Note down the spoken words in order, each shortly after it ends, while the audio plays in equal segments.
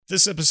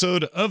This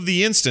episode of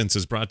The Instance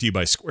is brought to you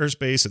by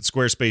Squarespace at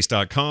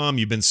squarespace.com.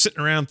 You've been sitting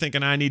around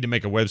thinking, I need to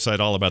make a website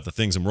all about the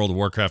things in World of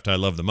Warcraft I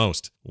love the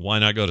most. Why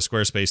not go to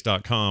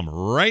squarespace.com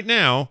right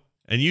now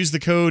and use the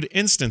code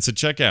INSTANCE at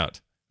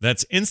checkout?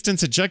 That's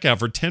INSTANCE at checkout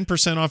for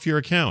 10% off your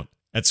account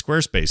at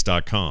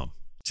squarespace.com.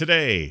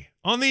 Today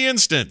on The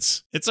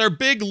Instance, it's our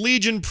big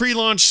Legion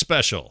pre-launch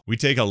special. We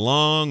take a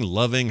long,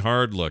 loving,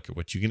 hard look at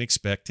what you can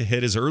expect to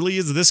hit as early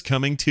as this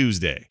coming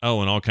Tuesday. Oh,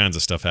 and all kinds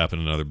of stuff happen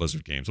in other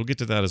Blizzard games. We'll get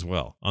to that as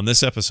well on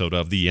this episode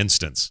of The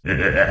Instance. The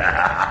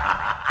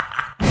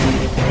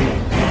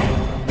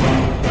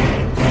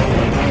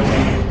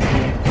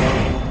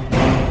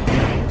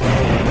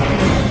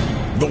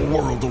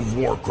World of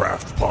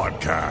Warcraft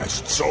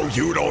podcast, so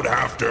you don't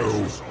have to.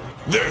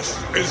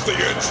 This is The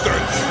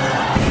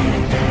Instance.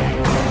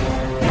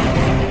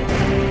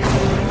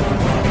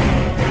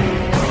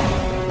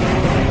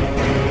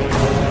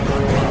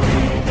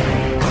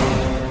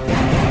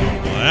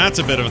 That's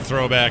a bit of a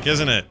throwback,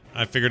 isn't it?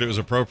 I figured it was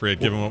appropriate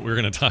given what we were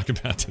going to talk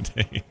about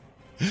today.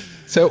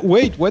 So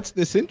wait, what's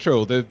this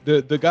intro?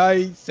 The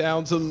guy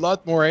sounds a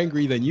lot more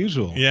angry than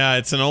usual. Yeah,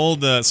 it's an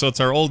old, so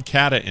it's our old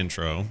Kata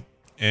intro,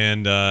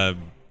 and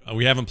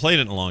we haven't played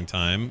it in a long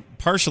time,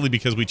 partially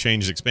because we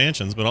changed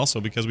expansions, but also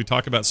because we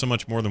talk about so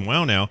much more than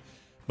WoW now.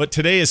 But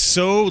today is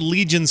so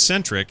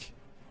Legion-centric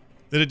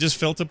that it just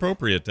felt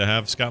appropriate to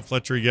have Scott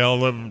Fletcher yell,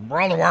 World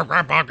of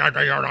Warcraft,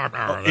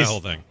 that whole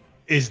thing.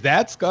 Is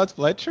that Scott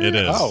Fletcher? It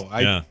is. Oh,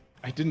 yeah.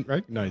 I didn't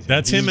recognize him.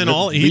 That's him and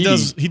all. He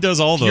does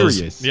all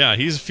those. Yeah,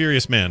 he's a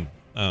furious man.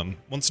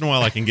 Once in a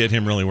while, I can get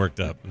him really worked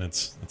up, and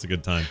it's a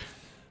good time.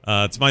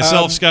 It's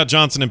myself, Scott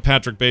Johnson, and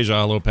Patrick Beja.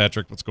 Hello,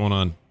 Patrick. What's going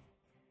on?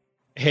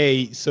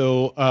 Hey,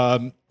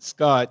 so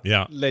Scott.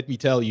 Yeah. Let me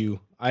tell you,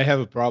 I have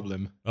a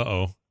problem.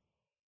 Uh-oh.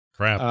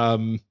 Crap.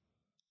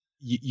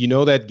 You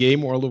know that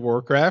game, World of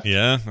Warcraft?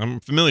 Yeah, I'm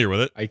familiar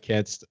with it. I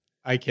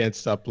can't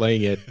stop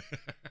playing it.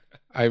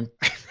 I'm.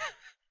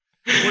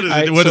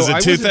 What is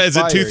it? Is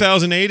it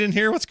 2008 in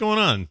here? What's going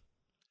on?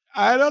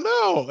 I don't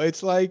know.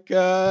 It's like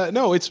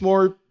no, it's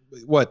more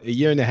a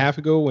year and a half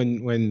ago when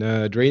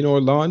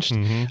Draenor launched.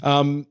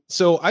 Mm-hmm.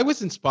 So I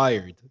was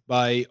inspired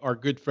by our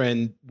good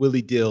friend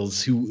Willie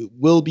Dills, who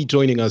will be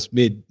joining us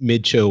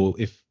mid show,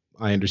 if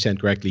I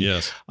understand correctly.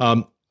 Yes.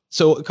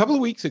 So a couple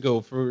of weeks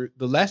ago, for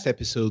the last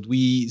episode,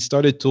 we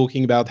started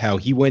talking about how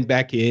he went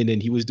back in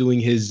and he was doing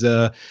his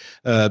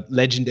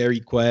legendary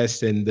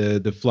quest and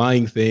the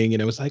flying thing.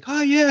 And I was like,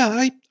 oh,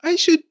 yeah, I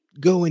should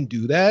go and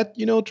do that,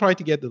 try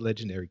to get the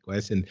legendary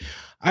quest. And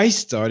I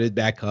started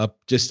back up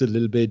just a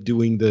little bit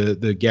doing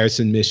the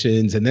garrison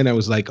missions. And then I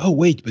was like, oh,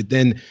 wait, but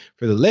then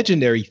for the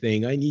legendary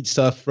thing, I need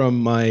stuff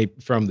from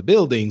the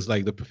buildings,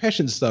 like the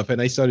profession stuff.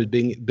 And I started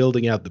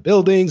building out the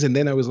buildings. And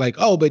then I was like,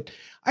 oh, but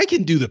I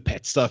can do the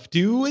pet stuff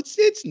too.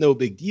 It's no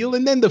big deal.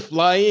 And then the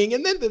flying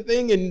and then the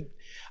thing. And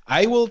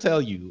I will tell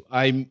you,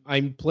 I'm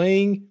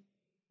playing,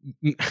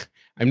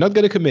 I'm not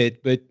going to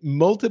commit, but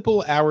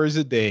multiple hours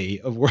a day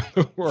of World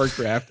of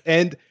Warcraft.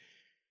 And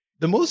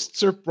the most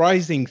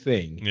surprising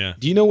thing. Yeah.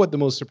 Do you know what the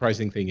most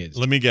surprising thing is?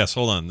 Let me guess.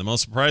 Hold on. The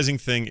most surprising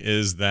thing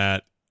is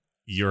that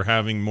you're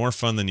having more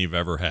fun than you've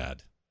ever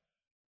had.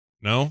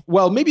 No?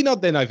 Well, maybe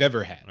not than I've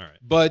ever had. All right.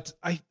 But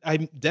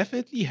I'm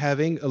definitely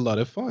having a lot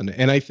of fun.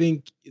 And I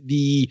think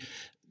the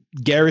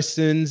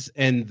garrisons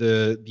and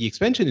the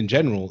expansion in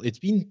general, it's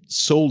been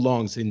so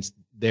long since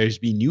there's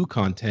been new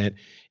content.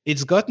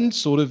 It's gotten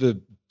sort of a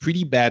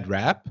pretty bad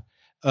rap,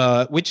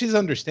 which is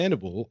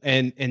understandable.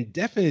 And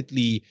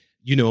definitely,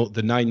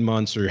 the 9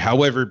 months or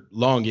however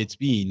long it's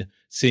been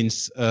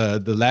since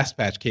the last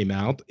patch came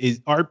out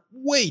are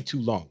way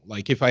too long.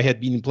 Like if I had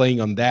been playing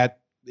in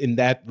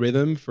that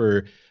rhythm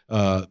for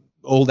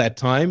all that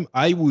time,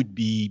 I would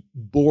be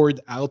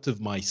bored out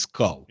of my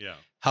skull. Yeah.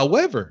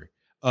 However,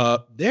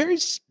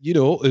 there's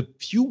a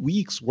few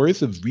weeks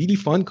worth of really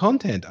fun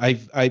content.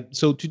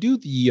 So to do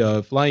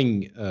the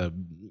flying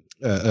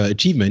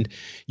achievement,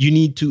 you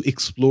need to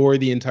explore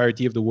the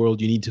entirety of the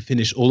world. You need to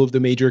finish all of the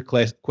major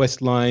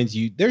quest lines.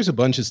 There's a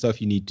bunch of stuff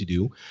you need to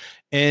do,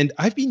 and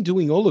I've been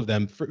doing all of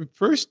them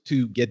first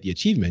to get the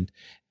achievement,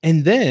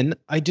 and then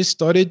I just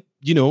started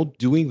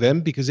doing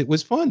them because it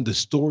was fun. The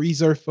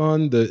stories are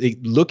fun.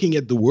 Looking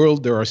at the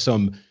world, there are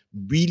some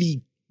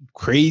really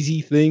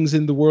crazy things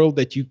in the world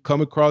that you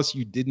come across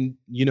you didn't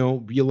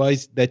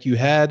realize that you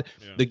had.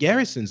 Yeah. The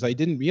garrisons I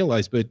didn't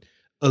realize, but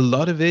a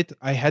lot of it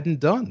I hadn't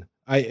done.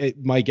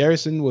 My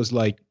garrison was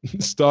like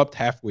stopped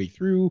halfway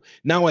through.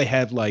 Now I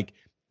have like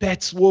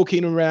pets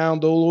walking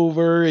around all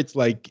over. It's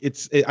like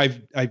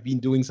I've been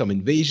doing some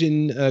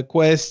invasion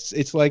quests.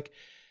 It's like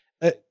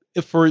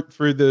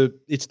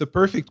it's the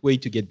perfect way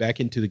to get back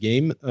into the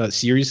game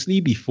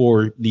seriously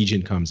before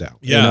Legion comes out.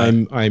 Yeah,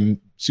 and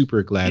I'm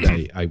super glad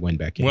I went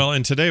back in. Well,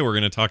 and today we're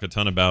going to talk a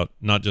ton about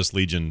not just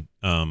Legion,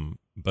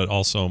 but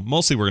also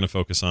mostly we're going to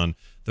focus on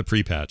the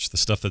pre-patch, the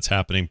stuff that's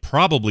happening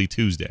probably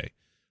Tuesday.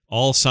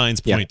 All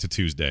signs point to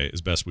Tuesday,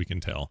 as best we can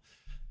tell.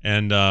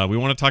 And we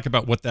want to talk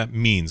about what that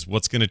means,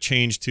 what's going to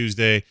change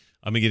Tuesday.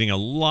 I've been getting a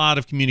lot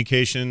of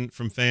communication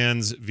from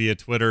fans via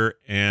Twitter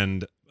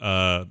and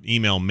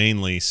email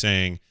mainly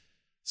saying,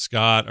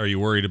 Scott, are you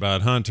worried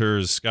about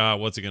hunters? Scott,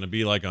 what's it going to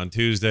be like on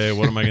Tuesday?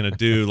 What am I going to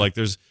do? Like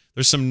there's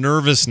some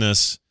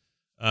nervousness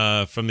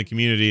from the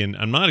community, and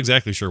I'm not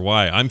exactly sure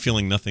why. I'm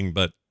feeling nothing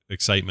but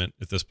excitement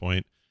at this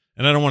point.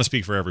 And I don't want to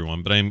speak for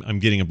everyone, but I'm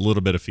getting a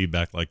little bit of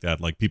feedback like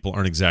that. Like people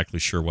aren't exactly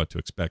sure what to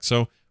expect.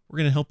 So we're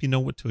going to help you know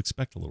what to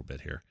expect a little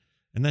bit here.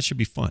 And that should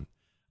be fun.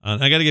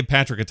 I got to give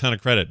Patrick a ton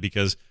of credit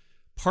because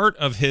part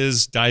of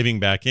his diving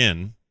back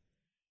in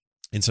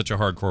such a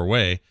hardcore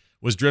way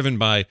was driven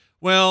by,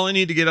 well, I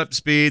need to get up to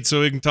speed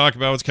so we can talk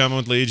about what's coming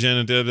with Legion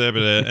and blah, blah,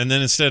 blah. And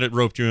then instead it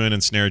roped you in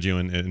and snared you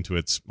into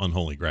its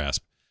unholy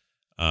grasp,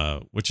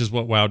 which is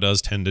what WoW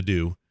does tend to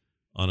do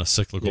on a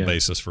cyclical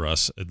basis for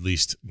us, at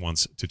least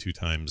once to 2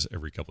 times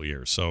every couple of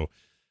years. So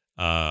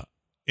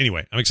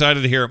anyway, I'm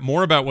excited to hear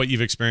more about what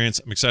you've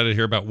experienced. I'm excited to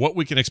hear about what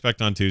we can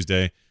expect on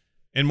Tuesday,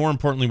 and more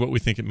importantly, what we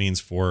think it means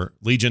for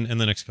Legion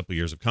and the next couple of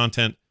years of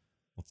content.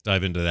 Let's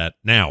dive into that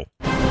now.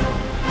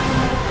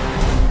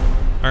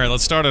 All right,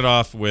 let's start it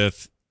off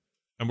with,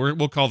 and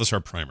we'll call this our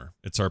primer.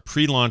 It's our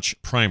pre-launch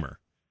primer.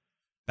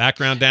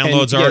 Background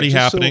downloads already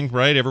happening,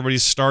 right?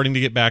 Everybody's starting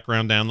to get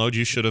background downloads.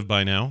 You should have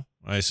by now,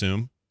 I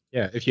assume.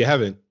 Yeah, if you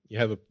haven't,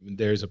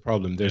 there's a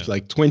problem. There's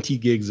like 20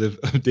 gigs of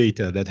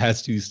data that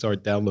has to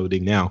start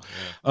downloading now.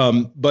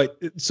 Yeah. But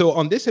so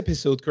on this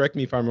episode, correct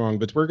me if I'm wrong,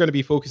 but we're going to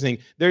be focusing,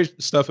 there's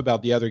stuff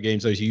about the other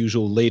games as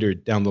usual later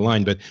down the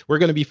line, but we're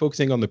going to be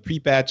focusing on the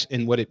pre-patch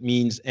and what it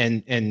means.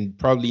 And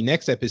probably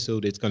next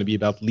episode, it's going to be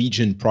about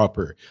Legion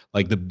proper,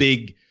 like the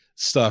big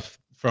stuff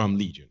from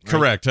Legion. Right?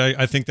 Correct.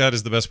 I think that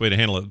is the best way to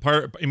handle it.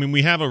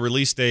 We have a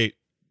release date,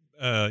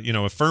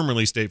 a firm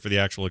release date for the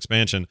actual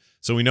expansion,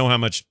 so we know how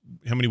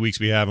many weeks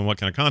we have and what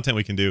kind of content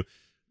we can do.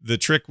 The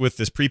trick with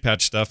this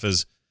pre-patch stuff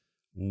is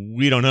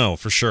we don't know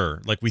for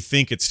sure. Like we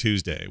think it's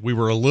Tuesday. We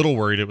were a little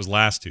worried it was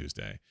last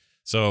Tuesday.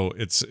 So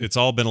it's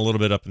all been a little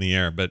bit up in the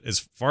air. But as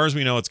far as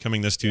we know, it's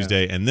coming this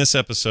Tuesday, and this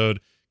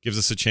episode gives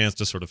us a chance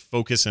to sort of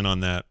focus in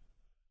on that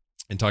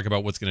and talk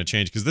about what's going to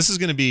change, because this is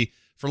going to be,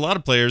 for a lot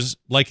of players,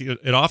 like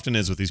it often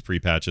is with these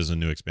pre-patches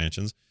and new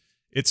expansions,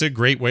 it's a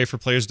great way for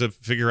players to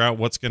figure out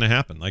what's going to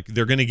happen. Like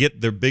they're going to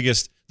get the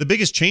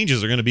biggest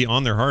changes are going to be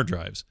on their hard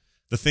drives,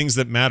 the things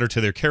that matter to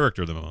their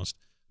character the most.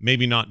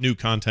 Maybe not new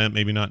content,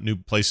 maybe not new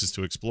places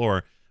to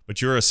explore,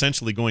 but you're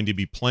essentially going to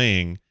be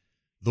playing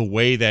the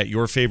way that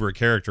your favorite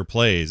character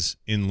plays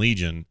in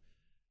Legion.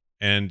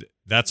 And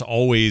that's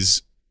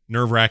always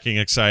nerve-wracking,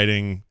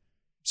 exciting,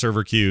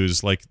 server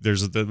queues. Like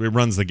it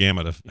runs the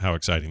gamut of how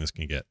exciting this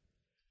can get.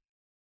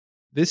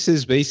 This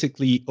is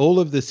basically all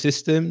of the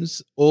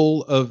systems,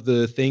 all of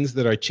the things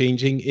that are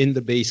changing in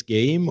the base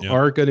game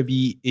are going to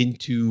be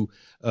into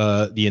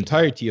the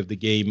entirety of the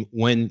game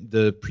when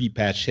the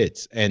pre-patch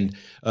hits. And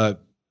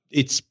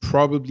it's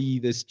probably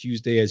this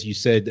Tuesday, as you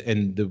said,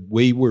 and the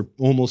way we're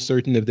almost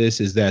certain of this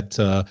is that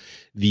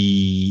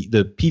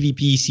the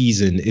PvP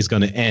season is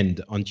going to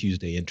end on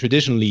Tuesday. And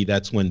traditionally,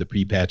 that's when the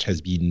pre-patch has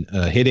been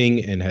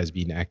hitting and has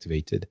been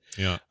activated.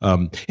 Yeah.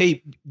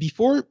 Hey,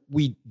 before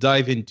we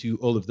dive into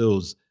all of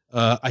those,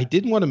 I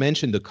did want to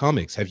mention the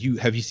comics. Have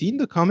you seen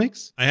the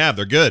comics? I have.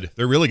 They're good.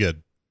 They're really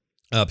good.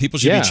 People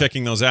should be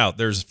checking those out.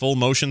 There's full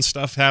motion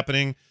stuff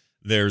happening.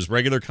 There's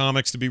regular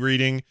comics to be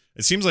reading.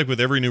 It seems like with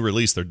every new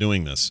release, they're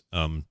doing this.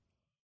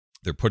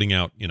 They're putting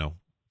out,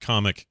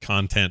 comic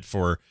content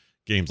for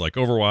games like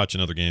Overwatch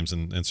and other games,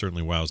 and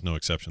certainly WoW's no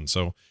exception.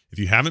 So if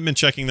you haven't been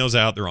checking those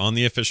out, they're on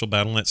the official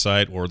Battle.net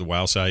site or the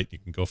WoW site. You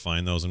can go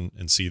find those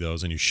and see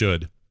those, and you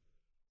should.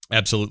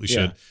 Absolutely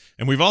should.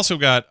 And we've also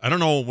got, I don't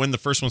know when the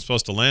first one's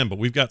supposed to land, but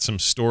we've got some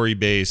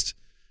story-based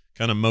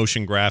kind of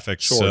motion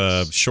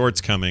graphics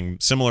shorts coming,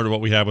 similar to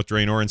what we had with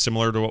Draenor and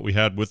similar to what we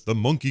had with the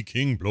Monkey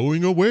King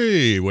blowing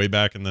away way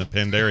back in the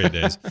Pandaria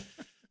days.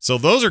 So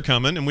those are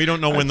coming, and we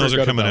don't know when those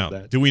are coming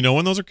out. Do we know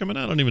when those are coming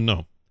out? I don't even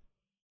know.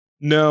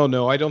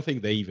 No, I don't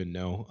think they even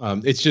know.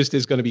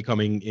 It's going to be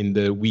coming in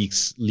the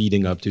weeks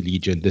leading up to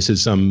Legion. This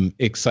is some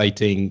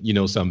exciting,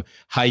 some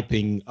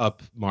hyping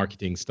up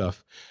marketing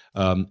stuff.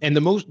 And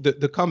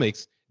the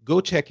comics,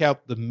 go check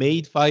out the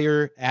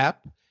Madefire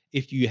app.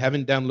 If you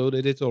haven't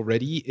downloaded it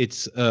already,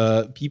 it's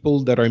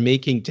people that are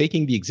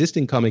taking the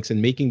existing comics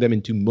and making them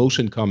into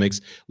motion comics,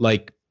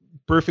 like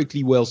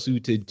perfectly well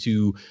suited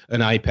to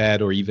an iPad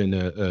or even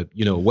a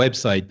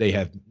website. They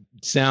have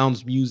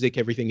sounds, music,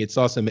 everything. It's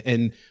awesome.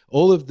 And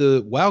all of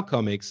the WoW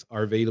comics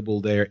are available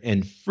there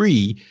and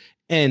free.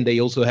 And they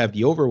also have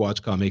the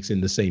Overwatch comics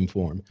in the same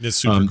form. It's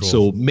super cool.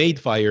 So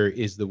Madefire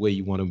is the way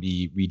you want to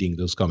be reading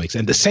those comics.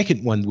 And the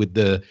second one with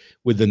the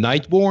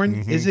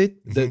Nightborn, is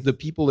it? Mm-hmm. The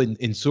people in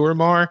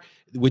Suramar,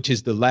 which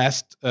is the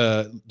last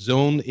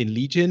zone in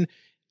Legion.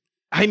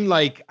 I'm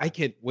like, I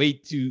can't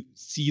wait to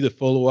see the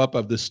follow-up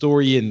of the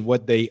story and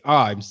what they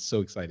are. I'm so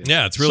excited.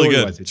 Yeah, it's really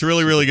good. It's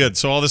really, really good.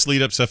 So all this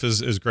lead-up stuff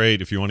is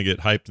great. If you want to get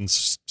hyped and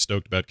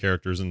stoked about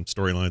characters and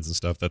storylines and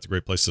stuff, that's a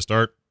great place to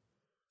start.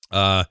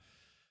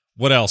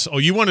 What else? Oh,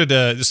 you wanted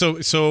to...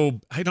 So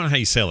I don't know how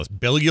you say this.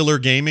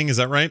 Bellular Gaming, is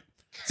that right?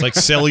 It's like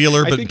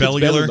cellular, I but think it's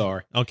bellular.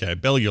 Bellular. Okay,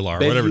 bellular,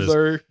 whatever it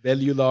is.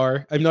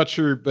 Bellular. I'm not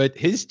sure, but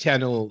his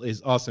channel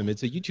is awesome.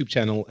 It's a YouTube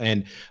channel,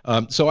 and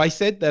so I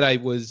said that I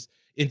was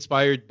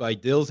inspired by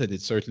Dills, and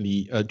it's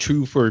certainly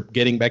true for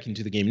getting back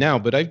into the game now.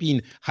 But I've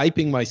been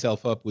hyping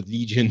myself up with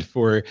Legion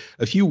for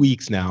a few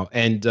weeks now,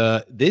 and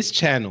this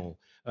channel,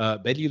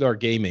 Bellular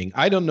Gaming,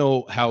 I don't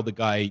know how the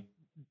guy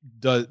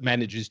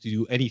manages to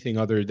do anything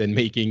other than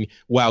making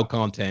WoW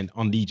content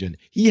on Legion.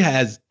 He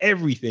has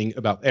everything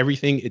about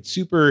everything. It's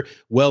super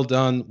well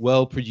done,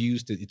 well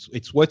produced.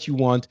 It's what you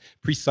want,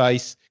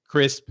 precise,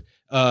 crisp.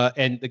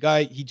 And the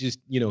guy, he just,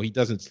 he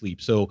doesn't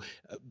sleep. So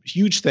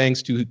huge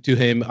thanks to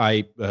him.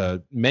 I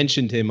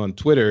mentioned him on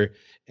Twitter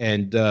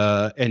and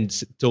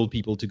told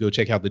people to go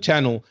check out the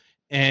channel.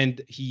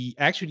 And he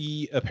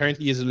actually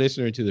apparently is a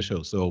listener to the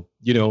show. So,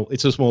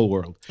 it's a small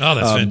world. Oh,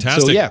 that's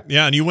fantastic. So, yeah.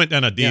 Yeah. And you went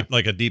down a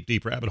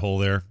deep rabbit hole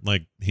there.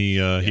 Like he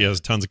has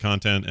tons of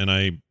content. And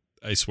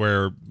I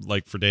swear,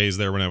 like for days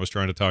there when I was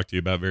trying to talk to you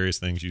about various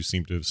things, you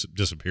seem to have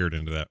disappeared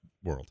into that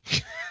world.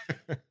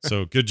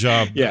 So good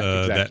job.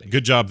 Exactly.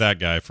 Good job, that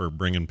guy, for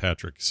bringing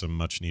Patrick some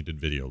much needed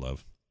video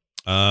love.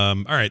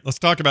 All right, let's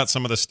talk about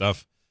some of the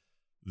stuff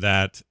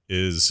that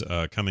is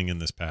coming in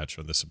this patch,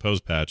 or the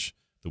supposed patch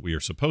that we are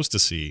supposed to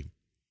see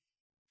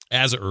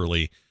as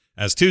early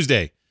as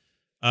Tuesday.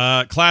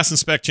 Class and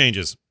spec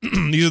changes.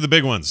 These are the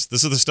big ones.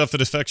 This is the stuff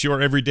that affects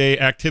your everyday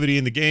activity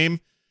in the game.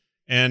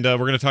 And we're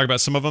going to talk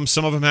about some of them.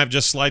 Some of them have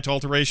just slight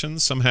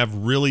alterations. Some have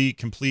really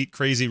complete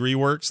crazy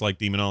reworks, like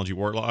Demonology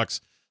Warlocks,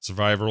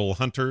 Survival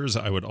Hunters.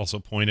 I would also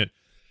point it,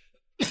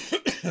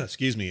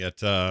 excuse me,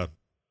 at who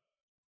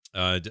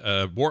am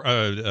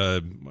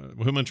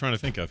I trying to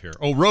think of here?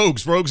 Oh,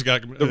 Rogues. Rogues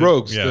got the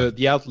Rogues,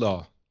 the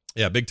Outlaw.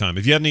 Yeah, big time.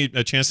 Have you had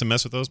a chance to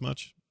mess with those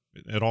much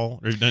at all?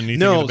 Or done anything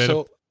No, in the beta?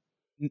 so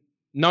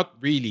not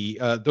really.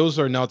 Those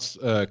are not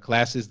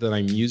classes that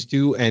I'm used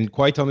to, and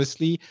quite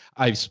honestly,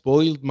 I've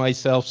spoiled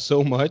myself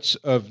so much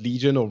of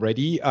Legion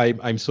already.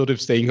 I'm sort of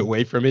staying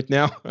away from it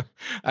now.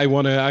 I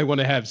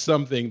wanna have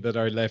something that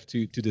are left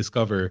to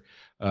discover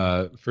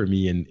for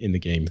me in the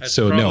game. That's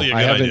so no,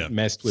 I haven't idea.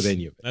 messed with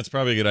any of it. That's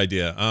probably a good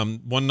idea.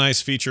 One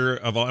nice feature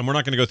of all, and we're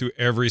not going to go through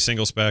every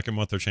single spec and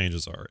what their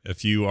changes are.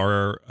 If you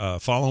are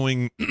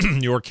following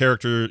your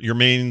character, your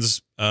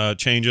mains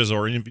changes,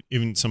 or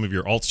even some of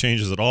your alts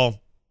changes at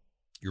all,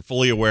 you're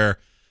fully aware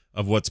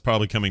of what's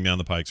probably coming down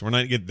the pike. So we're not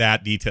going to get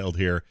that detailed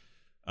here.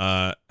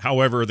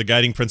 However, the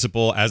guiding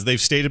principle, as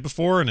they've stated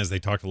before, and as they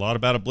talked a lot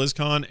about at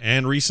BlizzCon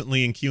and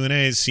recently in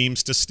Q&As,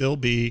 seems to still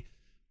be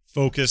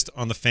focused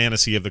on the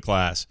fantasy of the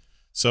class.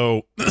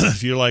 So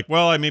if you're like,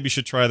 well, I maybe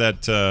should try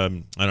that,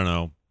 I don't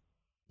know,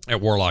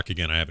 at Warlock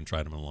again. I haven't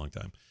tried him in a long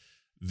time.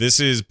 This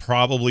is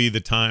probably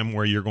the time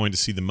where you're going to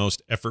see the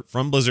most effort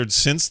from Blizzard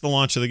since the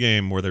launch of the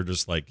game, where they're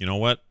just like, you know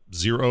what?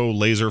 Zero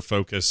laser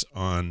focus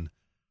on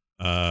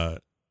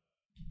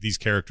these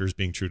characters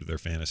being true to their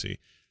fantasy.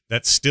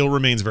 That still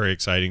remains very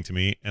exciting to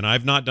me, and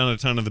I've not done a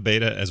ton of the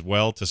beta as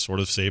well to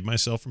sort of save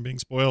myself from being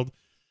spoiled,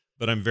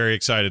 but I'm very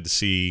excited to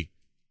see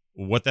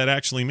what that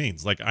actually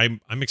means. Like, I'm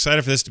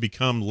excited for this to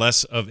become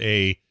less of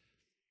a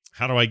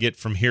how do I get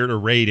from here to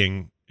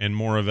raiding, and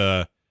more of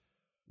a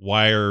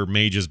why are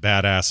mages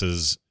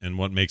badasses and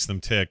what makes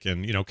them tick,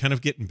 and kind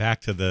of getting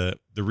back to the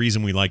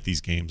reason we like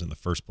these games in the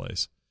first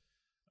place.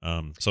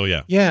 So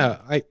yeah,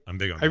 I'm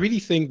big on that. I really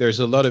think there's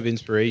a lot of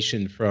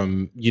inspiration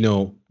from,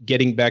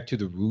 getting back to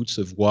the roots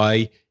of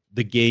why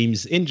the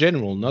games in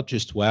general, not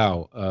just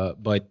WoW,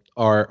 but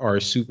are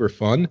super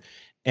fun.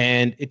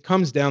 And it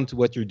comes down to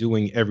what you're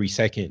doing every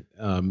second,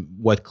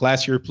 what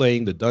class you're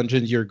playing, the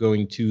dungeons you're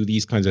going to,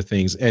 these kinds of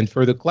things. And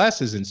for the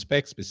classes and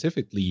specs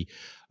specifically,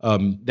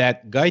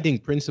 that guiding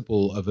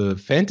principle of a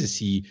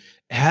fantasy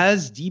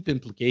has deep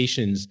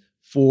implications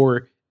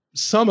for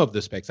some of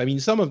the specs. I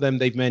mean, some of them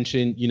they've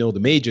mentioned, the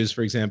mages,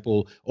 for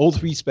example, all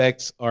three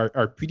specs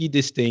are pretty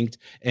distinct,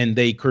 and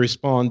they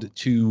correspond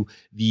to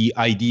the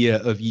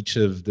idea of each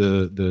of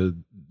the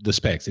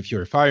specs. If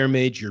you're a fire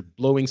mage, you're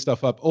blowing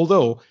stuff up.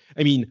 Although,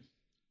 I mean,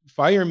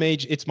 fire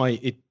mage,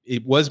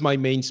 it was my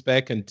main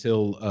spec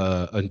until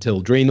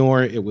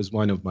Draenor. It was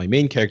one of my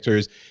main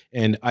characters,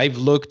 and I've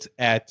looked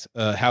at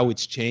how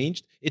it's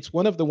changed. It's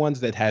one of the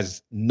ones that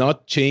has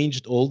not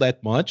changed all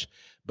that much.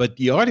 But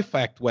the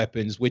artifact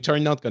weapons, which are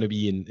not going to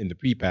be in the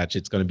pre-patch,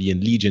 it's going to be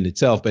in Legion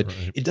itself, but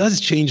right. It does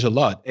change a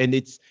lot. And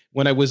it's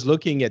when I was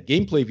looking at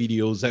gameplay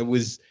videos, I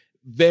was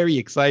very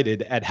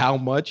excited at how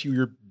much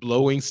you're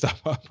blowing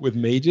stuff up with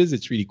mages.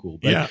 It's really cool.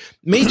 But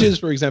mages,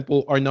 for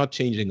example, are not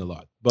changing a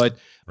lot. But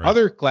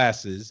other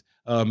classes,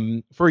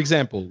 for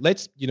example,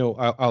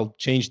 I'll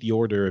change the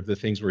order of the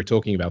things we're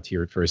talking about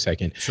here for a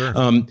second. Sure.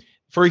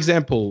 For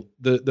example,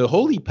 the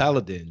Holy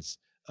Paladins,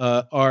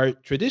 are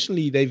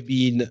traditionally, they've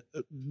been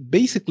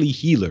basically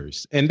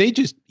healers, and they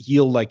just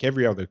heal like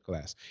every other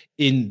class.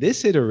 In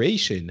this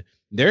iteration,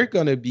 they're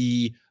going to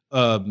be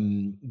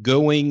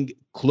going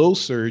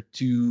closer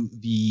to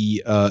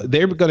the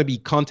they're going to be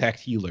contact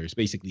healers.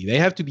 Basically, they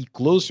have to be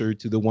closer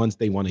to the ones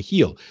they want to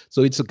heal.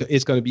 So it's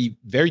going to be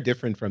very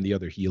different from the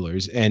other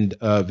healers, and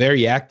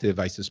very active,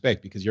 I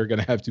suspect, because you're going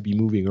to have to be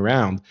moving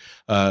around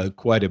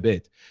quite a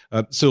bit.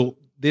 So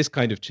this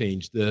kind of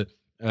change.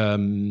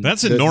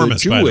 That's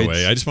enormous, by the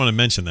way. I just want to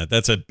mention that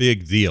that's a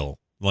big deal.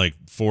 Like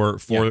for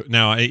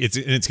now, it's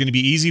going to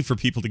be easy for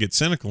people to get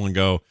cynical and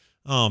go,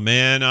 "Oh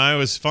man, I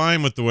was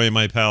fine with the way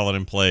my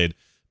paladin played."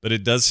 But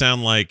it does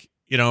sound like,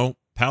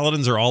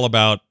 paladins are all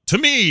about, to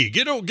me,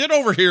 get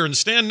over here and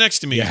stand next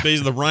to me. Yeah. He's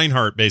basically the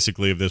Reinhardt,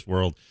 basically, of this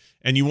world.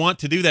 And you want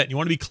to do that. You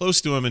want to be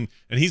close to him, and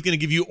he's going to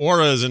give you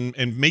auras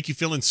and make you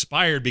feel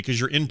inspired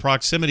because you're in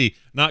proximity,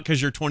 not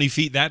because you're 20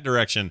 feet that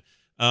direction.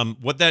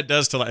 What that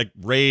does to like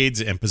raids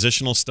and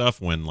positional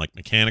stuff when like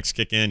mechanics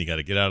kick in, you got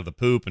to get out of the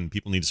poop and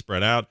people need to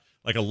spread out.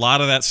 Like a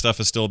lot of that stuff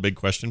is still a big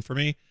question for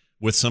me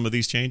with some of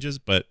these changes.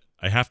 But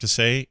I have to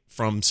say,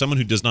 from someone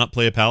who does not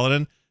play a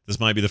paladin, this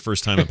might be the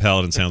first time a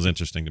paladin sounds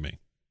interesting to me.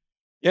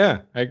 Yeah,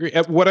 I agree.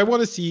 What I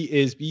want to see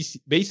is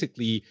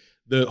basically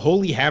the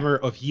holy hammer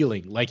of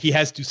healing. Like he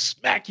has to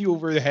smack you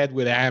over the head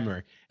with a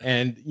hammer,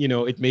 and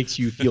it makes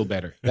you feel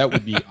better. That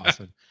would be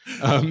awesome.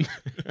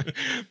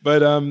 But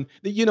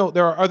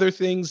there are other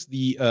things.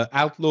 The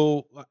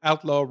outlaw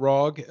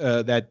rogue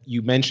that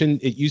you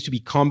mentioned. It used to be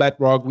combat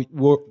rogue,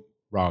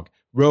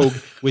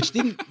 which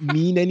didn't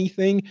mean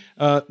anything.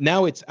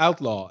 Now it's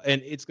outlaw,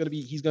 and he's going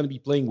to be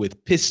playing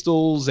with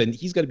pistols, and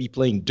he's going to be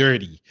playing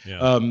dirty.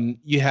 Yeah.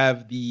 You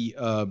have the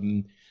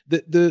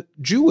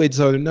druids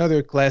are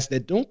another class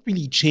that don't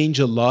really change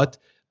a lot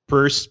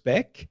per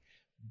spec,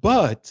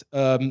 but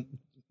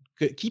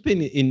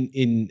keeping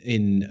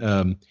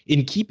in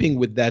keeping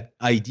with that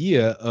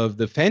idea of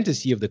the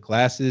fantasy of the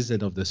classes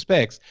and of the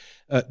specs,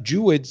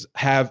 druids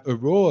have a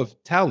row of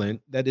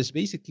talent that is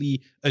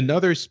basically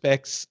another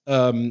spec's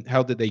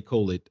how did they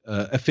call it,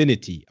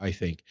 affinity, I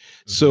think.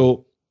 Mm-hmm.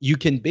 So you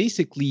can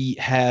basically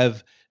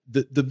have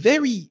the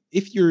very,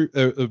 if you're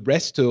a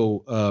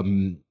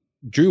resto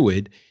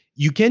druid,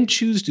 you can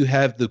choose to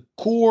have the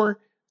core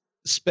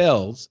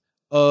spells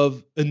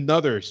of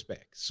another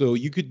spec. So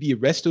you could be a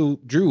resto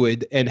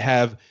druid and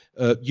have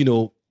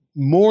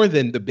more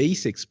than the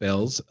basic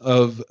spells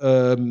of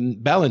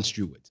balanced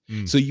druids.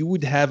 So you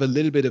would have a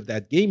little bit of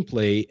that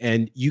gameplay,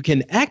 and you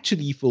can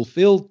actually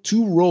fulfill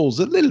two roles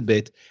a little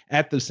bit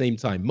at the same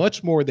time,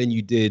 much more than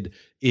you did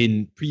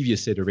in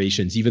previous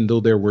iterations, even though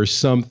there were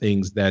some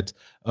things that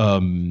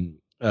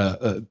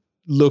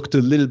looked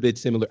a little bit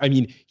similar. I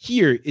mean,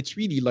 here it's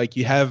really like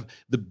you have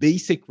the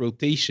basic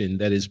rotation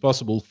that is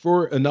possible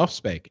for an off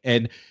spec,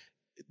 and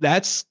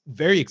that's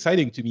very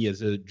exciting to me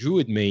as a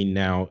druid main.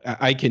 Now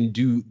I can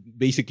do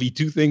basically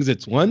two things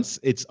at once.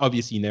 It's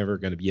obviously never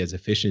going to be as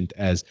efficient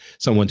as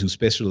someone who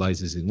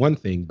specializes in one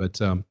thing,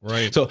 but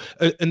right. So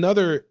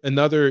another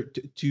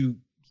to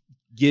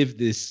give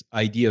this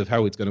idea of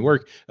how it's going to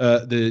work,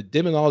 the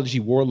demonology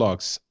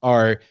warlocks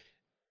are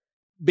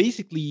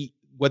basically,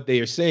 what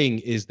they are saying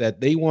is that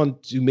they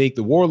want to make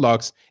the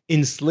warlocks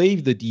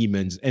enslave the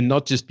demons and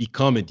not just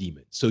become a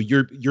demon. So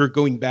you're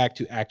going back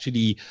to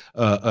actually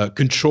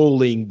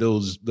controlling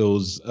those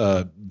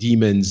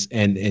demons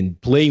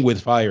and playing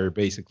with fire,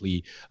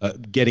 basically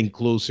getting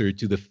closer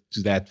to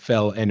that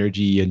fell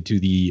energy and to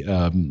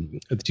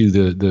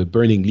the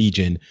burning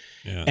legion,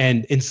 yeah,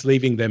 and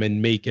enslaving them and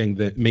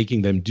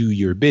making them do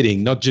your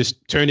bidding, not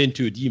just turn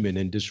into a demon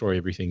and destroy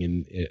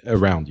everything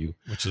around you.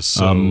 Which is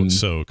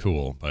so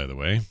cool, by the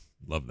way.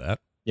 Love that.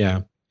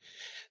 Yeah.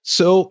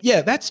 So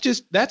yeah,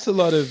 that's a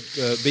lot of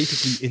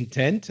basically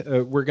intent.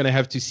 We're gonna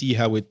have to see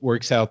how it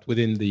works out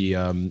within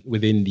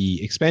the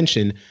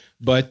expansion,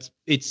 but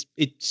it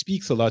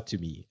speaks a lot to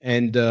me.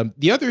 And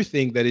the other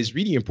thing that is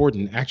really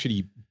important,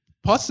 actually,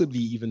 possibly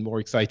even more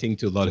exciting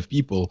to a lot of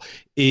people,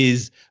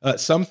 is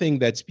something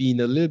that's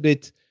been a little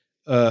bit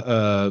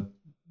not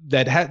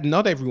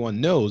everyone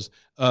knows.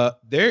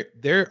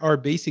 There are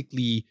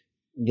basically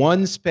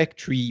one spec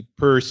tree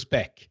per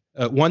spec.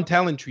 One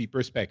talent tree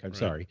per spec,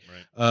 right.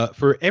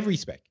 For every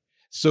spec.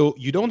 So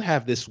you don't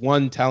have this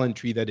one talent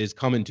tree that is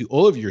common to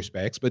all of your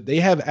specs, but they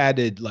have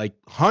added like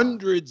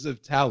hundreds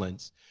of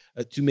talents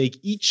to make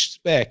each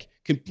spec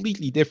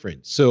completely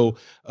different. So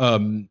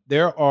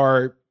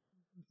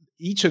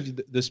each of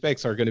the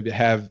specs are going to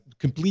have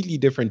completely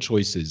different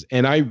choices,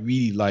 and I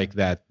really like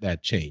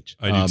that change.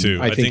 I do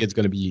too. I think it's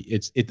going to be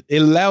it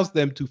allows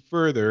them to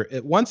further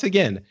once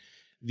again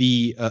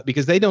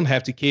because they don't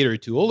have to cater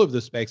to all of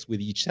the specs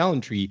with each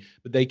talent tree,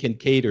 but they can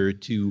cater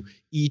to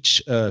each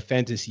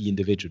fantasy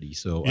individually.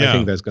 So yeah. I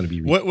think that's going to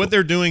be really what cool.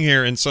 They're doing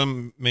here, and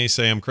some may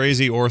say I'm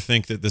crazy or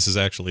think that this is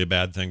actually a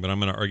bad thing, but I'm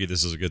going to argue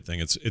this is a good thing.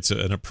 It's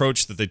an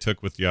approach that they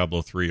took with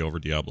Diablo 3 over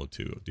Diablo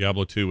 2.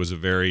 Diablo 2 was a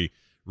very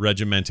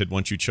regimented,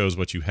 once you chose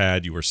what you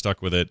had, you were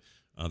stuck with it.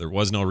 There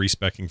was no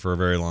respecking for a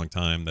very long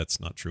time. That's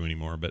not true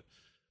anymore, but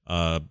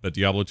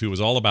Diablo 2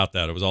 was all about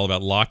that. It was all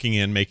about locking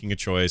in, making a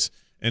choice.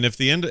 And at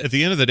the end of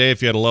the day,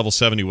 if you had a level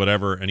 70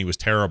 whatever and he was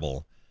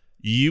terrible,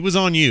 it was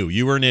on you.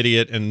 You were an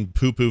idiot, and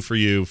poo-poo for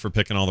you for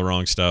picking all the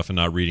wrong stuff and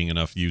not reading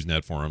enough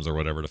Usenet forums or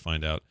whatever to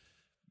find out.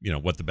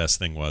 what the best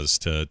thing was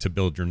to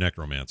build your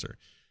necromancer.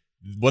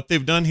 What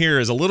they've done here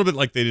is a little bit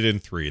like they did in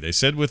 3. They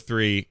said with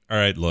 3, all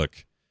right,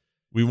 look,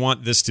 we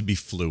want this to be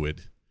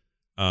fluid.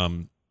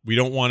 We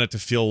don't want it to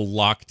feel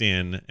locked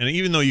in. And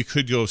even though you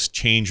could go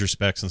change your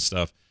specs and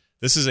stuff,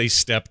 this is a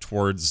step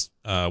towards,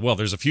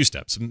 there's a few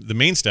steps. The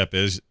main step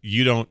is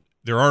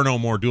there are no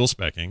more dual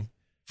specking.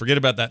 Forget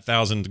about that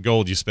 1,000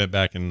 gold you spent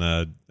back in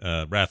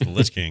Wrath of the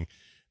Lich King.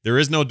 There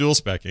is no dual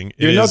specking.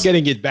 You're not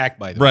getting it back,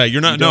 by the way. Right,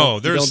 you're not.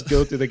 You don't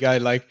go to the guy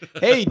like,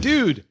 hey,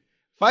 dude,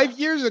 5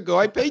 years ago,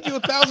 I paid you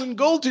 1,000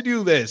 gold to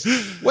do this.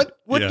 What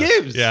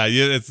gives? Yeah,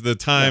 it's the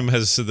time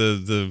has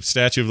the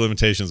statute of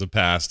limitations have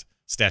passed.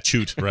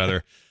 Statute,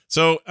 rather.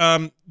 So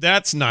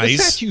that's nice.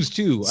 The statues,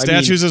 too.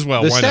 Statues as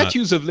well. The Why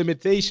statues of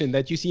limitation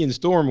that you see in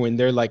Stormwind,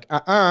 they're like,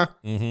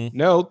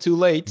 no, too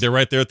late. They're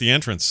right there at the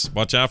entrance.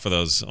 Watch out for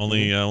those.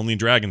 Only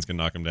dragons can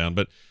knock them down.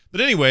 But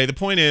anyway, the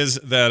point is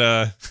that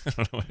I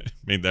don't know why I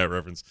made that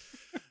reference.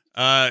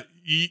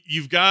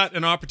 You've got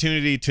an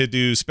opportunity to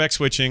do spec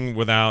switching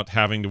without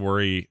having to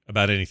worry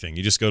about anything.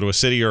 You just go to a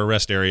city or a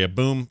rest area,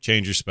 boom,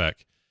 change your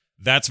spec.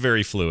 That's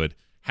very fluid.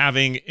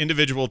 Having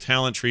individual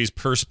talent trees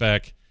per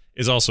spec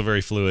is also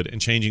very fluid,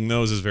 and changing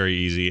those is very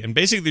easy. And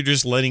basically, they're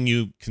just letting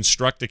you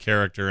construct a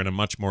character in a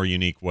much more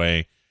unique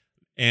way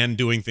and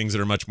doing things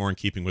that are much more in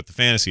keeping with the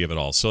fantasy of it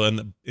all. So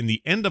in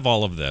the end of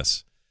all of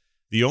this,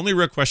 the only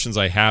real questions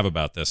I have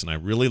about this, and I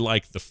really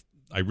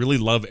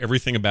love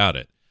everything about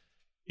it,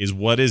 is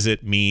what does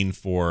it mean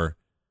for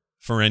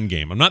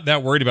endgame? I'm not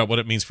that worried about what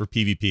it means for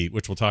PvP,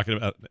 which we'll talk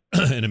about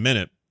in a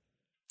minute,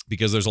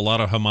 because there's a lot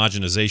of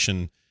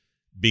homogenization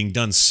being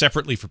done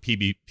separately for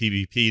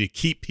PvP to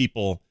keep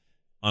people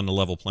on the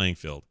level playing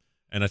field.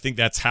 And I think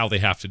that's how they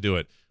have to do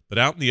it. But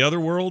out in the other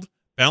world,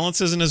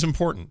 balance isn't as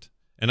important.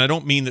 And I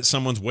don't mean that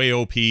someone's way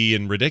OP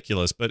and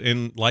ridiculous, but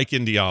in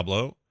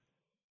Diablo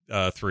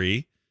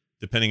 3,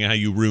 depending on how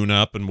you rune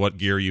up and what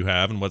gear you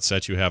have and what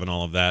sets you have and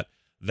all of that,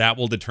 that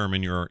will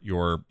determine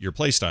your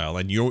play style,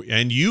 and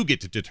you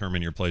get to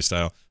determine your play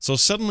style. So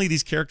suddenly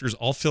these characters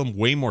all feel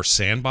way more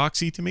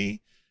sandboxy to me.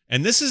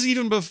 And this is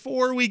even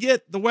before we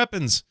get the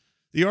weapons.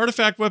 The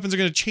artifact weapons are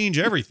going to change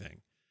everything.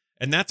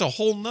 And that's a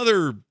whole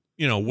nother,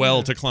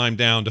 well to climb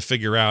down to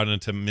figure out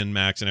and to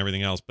min-max and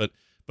everything else. But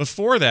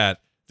before that,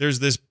 there's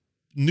this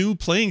new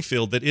playing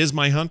field that is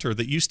my hunter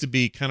that used to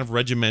be kind of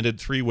regimented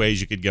 3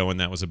 ways you could go,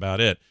 and that was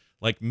about it.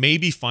 Like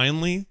maybe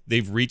finally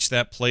they've reached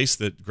that place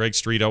that Greg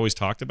Street always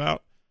talked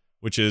about,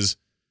 which is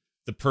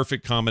the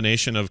perfect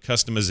combination of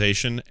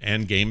customization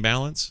and game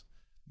balance.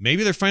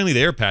 Maybe they're finally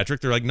there,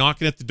 Patrick. They're like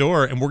knocking at the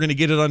door, and we're going to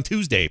get it on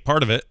Tuesday,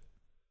 part of it.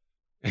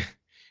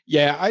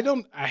 Yeah, I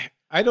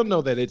don't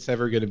know that it's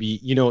ever going to be,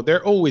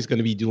 they're always going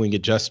to be doing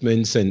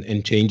adjustments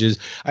and changes.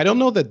 I don't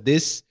know that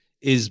this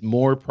is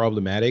more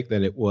problematic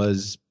than it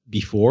was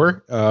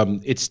before.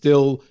 It's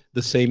still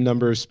the same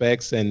number of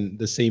specs and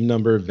the same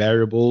number of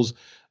variables,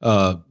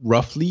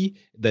 roughly,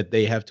 that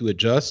they have to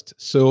adjust.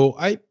 So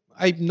I'm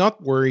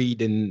not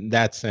worried in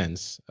that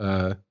sense.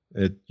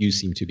 You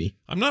seem to be.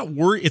 I'm not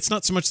worried. It's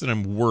not so much that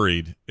I'm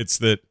worried. It's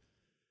that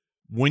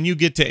when you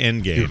get to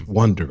endgame, you're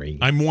wondering.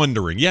 I'm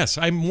wondering. Yes,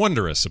 I'm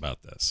wondrous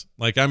about this.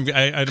 Like I'm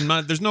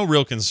not. There's no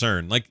real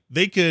concern. Like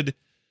they could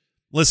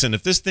listen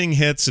if this thing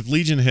hits, if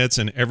Legion hits,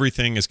 and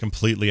everything is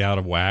completely out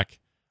of whack.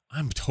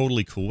 I'm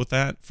totally cool with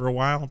that for a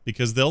while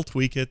because they'll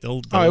tweak it.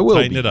 They'll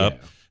tighten it up.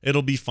 Yeah.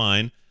 It'll be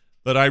fine.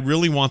 But I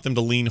really want them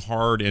to lean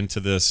hard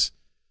into this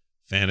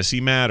fantasy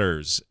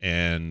matters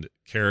and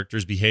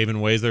characters behave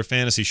in ways their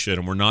fantasy should,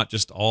 and we're not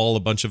just all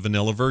a bunch of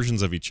vanilla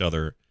versions of each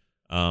other.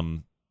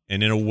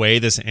 And in a way,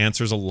 this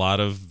answers a lot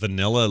of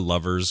vanilla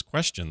lovers'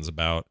 questions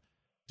about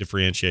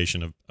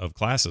differentiation of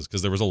classes,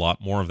 because there was a lot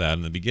more of that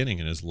in the beginning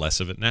and there's less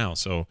of it now.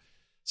 So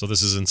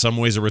this is in some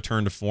ways a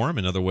return to form.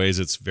 In other ways,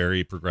 it's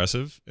very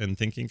progressive in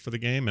thinking for the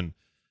game. And,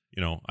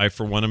 I,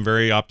 for one, am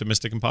very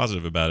optimistic and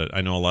positive about it.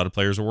 I know a lot of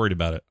players are worried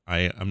about it.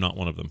 I'm not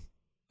one of them.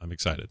 I'm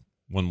excited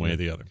one way or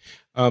the other.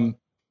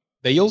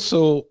 They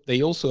also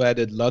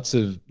added lots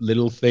of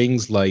little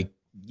things like,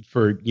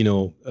 for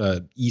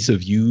ease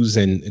of use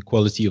and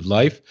quality of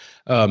life.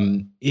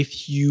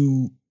 If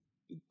you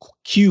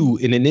queue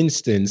in an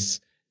instance,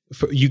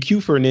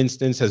 for an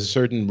instance has a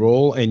certain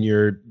role, and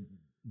you're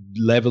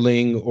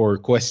leveling or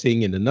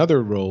questing in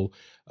another role,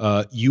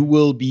 you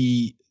will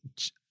be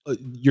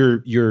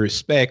your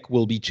spec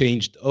will be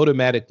changed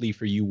automatically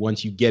for you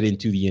once you get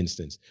into the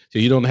instance. So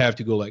you don't have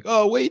to go like,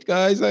 oh wait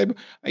guys, I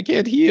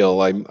can't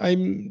heal.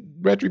 I'm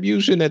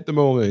retribution at the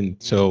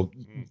moment. So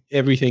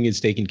everything is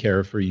taken care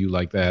of for you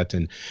like that.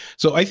 And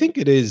so I think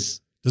it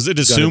is. Does it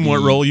assume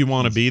what role you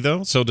want to be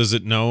though? So does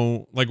it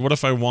know, like, what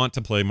if I want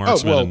to play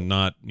marksman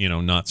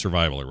and not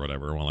survival or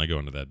whatever while I go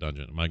into that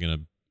dungeon? Am I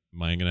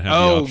gonna have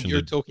the option?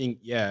 You're talking,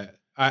 yeah.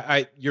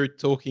 You're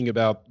talking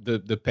about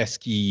the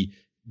pesky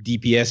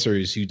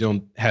DPSers who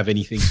don't have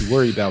anything to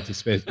worry about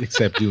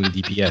except doing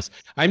DPS.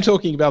 I'm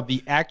talking about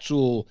the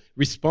actual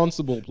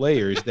responsible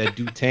players that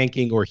do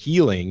tanking or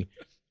healing,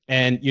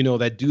 and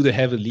that do the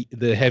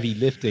heavy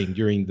lifting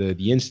during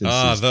the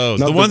instances. Those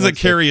Not the ones that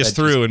carry us just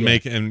through and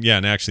make and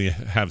actually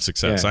have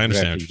success. I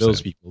understand exactly. what you're Those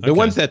saying. people, the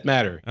ones that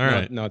matter. All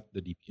right. not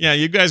the DPS. Yeah,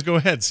 you guys go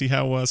ahead. See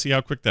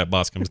how quick that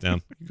boss comes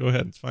down. Go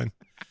ahead, it's fine.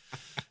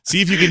 See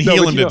if you can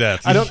heal him to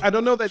death. I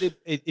don't know that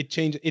it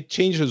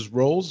changes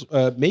roles.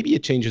 Maybe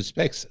it changes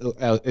specs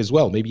as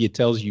well. Maybe it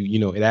tells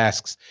you, it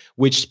asks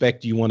which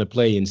spec do you want to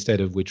play instead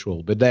of which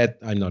role. But that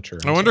I'm not sure.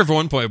 I wonder if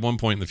at one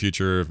point in the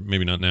future,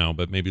 maybe not now,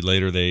 but maybe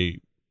later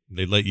they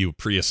let you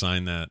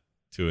pre-assign that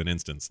to an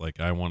instance. Like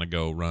I want to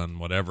go run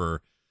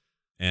whatever,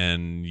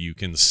 and you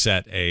can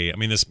set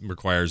this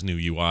requires new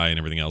UI and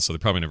everything else, so they're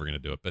probably never going to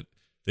do it. But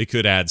they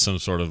could add some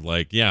sort of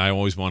I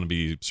always want to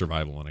be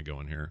survival when I go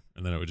in here,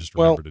 and then I would just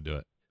remember to do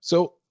it.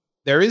 So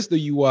there is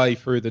the UI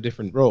for the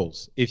different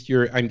roles.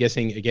 I'm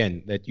guessing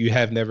again that you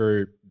have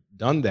never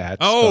done that.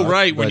 Oh, Scott,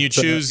 right. When you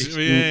choose,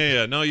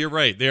 yeah. No, you're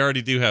right. They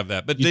already do have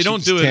that, but they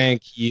don't do it.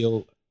 Tank,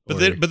 heal, but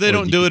they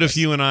don't do it if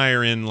you and I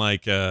are in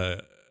like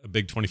a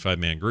big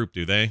 25-man group,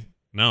 do they?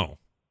 No.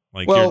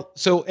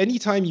 So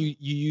anytime you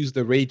use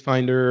the raid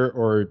finder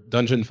or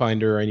dungeon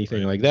finder or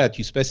anything like that,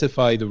 you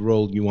specify the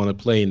role you want to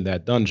play in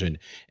that dungeon,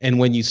 and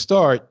when you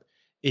start,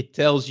 it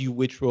tells you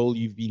which role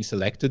you've been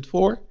selected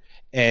for.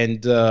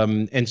 And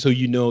so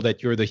that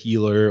you're the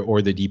healer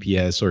or the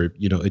DPS or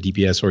a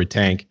DPS or a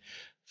tank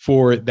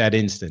for that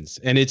instance.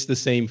 And it's the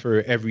same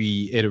for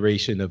every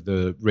iteration of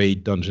the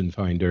raid dungeon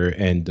finder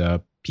and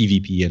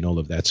PvP and all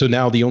of that. So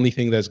now the only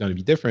thing that's going to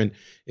be different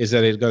is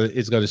that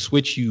it's going to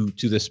switch you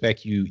to the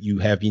spec you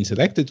have been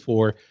selected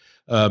for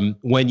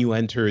when you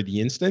enter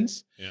the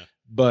instance. Yeah.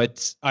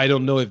 But I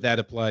don't know if that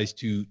applies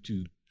to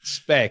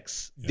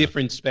specs,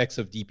 different specs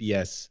of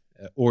DPS.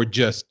 Or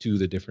just to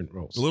the different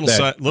roles. A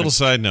little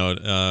side note.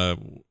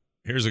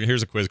 Here's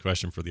a quiz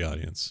question for the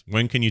audience.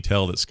 When can you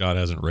tell that Scott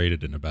hasn't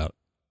raided in about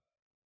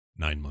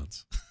 9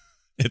 months?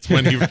 It's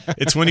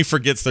when he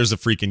forgets there's a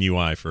freaking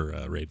UI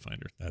for Raid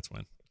Finder. That's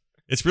when.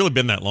 It's really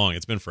been that long.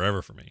 It's been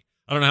forever for me.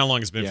 I don't know how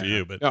long it's been for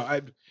you, but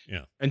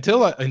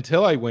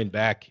until I went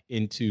back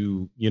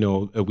into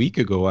a week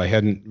ago, I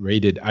hadn't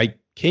raided. I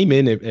came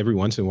in every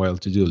once in a while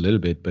to do a little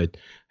bit, but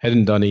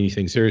hadn't done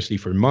anything seriously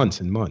for months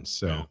and months.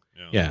 So.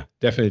 Yeah,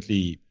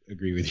 definitely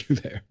agree with you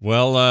there.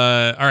 Well,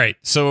 all right.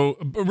 So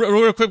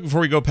real quick before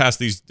we go past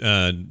these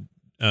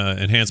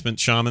enhancement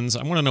shamans,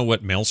 I want to know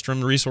what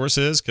Maelstrom resource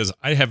is, because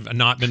I have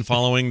not been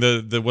following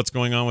the what's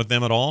going on with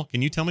them at all.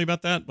 Can you tell me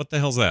about that? What the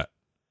hell's that?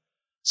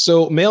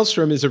 So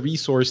Maelstrom is a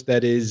resource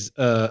that is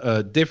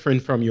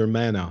different from your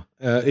mana.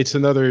 It's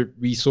another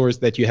resource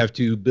that you have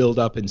to build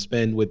up and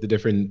spend with the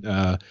different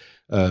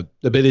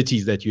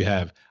abilities that you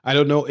have. I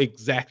don't know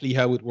exactly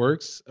how it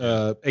works.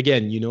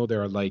 Again,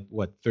 there are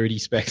 30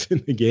 specs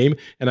in the game,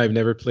 and I've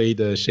never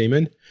played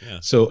Shaman. Yeah.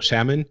 So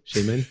Shaman,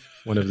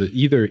 one of the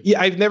either.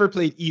 I've never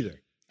played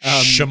either.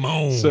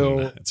 Shaman. So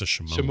it's a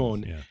Shaman.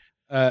 Shaman. Yeah.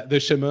 The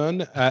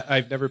Shaman,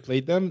 I've never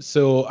played them,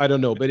 so I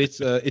don't know. But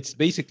it's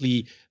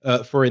basically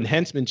for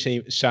enhancement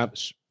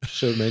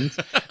Shaman.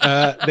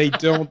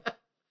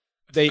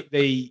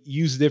 They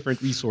use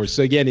different resources.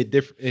 So again,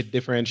 it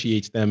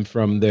differentiates them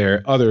from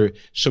their other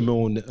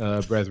Shaman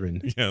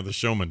brethren. Yeah, the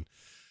Showman.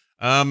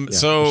 All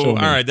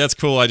right, that's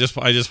cool. I just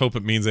hope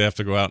it means they have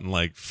to go out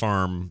and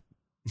farm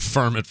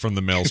it from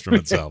the Maelstrom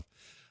itself.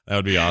 That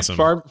would be awesome.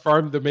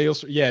 Farm the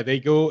Maelstrom. Yeah, they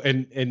go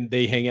and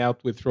they hang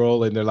out with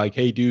Thrall, and they're like,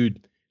 "Hey,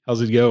 dude, how's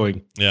it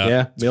going?"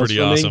 Yeah, it's pretty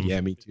awesome. Yeah,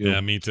 me too. Yeah,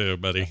 me too,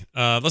 buddy.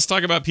 Let's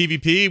talk about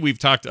PvP. We've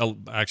talked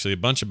actually a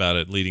bunch about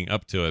it leading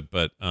up to it,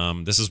 but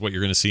this is what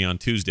you're going to see on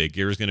Tuesday.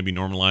 Gear is going to be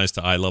normalized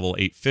to eye level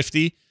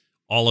 850.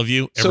 All of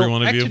you, every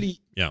one of you.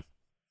 Yeah.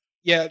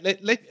 Yeah,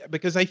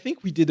 because I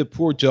think we did a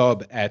poor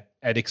job at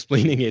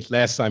explaining it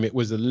last time. It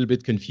was a little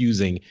bit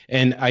confusing,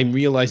 and I'm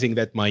realizing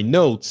that my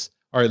notes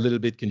are a little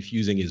bit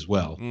confusing as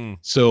well.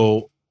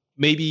 So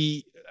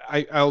maybe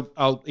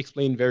I'll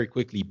explain very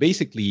quickly.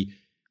 Basically,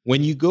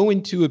 when you go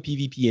into a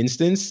PvP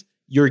instance,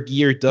 your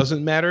gear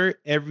doesn't matter.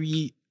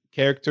 Every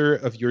character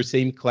of your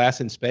same class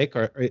and spec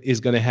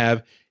is going to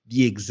have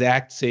the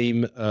exact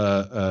same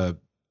the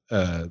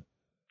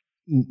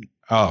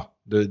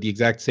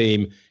exact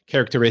same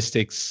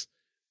characteristics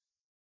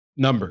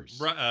numbers.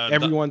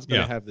 Everyone's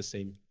going to have the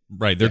same.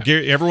 Right. Their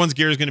gear. Everyone's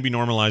gear is going to be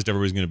normalized.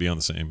 Everybody's going to be on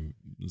the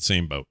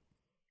same boat.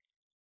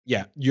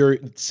 Yeah, your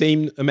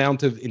same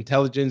amount of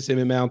intelligence, same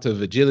amount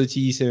of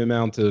agility, same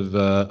amount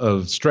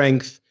of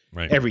strength.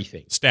 Right.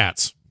 Everything.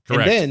 Stats.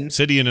 Correct. And then,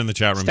 Sidian in the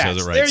chat room says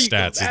it right.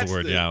 Stats is the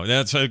word. Yeah.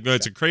 It's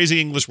a crazy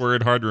English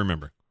word, hard to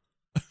remember.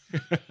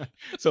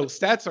 So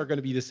stats are going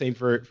to be the same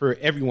for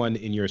everyone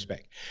in your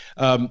spec.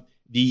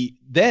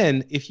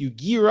 Then if you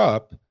gear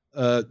up,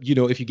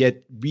 if you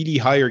get really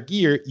higher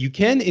gear, you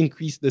can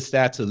increase the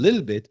stats a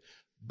little bit,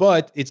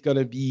 but it's going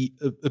to be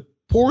a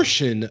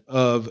portion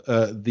of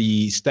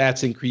the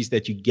stats increase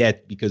that you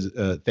get because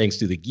thanks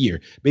to the gear.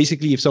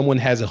 Basically, if someone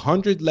has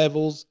 100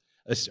 levels,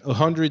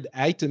 100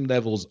 item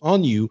levels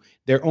on you,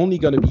 they're only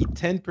going to be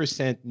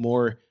 10%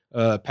 more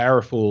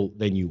powerful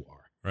than you are.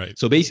 Right.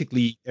 So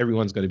basically,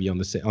 everyone's going to be on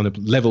a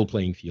level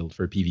playing field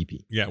for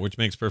PvP. Yeah, which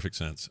makes perfect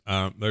sense.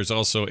 There's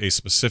also a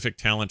specific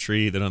talent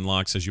tree that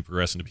unlocks as you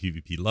progress into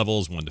PvP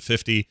levels 1 to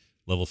 50.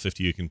 Level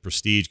 50, you can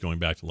prestige going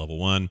back to level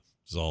 1.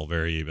 This is all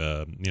very,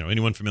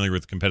 anyone familiar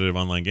with competitive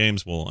online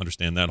games will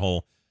understand that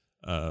whole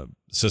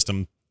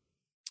system.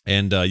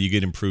 And you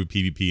get improved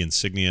PvP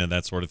insignia,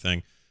 that sort of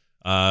thing.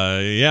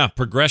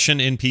 Progression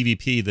in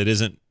PvP that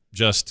isn't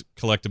just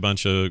collect a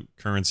bunch of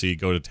currency,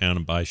 go to town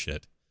and buy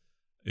shit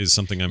is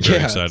something I'm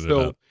very excited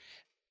about.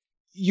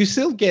 You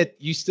still get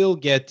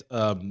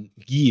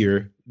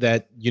gear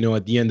that,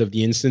 at the end of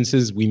the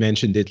instances. We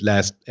mentioned it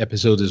last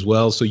episode as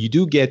well. So you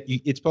do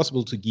it's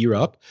possible to gear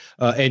up.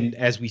 And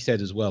as we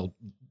said as well,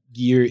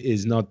 gear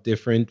is not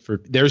different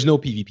there's no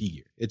PvP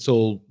gear. It's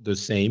all the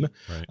same.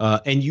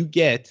 Right. And you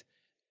get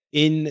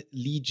in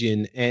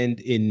Legion and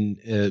in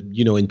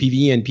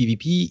PvE and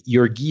PvP,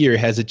 your gear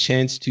has a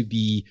chance to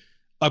be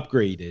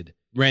upgraded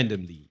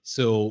randomly.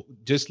 So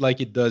just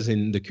like it does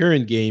in the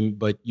current game,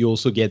 but you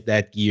also get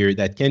that gear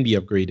that can be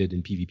upgraded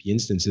in PvP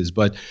instances.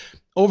 But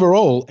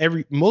overall,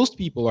 most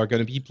people are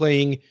going to be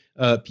playing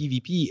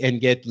PvP and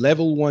get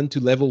level 1 to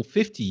level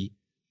 50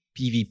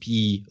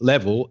 PvP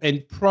level,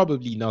 and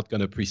probably not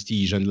going to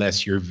prestige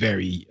unless you're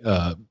very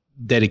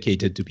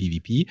dedicated to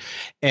PvP.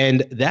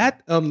 And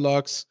that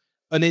unlocks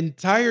an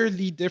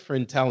entirely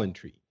different talent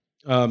tree.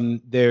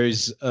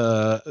 There's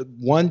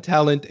one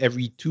talent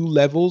every 2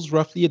 levels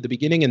roughly at the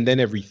beginning, and then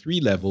every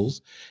 3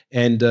 levels.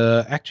 And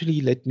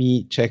actually, let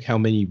me check how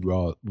many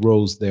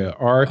rows there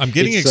are. I'm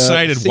getting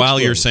excited while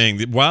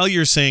rows.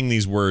 you're saying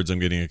these words. I'm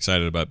getting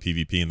excited about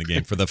PvP in the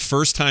game for the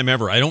first time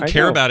ever. I don't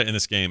care about it in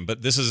this game,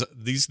 but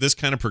this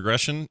kind of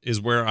progression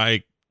is where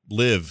I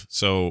live.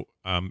 So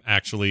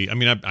actually,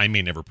 I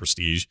may never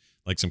prestige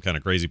like some kind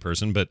of crazy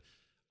person, but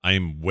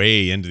I'm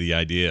way into the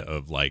idea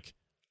of like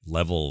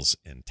levels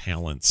and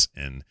talents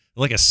and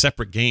like a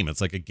separate game. It's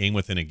like a game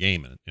within a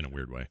game in a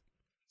weird way.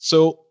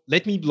 So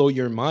let me blow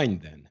your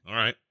mind then. All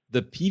right.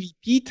 The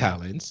PvP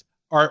talents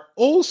are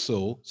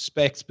also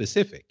spec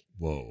specific.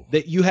 Whoa.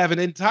 That you have an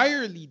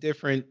entirely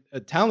different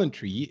talent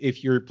tree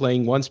if you're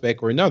playing one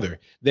spec or another.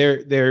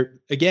 They're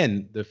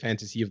again the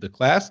fantasy of the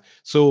class.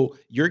 So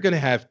you're going to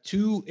have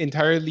 2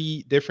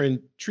 entirely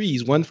different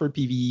trees, one for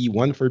PvE,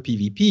 one for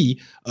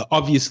PvP.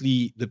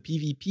 Obviously, the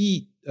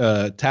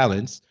PvP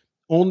talents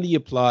only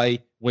apply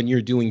when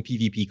you're doing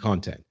PvP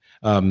content.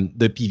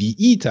 The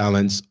PvE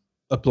talents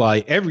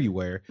apply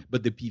everywhere,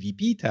 but the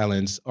PvP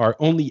talents are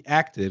only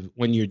active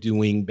when you're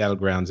doing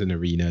battlegrounds and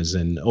arenas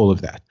and all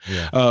of that.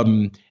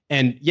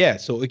 Yeah.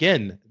 So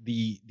again,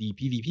 the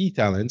PvP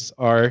talents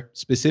are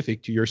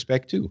specific to your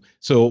spec too.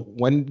 So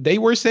when they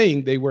were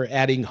saying they were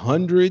adding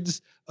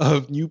hundreds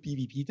of new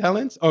PvP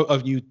talents,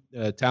 of new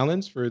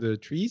talents for the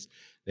trees,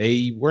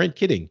 they weren't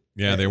kidding.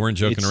 Yeah, they weren't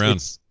joking around.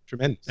 It's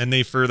tremendous. And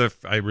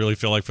I really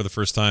feel like for the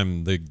first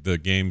time, the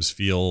games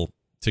feel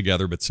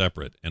together but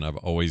separate, and I've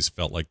always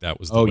felt like that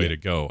was the way to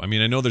go. I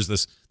mean, I know there's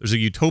a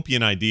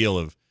utopian ideal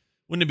of,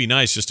 wouldn't it be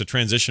nice just to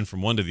transition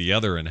from one to the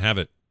other and have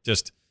it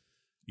just,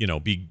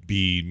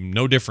 be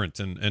no different,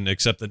 and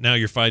except that now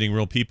you're fighting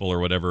real people or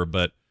whatever,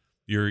 but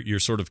you're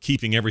sort of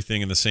keeping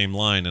everything in the same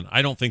line, and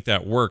I don't think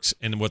that works.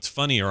 And what's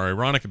funny or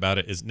ironic about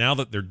it is now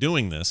that they're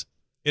doing this,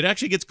 it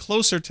actually gets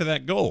closer to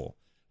that goal,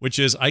 which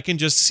is I can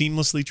just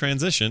seamlessly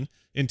transition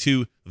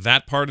into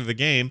that part of the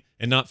game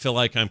and not feel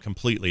like I'm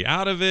completely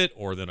out of it,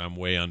 or that I'm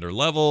way under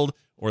leveled,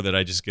 or that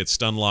I just get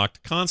stun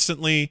locked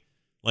constantly.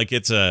 Like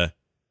it's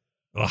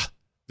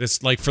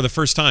like for the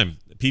first time,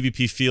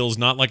 PvP feels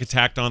not like a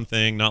tacked on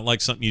thing, not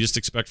like something you just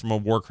expect from a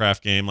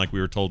Warcraft game like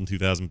we were told in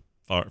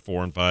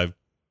 2004 and 5,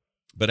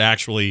 but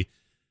actually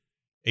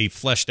a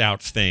fleshed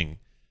out thing.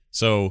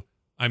 So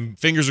I'm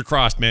fingers are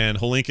crossed, man.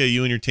 Holinka,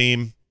 you and your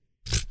team,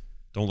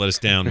 don't let us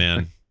down,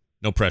 man.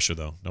 No pressure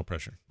though. No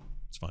pressure.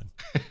 It's fine.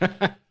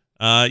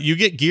 You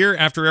get gear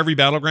after every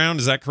battleground.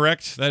 Is that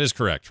correct? That is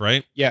correct,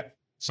 right? Yeah.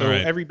 So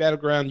every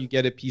battleground, you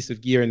get a piece of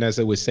gear, and as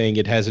I was saying,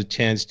 it has a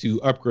chance to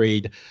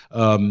upgrade.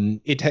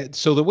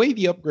 So the way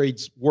the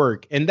upgrades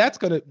work, and that's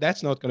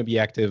not gonna be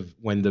active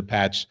when the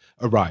patch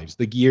arrives.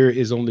 The gear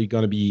is only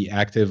gonna be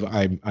active,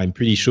 I'm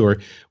pretty sure,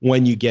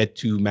 when you get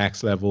to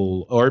max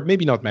level, or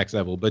maybe not max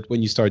level, but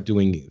when you start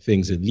doing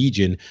things in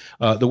Legion.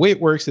 The way it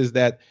works is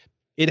that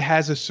it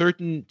has a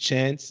certain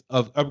chance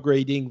of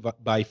upgrading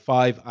by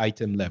 5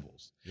 item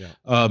levels. Yeah.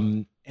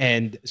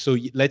 And so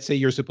let's say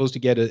you're supposed to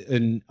get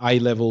an eye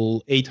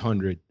level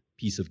 800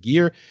 piece of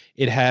gear.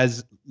 It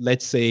has,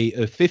 let's say,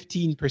 a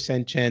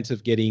 15% chance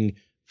of getting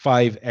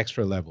 5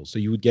 extra levels. So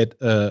you would get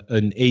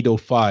an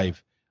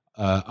 805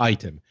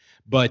 item.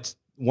 But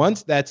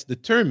once that's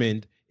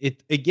determined,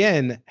 it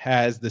again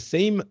has the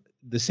same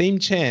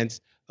chance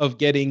of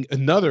getting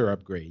another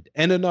upgrade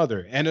and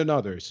another and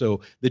another.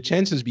 So the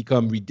chances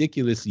become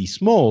ridiculously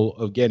small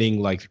of getting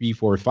like 3,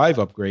 4, 5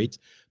 upgrades,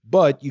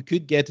 but you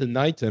could get an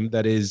item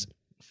that is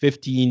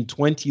 15,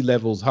 20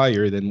 levels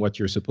higher than what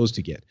you're supposed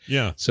to get.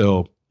 Yeah.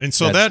 So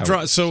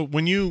so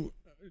when you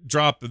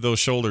drop those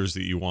shoulders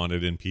that you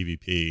wanted in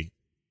PvP,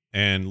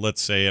 and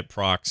let's say it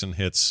procs and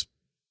hits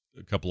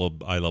a couple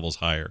of eye levels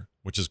higher,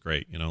 which is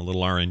great. You know, a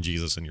little RN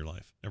Jesus in your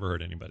life. Never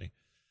hurt anybody.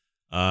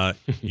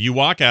 You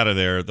walk out of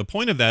there. The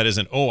point of that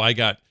isn't, oh, I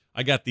got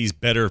these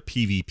better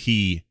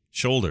PvP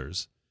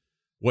shoulders.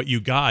 What you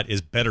got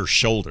is better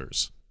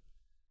shoulders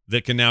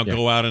that can now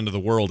go out into the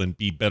world and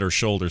be better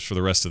shoulders for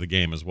the rest of the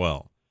game as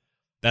well.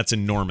 That's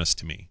enormous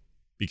to me,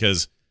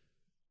 because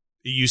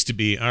it used to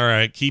be, all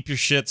right, keep your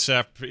shit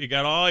separate. You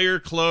got all your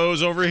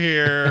clothes over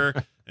here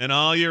and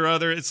all your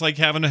other, it's like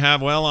having to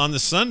have, well, on the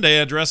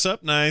Sunday I dress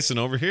up nice, and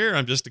over here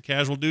I'm just a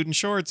casual dude in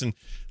shorts. And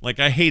like,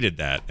 I hated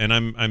that. And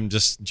I'm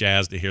just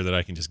jazzed to hear that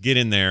I can just get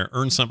in there,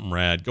 earn something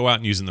rad, go out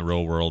and use in the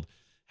real world,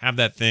 have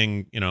that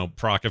thing, you know,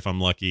 proc if I'm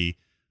lucky,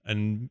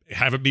 and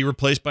have it be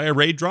replaced by a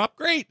raid drop,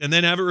 great. And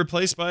then have it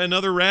replaced by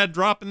another rad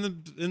drop in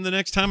the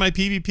next time I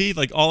PvP.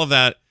 Like, all of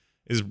that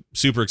is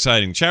super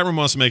exciting. Chat room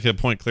wants to make a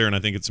point clear, and I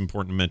think it's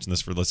important to mention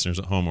this for listeners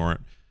at home or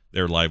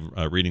they're live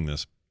reading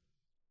this.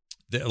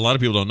 A lot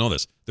of people don't know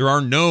this. There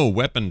are no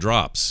weapon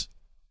drops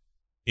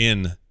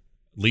in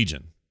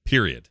Legion,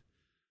 period.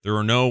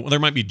 There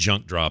might be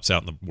junk drops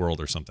out in the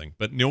world or something,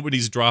 but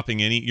nobody's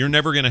dropping any. You're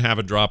never going to have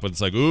a drop that's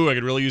like, ooh, I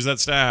could really use that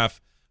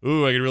staff.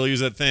 Ooh, I could really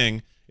use that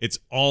thing. It's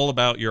all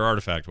about your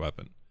artifact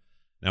weapon.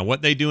 Now,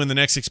 what they do in the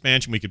next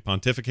expansion, we could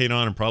pontificate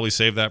on and probably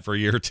save that for a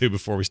year or two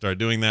before we start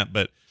doing that,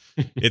 but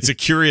it's a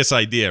curious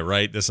idea,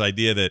 right? This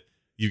idea that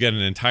you get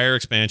an entire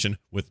expansion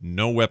with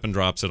no weapon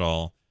drops at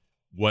all.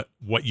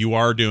 What you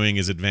are doing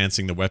is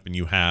advancing the weapon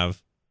you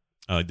have,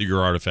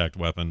 your artifact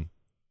weapon,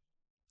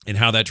 and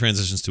how that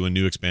transitions to a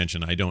new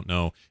expansion, I don't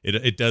know.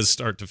 It does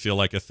start to feel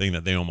like a thing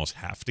that they almost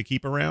have to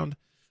keep around,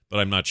 but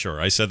I'm not sure.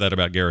 I said that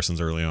about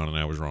Garrisons early on, and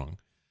I was wrong.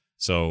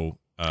 So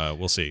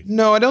we'll see.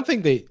 No, I don't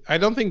think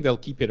they'll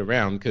keep it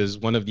around, because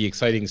one of the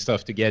exciting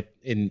stuff to get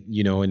in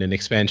an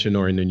expansion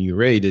or in a new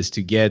raid is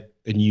to get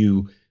a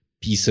new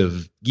piece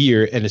of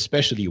gear, and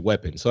especially a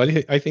weapon. So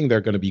I think they're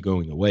going to be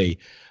going away.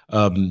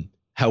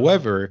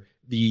 However,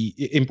 the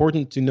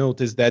important to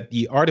note is that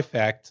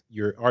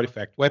your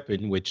artifact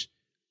weapon, which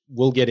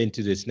we'll get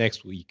into this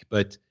next week,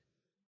 but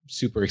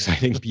super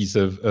exciting piece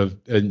of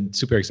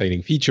super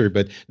exciting feature.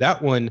 But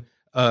that one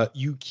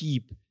you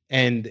keep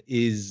and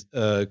is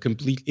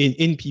complete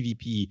in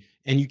PvP,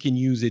 and you can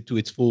use it to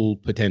its full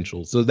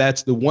potential. So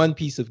that's the one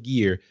piece of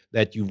gear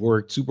that you've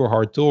worked super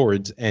hard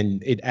towards,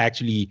 and it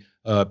actually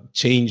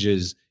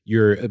changes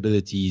your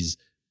abilities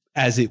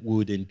as it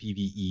would in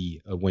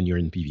PvE when you're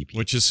in PvP.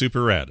 Which is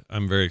super rad.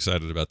 I'm very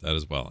excited about that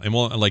as well. And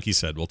like you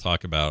said, we'll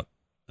talk about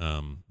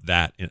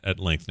that at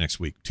length next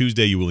week.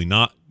 Tuesday, you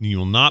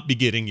will not be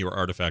getting your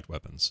artifact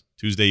weapons.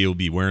 Tuesday, you'll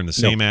be wearing the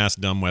same ass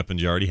dumb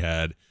weapons you already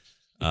had.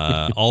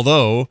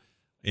 Although,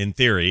 in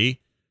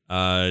theory,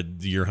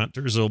 your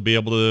hunters will be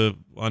able to,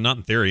 well, not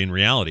in theory, in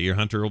reality, your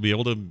hunter will be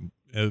able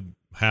to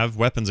have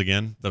weapons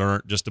again that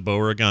aren't just a bow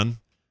or a gun.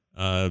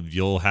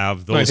 You'll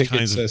have those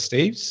kinds of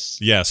staves.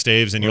 Yeah,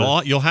 staves, and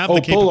you'll have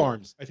the pole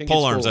arms. I think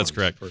pole arms. That's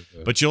correct.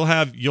 But you'll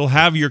have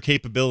your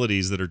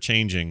capabilities that are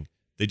changing.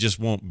 They just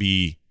won't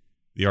be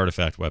the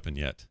artifact weapon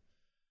yet.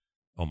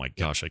 Oh my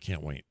gosh, I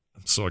can't wait.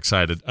 I'm so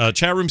excited.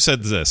 Chat room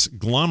said this.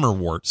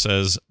 Glommerwort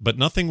says, but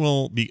nothing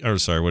will be. Oh,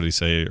 sorry, what did he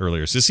say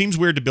earlier? So it seems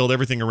weird to build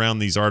everything around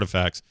these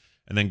artifacts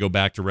and then go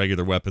back to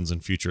regular weapons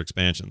in future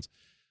expansions.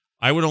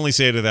 I would only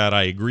say to that,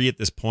 I agree at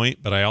this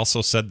point, but I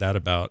also said that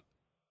about.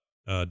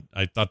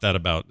 I thought that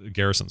about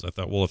Garrisons. I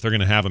thought, well, if they're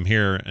going to have them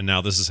here, and now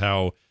this is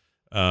how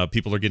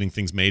people are getting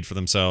things made for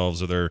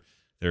themselves, or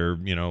they're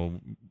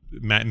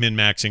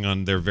min-maxing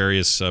on their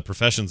various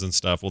professions and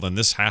stuff, well, then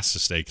this has to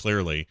stay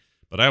clearly.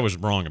 But I was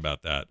wrong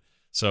about that.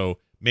 So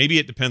maybe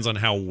it depends on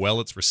how well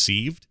it's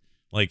received.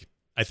 Like,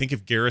 I think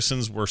if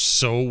Garrisons were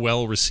so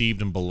well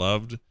received and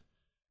beloved,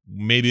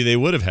 maybe they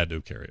would have had to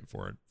carry it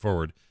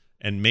forward.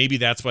 And maybe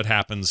that's what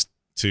happens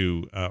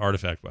to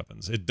artifact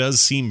weapons. It does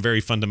seem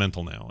very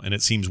fundamental now, and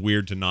it seems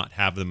weird to not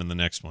have them in the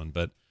next one.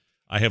 But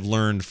I have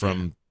learned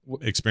from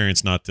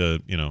experience not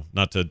to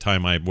tie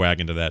my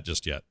wagon to that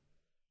just yet.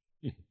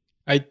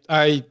 I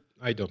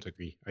don't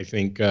agree. I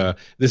think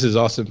this is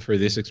awesome for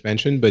this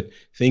expansion, but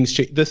things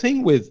change. The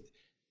thing with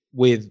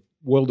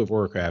World of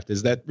Warcraft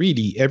is that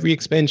really every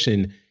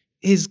expansion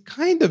is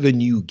kind of a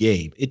new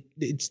game.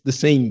 It's the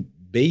same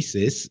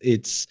basis.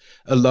 It's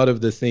a lot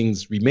of the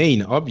things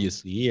remain,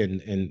 obviously,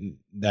 and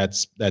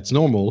that's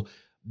normal,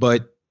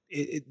 but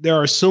there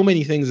are so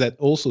many things that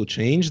also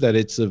change that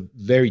it's a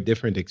very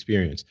different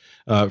experience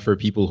for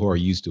people who are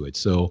used to it.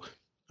 So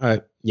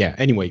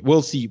anyway,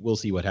 we'll see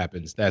what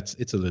happens.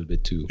 It's a little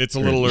bit too it's a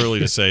little early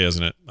to say,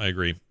 isn't it? I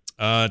agree.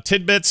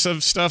 Tidbits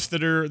of stuff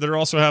that are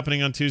also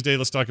happening on Tuesday.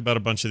 Let's talk about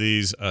a bunch of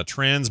these.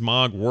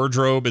 Transmog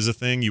Wardrobe is a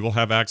thing you will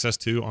have access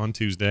to on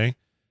Tuesday,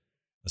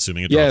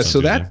 assuming it drops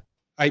on Tuesday. That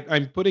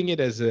I'm putting it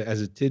as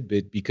a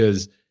tidbit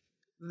because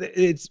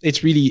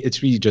it's really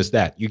just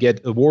that. You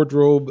get a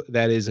wardrobe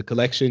that is a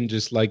collection,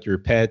 just like your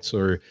pets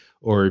or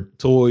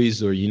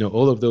toys or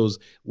all of those,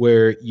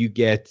 where you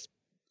get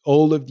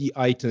all of the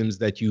items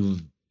that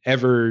you've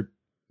ever,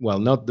 well,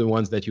 not the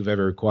ones that you've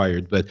ever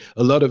acquired, but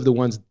a lot of the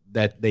ones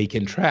that they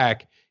can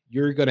track.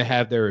 you're going to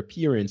have their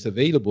appearance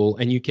available,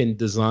 and you can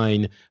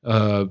design,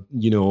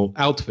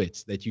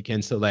 outfits that you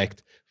can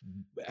select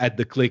at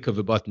the click of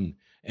a button.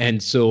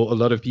 And so a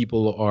lot of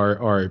people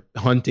are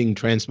hunting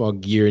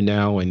transmog gear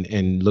now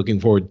and looking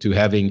forward to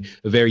having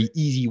a very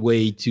easy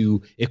way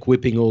to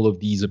equipping all of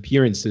these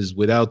appearances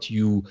without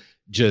you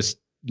just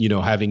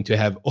having to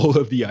have all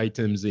of the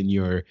items in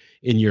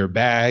your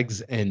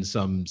bags and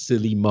some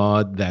silly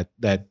mod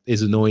that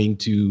is annoying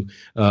to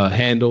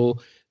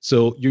handle.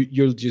 So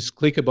you'll just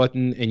click a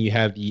button and you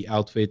have the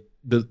outfit,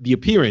 the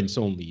appearance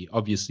only.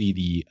 Obviously,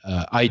 the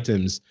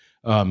items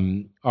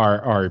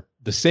are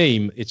the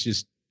same. It's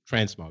just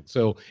transmog.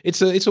 So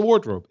it's a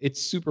wardrobe.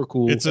 It's super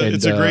cool. It's a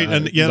great,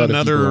 and yet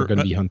another going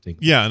to be hunting.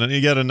 Yeah, and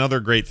yet another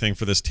great thing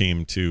for this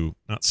team to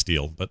not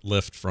steal but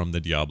lift from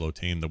the Diablo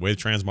team. The way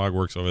transmog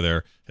works over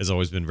there has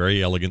always been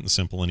very elegant and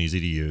simple and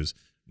easy to use.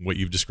 What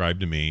you've described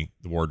to me,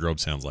 the wardrobe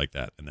sounds like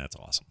that, and that's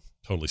awesome.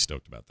 Totally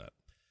stoked about that.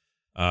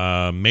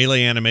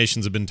 Melee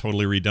animations have been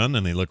totally redone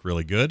and they look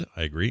really good.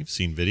 I agree.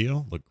 Seen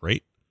video, look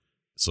great.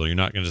 So you're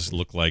not going to just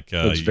look like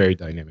it's very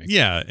dynamic.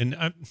 Yeah, and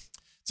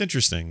it's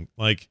interesting.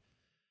 Like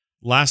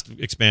last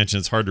expansion,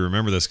 it's hard to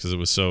remember this because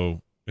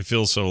it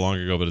feels so long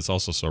ago, but it's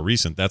also so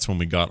recent. That's when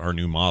we got our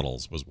new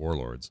models, was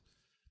Warlords.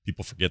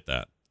 People forget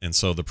that. And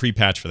so the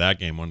pre-patch for that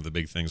game, one of the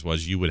big things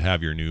was you would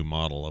have your new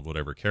model of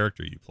whatever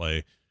character you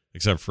play,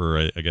 except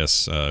for, I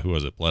guess, who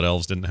was it? Blood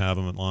Elves didn't have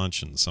them at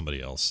launch, and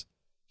somebody else.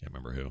 Can't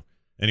remember who.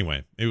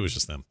 Anyway, it was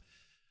just them.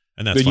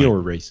 And that's fine. They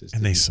were racist.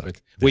 And they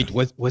suck. Wait,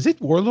 was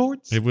it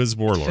Warlords? It was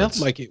Warlords. It felt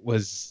like it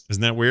was.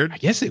 Isn't that weird? I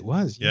guess it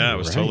was. Yeah, it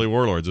was totally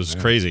Warlords. It was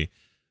crazy.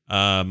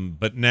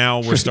 But now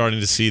we're starting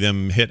to see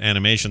them hit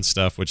animation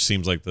stuff, which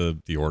seems like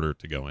the order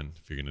to go in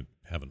if you're going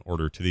to have an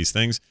order to these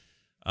things.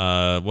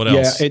 What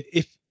else? Yeah, and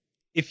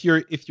if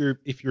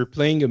you're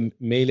playing a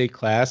melee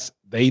class,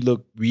 they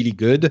look really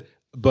good.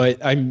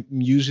 But I'm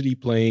usually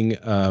playing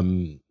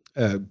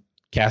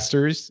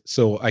casters,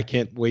 so I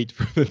can't wait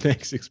for the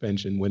next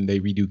expansion when they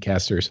redo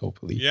casters.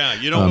 Hopefully. Yeah,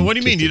 you don't. What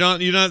do you mean?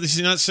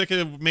 You're not sick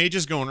of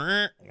mages going?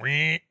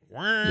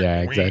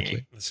 Yeah,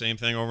 exactly. The same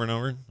thing over and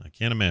over. I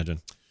can't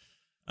imagine.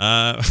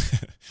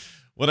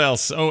 What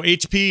else? Oh,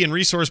 HP and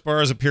resource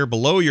bars appear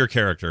below your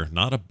character,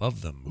 not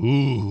above them.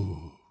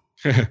 Ooh.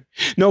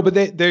 No, but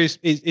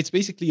it's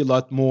basically a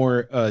lot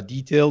more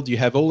detailed. You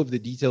have all of the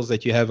details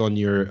that you have on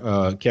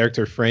your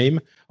character frame,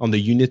 on the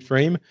unit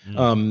frame.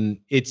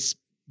 It's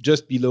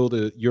just below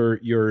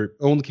your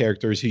own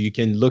character, so you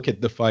can look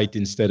at the fight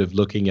instead of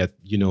looking at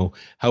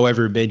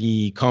however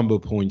many combo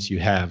points you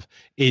have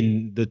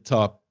in the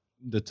top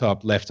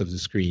left of the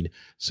screen.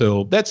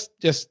 So that's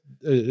just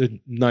a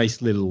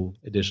nice little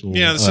additional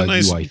there's some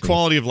nice UI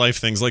quality of life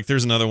things. Like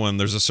there's another one.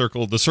 There's the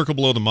circle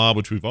below the mob,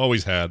 which we've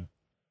always had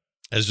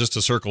as just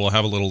a circle. Will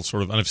have a little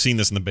sort of, and I've seen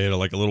this in the beta,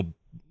 like a little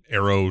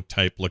arrow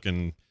type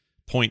looking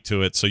point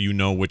to it, so you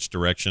know which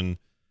direction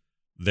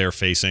they're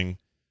facing.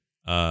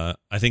 I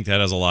think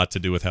that has a lot to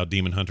do with how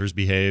demon hunters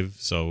behave.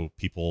 So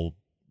people,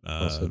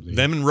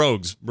 them and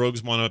rogues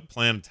want to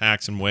plan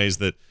attacks in ways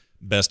that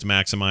best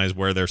maximize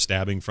where they're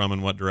stabbing from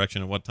and what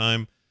direction at what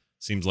time.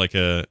 Seems like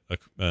a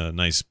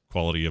nice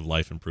quality of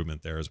life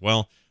improvement there as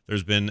well.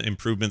 There's been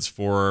improvements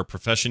for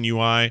profession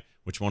UI,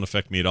 which won't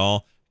affect me at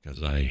all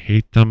because I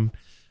hate them.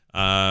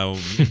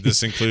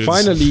 This includes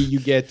finally you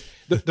get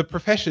the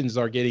professions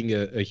are getting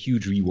a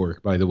huge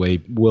rework, by the way.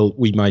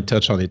 We might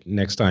touch on it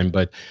next time,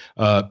 but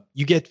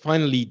you get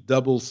finally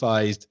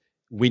double-sized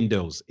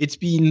windows. It's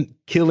been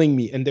killing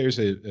me, and there's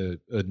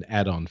an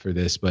add-on for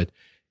this, but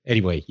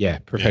anyway, yeah,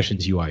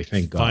 professions UI,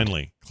 thank God.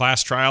 Finally,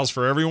 class trials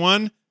for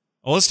everyone.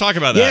 Well, let's talk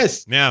about that.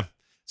 Yes. Yeah.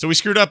 So we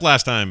screwed up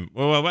last time.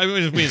 Well,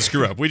 we didn't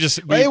screw up.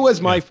 It was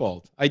my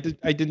fault. I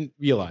didn't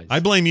realize. I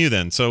blame you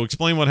then. So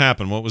explain what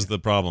happened. What was the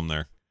problem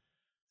there?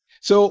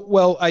 So,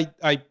 well,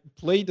 I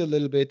played a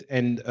little bit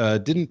and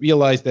didn't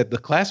realize that the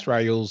class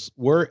trials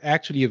were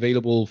actually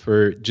available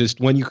for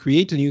just when you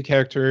create a new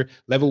character,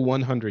 level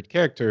 100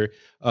 character.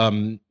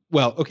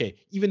 Well, okay,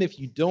 even if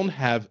you don't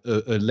have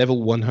a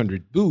level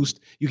 100 boost,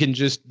 you can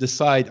just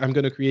decide, I'm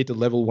going to create a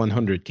level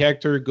 100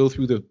 character, go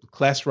through the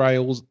class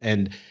trials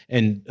and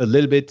a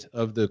little bit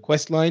of the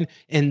quest line,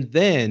 and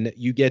then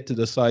you get to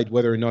decide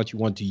whether or not you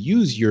want to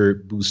use your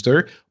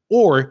booster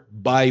or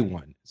buy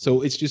one.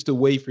 So it's just a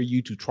way for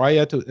you to try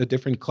out a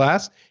different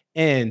class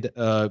and,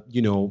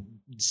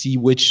 see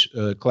which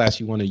class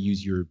you want to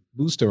use your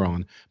booster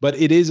on. But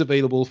it is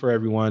available for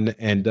everyone.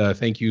 And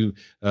thank you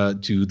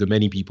to the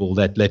many people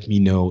that let me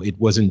know it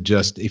wasn't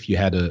just if you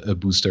had a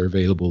booster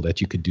available that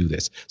you could do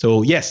this.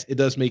 So yes, it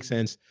does make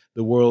sense.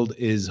 The world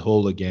is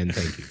whole again.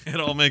 Thank you. It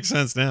all makes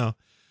sense now.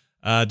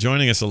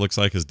 Joining us, it looks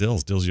like, is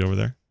Dills. Dills, you over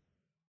there?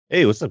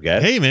 Hey, what's up,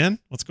 guys? Hey, man,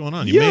 what's going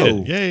on? You made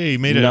it! Yay, you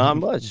made it! Not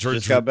much.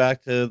 Just got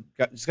back to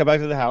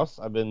the house.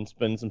 I've been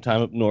spending some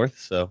time up north,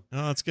 so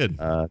that's good.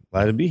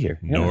 Glad to be here.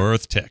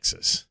 North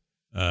Texas.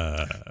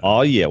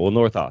 Oh yeah, well,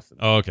 North Austin.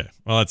 Oh, okay.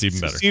 Well, that's even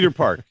better. Cedar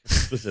Park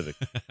specific.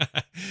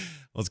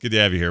 Well, it's good to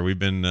have you here. We've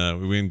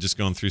been just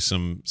going through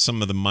some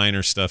of the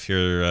minor stuff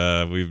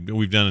here.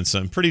 We've done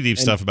some pretty deep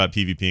stuff about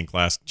PvP and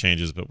class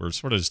changes, but we're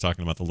sort of just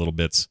talking about the little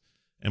bits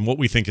and what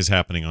we think is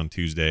happening on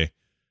Tuesday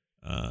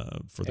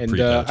for the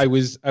pre-patch.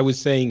 I was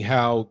saying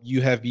how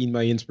you have been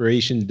my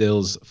inspiration,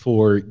 Dills,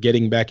 for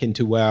getting back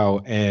into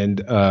WoW,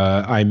 and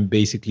I'm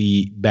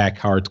basically back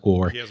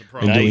hardcore. He has a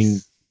problem. I'm doing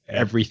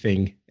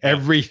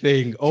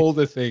everything, all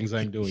the things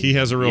I'm doing. He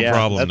has a real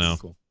problem now.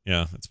 Cool.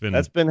 Yeah,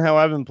 that's been how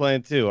I've been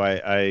playing too.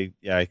 I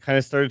kind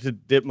of started to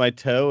dip my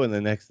toe, and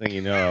the next thing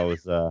you know, I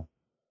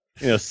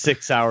was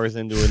 6 hours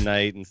into a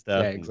night and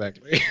stuff. Yeah,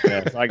 exactly.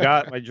 So I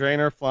got my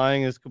Draenor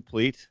flying is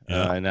complete.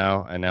 Yeah. I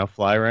now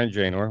fly around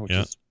Draenor, which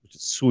is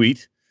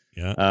sweet.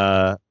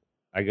 Yeah.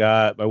 I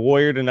got my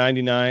warrior to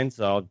 99,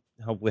 so I'll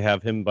hopefully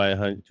have him by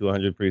 100 to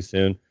 100 pretty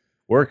soon.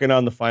 Working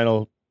on the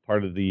final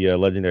part of the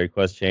legendary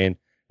quest chain,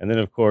 and then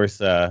of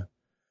course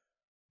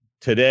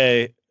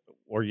today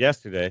or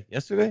yesterday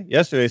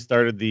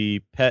started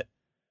the pet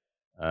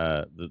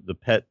the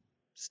pet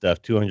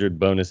stuff, 200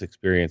 bonus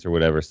experience or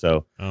whatever.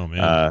 So oh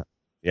man,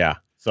 yeah.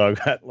 So I've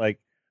got I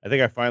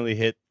think I finally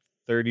hit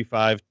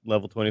 35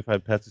 level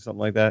 25 pets or something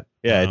like that.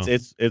 Yeah, wow.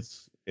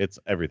 It's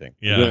everything.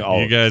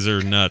 Yeah, you guys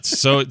are nuts.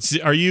 So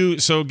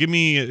give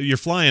me, you're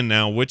flying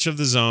now. Which of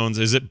the zones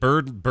is it?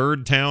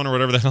 Bird Town or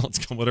whatever the hell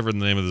it's called, whatever the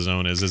name of the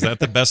zone is. Is that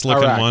the best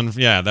looking one?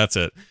 Yeah, that's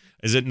it.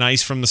 Is it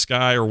nice from the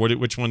sky, or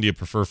which one do you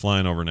prefer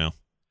flying over now?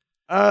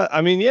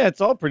 I mean, yeah, it's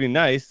all pretty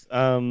nice.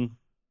 The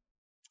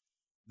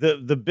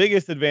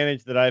biggest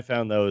advantage that I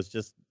found though is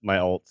just my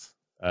ults.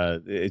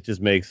 It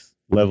just makes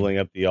leveling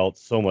up the ults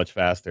so much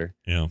faster.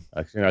 Yeah,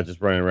 you're not just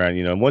running around.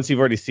 And once you've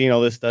already seen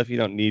all this stuff, you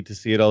don't need to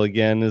see it all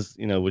again.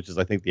 Which is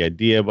I think the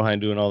idea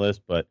behind doing all this.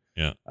 But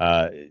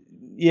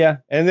yeah,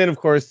 and then of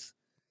course,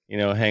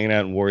 hanging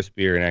out in War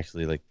Spear and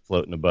actually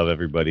floating above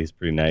everybody is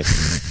pretty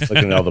nice.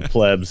 Looking at all the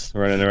plebs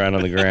running around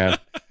on the ground.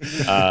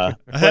 I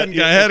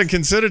hadn't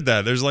considered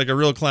that. There's a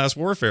real class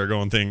warfare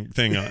going thing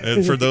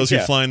for those who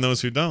fly and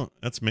those who don't.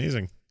 That's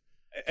amazing.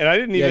 And I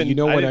didn't even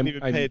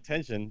I pay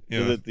attention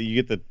to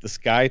you get the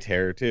Sky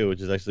Terror too,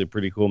 which is actually a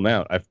pretty cool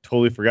mount. I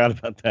totally forgot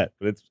about that,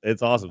 but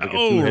it's awesome. It's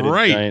a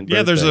right.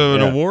 Yeah, there's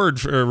an reward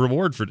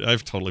for.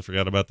 I've totally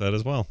forgot about that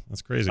as well.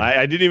 That's crazy.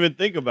 I didn't even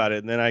think about it,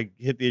 and then I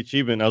hit the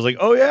achievement. And I was like,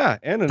 oh yeah,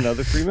 and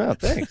another free mount.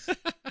 Thanks.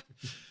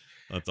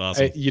 That's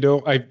awesome.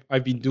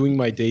 I've been doing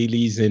my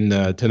dailies in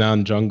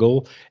Tanaan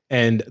Jungle,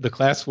 and the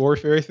class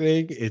warfare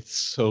thing, it's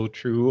so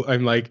true.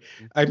 I'm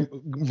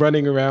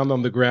running around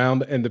on the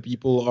ground, and the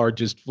people are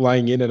just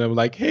flying in, and I'm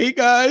like, hey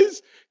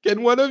guys,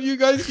 can one of you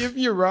guys give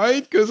me a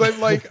ride? Because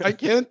I'm I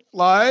can't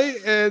fly,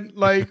 and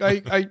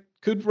I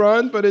could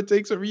run, but it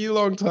takes a really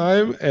long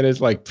time. And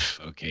it's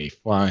okay,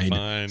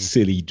 fine.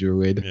 Silly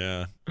druid.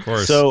 Yeah, of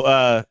course.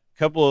 So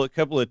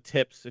couple of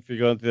tips if you're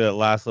going through that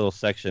last little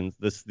section.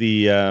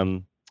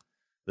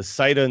 The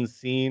sight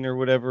unseen or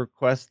whatever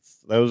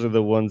quests, those are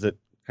the ones that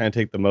kind of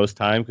take the most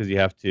time because you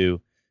have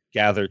to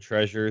gather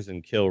treasures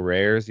and kill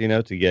rares,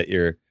 to get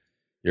your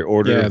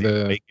order of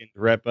the vacant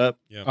rep up.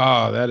 Yeah.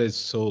 Oh, that is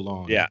so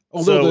long. Yeah.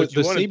 Although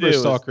the Saber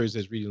Stalkers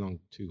is really long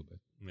too. But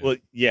yeah. Well,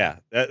 yeah,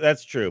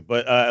 that's true.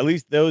 But at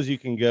least those you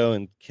can go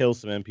and kill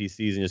some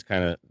NPCs and just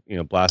kind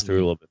of blast through a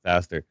little bit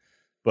faster.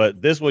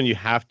 But this one you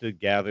have to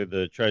gather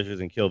the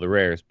treasures and kill the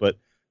rares. But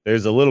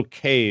there's a little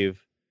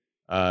cave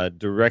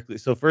directly.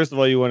 So first of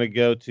all, you want to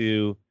go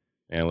to,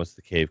 what's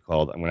the cave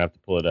called? I'm gonna have to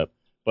pull it up.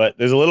 But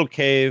there's a little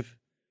cave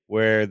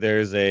where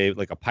there's a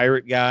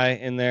pirate guy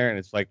in there, and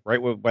it's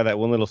right by that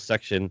one little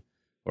section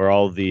where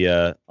all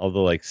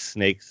the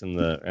snakes and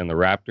the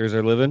raptors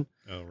are living.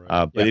 Oh,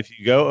 right. But if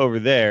you go over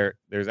there,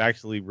 there's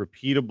actually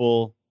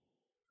repeatable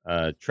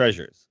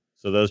treasures.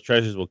 So those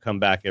treasures will come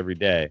back every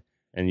day,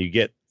 and you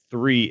get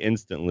 3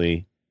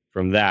 instantly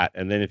from that.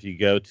 And then if you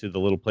go to the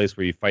little place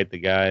where you fight the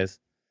guys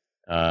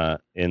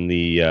in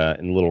the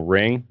little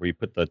ring where you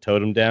put the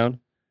totem down,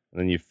 and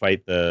then you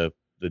fight the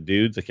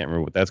dudes. I can't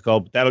remember what that's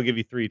called, but that'll give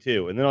you 3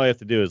 too. And then all you have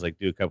to do is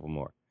do a couple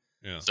more.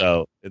 Yeah.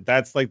 So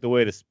that's the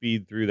way to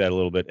speed through that a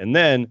little bit. And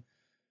then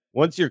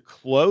once you're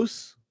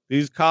close,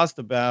 these cost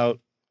about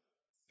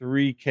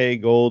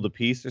 3K gold a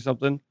piece or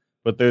something.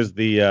 But there's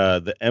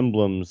the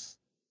emblems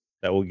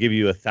that will give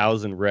you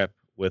 1,000 rep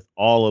with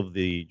all of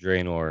the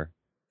Draenor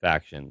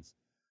factions.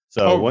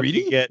 So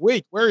really?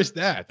 Wait, where is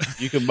that?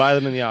 You can buy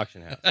them in the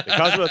auction house. It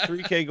costs about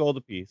 3K gold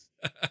a piece.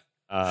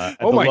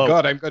 Oh my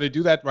god, I'm going to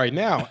do that right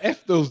now.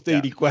 F those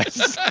daily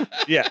quests.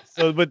 Yeah.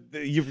 So, but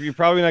you're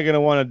probably not going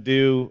to want to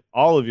do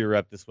all of your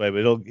rep this way, but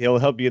it'll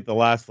help you get the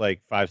last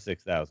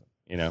 5,000-6,000.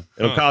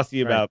 It'll cost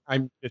you about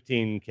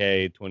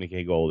 15K,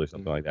 20K gold or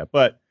something like that.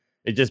 But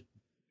it just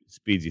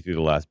speeds you through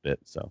the last bit.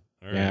 So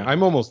yeah,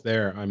 I'm almost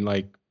there. I'm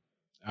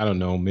I don't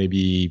know,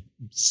 maybe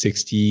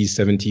 60,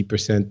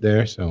 70%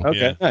 there. So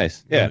okay,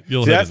 nice. Yeah.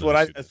 You'll that's what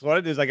I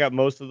do is I got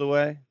most of the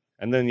way.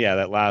 And then,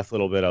 that last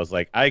little bit, I was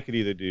like, I could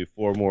either do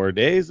 4 more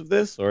days of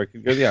this or I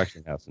could go to the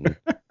auction house. And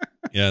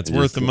Yeah, it's And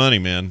worth just the money,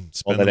 man. all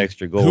Spend that them.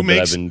 extra gold Who that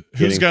makes? I've been Who's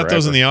getting got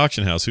those in forever. the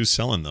auction house? Who's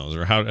selling those,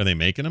 or how are they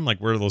making them? Like,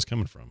 where are those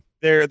coming from?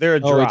 They're a Oh,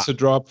 drop. it's a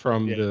drop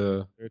from Yeah.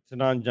 the It's a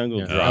non-jungle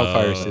Yeah. drop.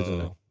 Hellfire Oh,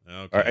 Citadel.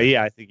 Or, okay.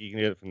 yeah, I think you can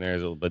get it from there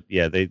as well. But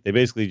yeah, they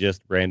basically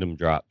just random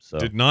drop. So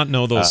Did not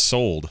know those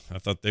sold. I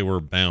thought they were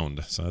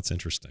bound. So that's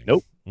interesting.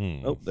 Nope.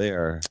 Hmm. nope, they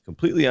are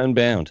completely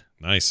unbound.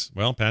 Nice.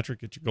 Well,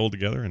 Patrick, get your gold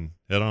together and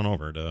head on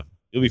over to.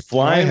 You'll be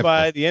flying have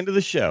by the end of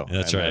the show.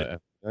 That's right.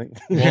 Right.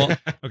 Well,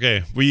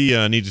 okay. We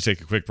need to take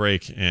a quick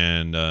break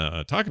and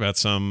talk about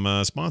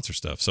some sponsor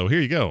stuff. So here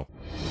you go.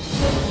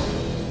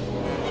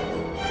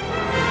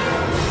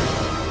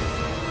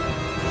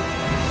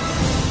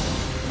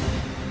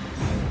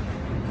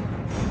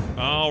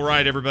 All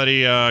right,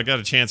 everybody. I got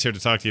a chance here to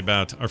talk to you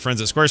about our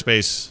friends at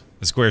Squarespace,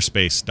 at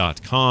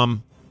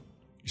squarespace.com.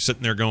 You're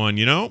sitting there going,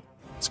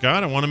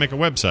 Scott, I want to make a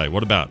website.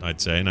 What about?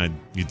 I'd say. And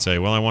you'd say,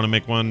 well, I want to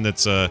make one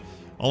that's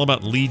all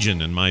about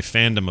Legion and my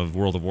fandom of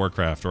World of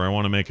Warcraft. Or I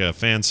want to make a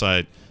fan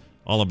site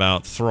all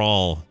about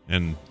Thrall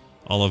and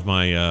all of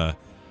my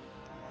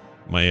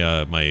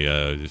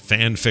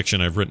fan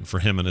fiction I've written for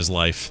him in his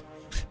life.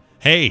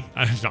 Hey,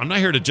 I'm not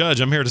here to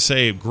judge. I'm here to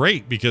say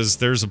great, because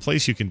there's a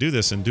place you can do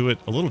this and do it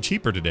a little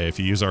cheaper today if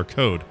you use our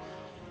code.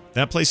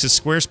 That place is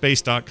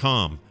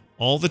squarespace.com.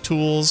 All the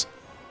tools,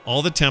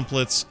 all the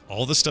templates,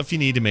 all the stuff you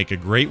need to make a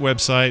great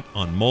website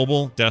on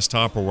mobile,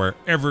 desktop, or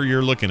wherever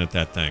you're looking at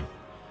that thing.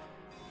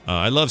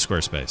 I love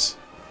Squarespace.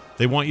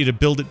 They want you to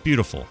build it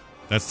beautiful.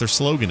 That's their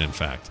slogan, in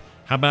fact.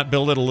 How about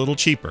build it a little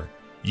cheaper?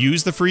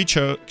 Use the free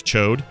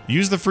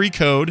use the free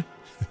code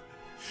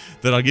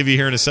that I'll give you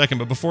here in a second.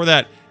 But before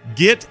that,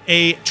 get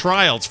a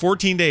trial. It's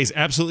 14 days,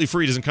 absolutely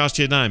free. Doesn't cost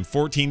you a dime.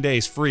 14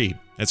 days free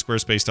at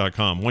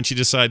squarespace.com. Once you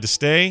decide to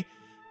stay,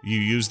 you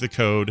use the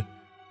code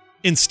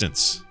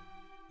INSTANCE,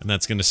 and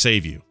that's going to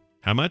save you.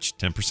 How much?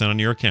 10% on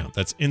your account.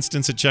 That's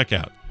INSTANCE at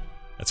checkout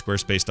at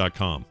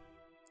squarespace.com.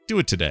 Do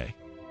it today.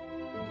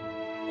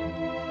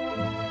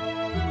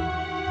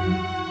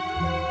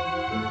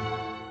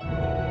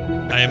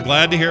 I am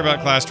glad to hear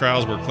about class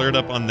trials. We're cleared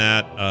up on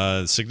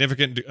that.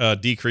 Significant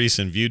decrease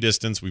in view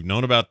distance. We've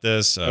known about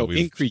this.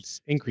 Increase.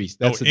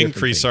 That's a different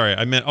increase. thing. Sorry,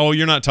 I meant. Oh,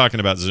 you're not talking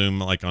about zoom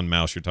like on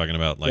mouse. You're talking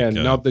about like. Yeah,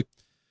 now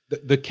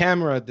the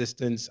camera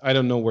distance. I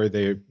don't know where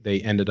they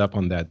ended up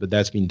on that, but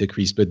that's been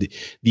decreased. But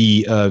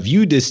the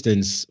view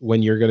distance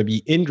when you're going to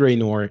be in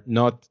Draenor,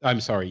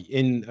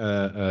 in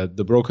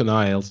the Broken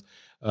Isles,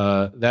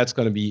 that's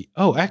going to be.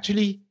 Oh,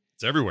 actually,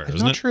 it's everywhere. I'm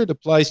isn't not it? sure it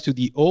applies to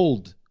the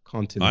old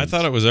continent. I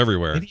thought it was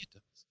everywhere. Maybe it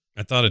does.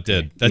 I thought it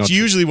did. Okay, That's not sure.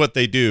 usually what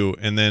they do,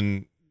 and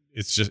then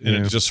it's just and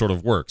Yeah. it just sort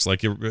of works.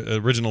 Like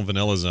original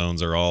vanilla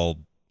zones are all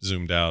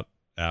zoomed out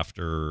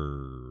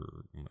after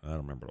I don't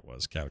remember what it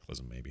was,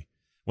 Cataclysm maybe.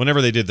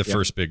 Whenever they did the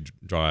first big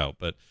draw out,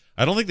 but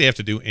I don't think they have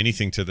to do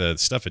anything to the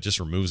stuff. It just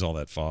removes all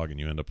that fog, and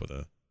you end up with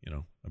a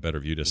better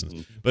view distance.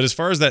 Mm-hmm. But as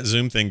far as that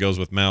zoom thing goes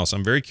with mouse,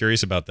 I'm very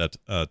curious about that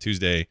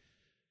Tuesday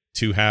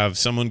to have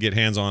someone get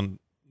hands on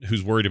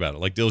who's worried about it.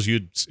 Like Dills,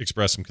 you'd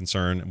expressed some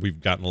concern.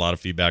 We've gotten a lot of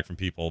feedback from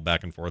people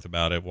back and forth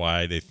about it,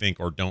 why they think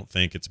or don't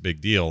think it's a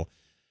big deal.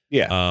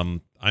 Yeah.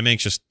 I'm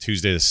anxious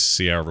Tuesday to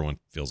see how everyone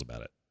feels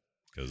about it.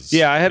 Because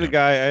I had a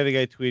guy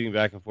tweeting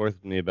back and forth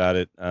with me about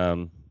it,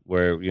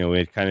 where we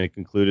had kind of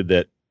concluded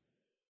that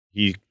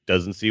he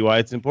doesn't see why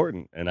it's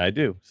important, and I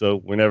do. So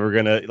we're never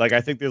gonna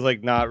I think there's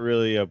not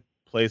really a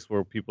place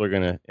where people are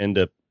gonna end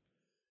up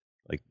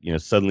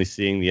suddenly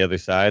seeing the other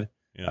side.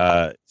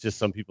 Yeah. It's just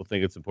some people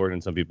think it's important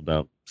and some people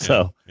don't.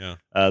 So yeah.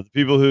 The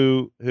people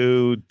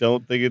who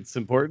don't think it's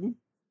important,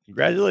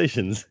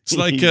 congratulations. It's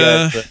like You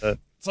got,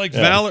 it's like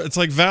Valor. It's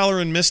like Valor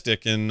and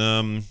Mystic in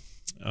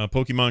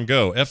Pokemon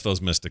Go. F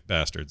those Mystic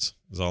bastards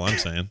is all I'm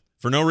saying.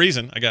 For no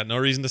reason. I got no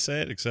reason to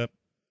say it except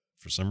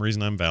for some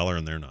reason I'm Valor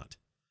and they're not.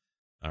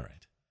 All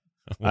right.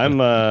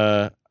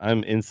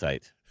 I'm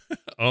Insight.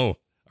 Oh,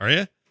 are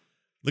you?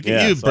 Look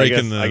at you so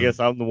breaking I guess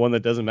I'm the one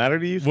that doesn't matter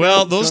to you. Well,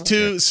 Scott? those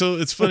two. So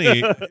it's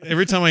funny.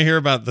 Every time I hear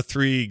about the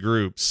three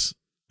groups,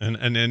 and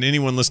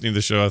anyone listening to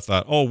the show, I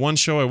thought, oh, one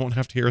show I won't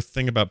have to hear a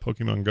thing about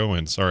Pokemon Go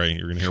in. Sorry,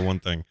 you're gonna hear one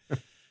thing.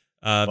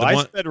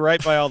 I sped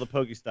right by all the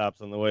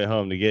Pokestops on the way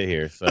home to get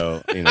here,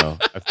 so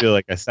I feel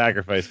like I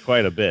sacrificed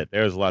quite a bit.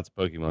 There's lots of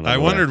Pokemon. I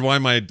wondered why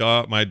my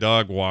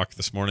dog walk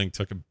this morning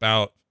took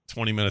about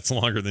 20 minutes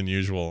longer than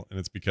usual, and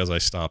it's because I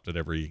stopped at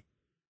everything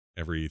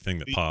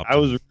that popped. I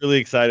was really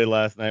excited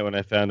last night when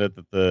I found out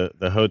that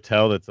the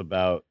hotel that's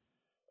about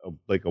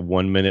a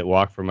 1 minute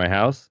walk from my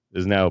house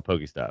is now a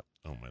Pokestop.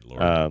 Oh my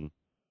lord!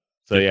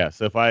 So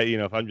if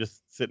if I'm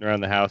just sitting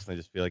around the house and I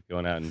just feel like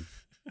going out and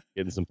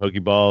getting some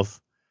Pokeballs,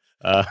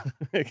 I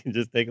can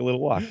just take a little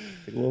walk,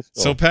 take a little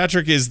stroll. So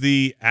Patrick, is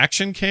the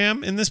action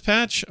cam in this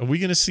patch? Are we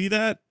going to see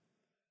that?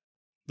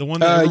 The one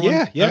that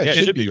everyone...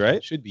 it should be,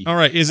 right? Should be. All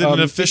right. Is it an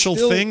It's official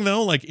still- thing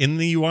though? Like in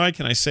the UI,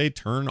 can I say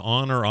turn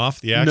on or off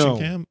the action No.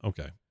 cam?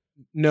 Okay.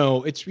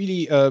 No, it's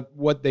really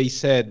what they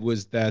said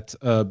was that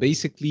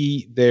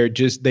basically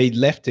they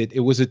left it.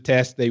 It was a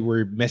test they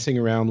were messing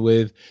around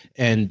with,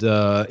 and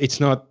it's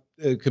not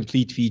a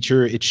complete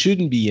feature. It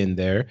shouldn't be in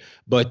there,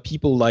 but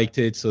people liked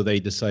it, so they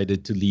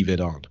decided to leave it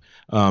on.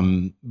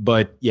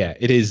 But yeah,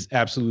 it is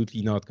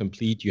absolutely not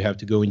complete. You have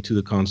to go into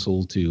the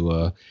console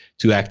to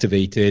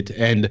activate it,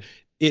 and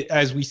it,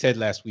 as we said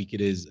last week,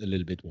 it is a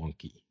little bit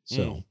wonky.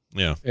 So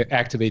yeah,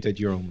 activate at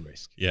your own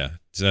risk. yeah.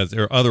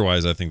 Or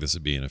otherwise, I think this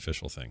would be an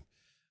official thing.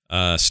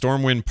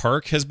 Stormwind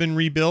Park has been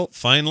rebuilt.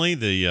 Finally,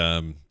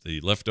 the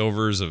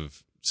leftovers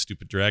of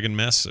stupid dragon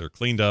mess are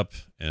cleaned up,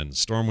 and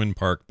Stormwind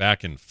Park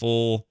back in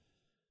full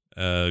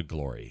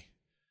glory.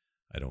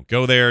 I don't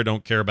go there,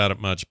 don't care about it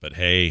much, but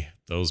hey,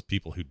 those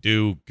people who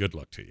do, good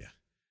luck to you.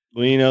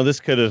 Well, this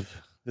could have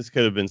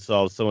been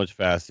solved so much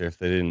faster if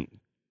they didn't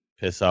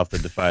piss off the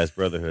Defias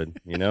Brotherhood.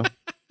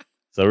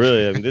 So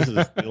really, I mean, this is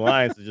the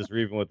Alliance is just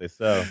reaping what they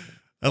sow.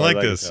 I like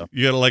this.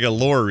 You got like a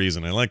lore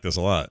reason. I like this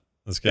a lot.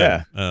 That's good.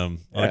 Yeah. I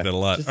like that a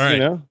lot. Just, all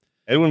right.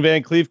 Edwin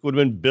Van Cleef would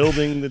have been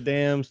building the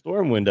damn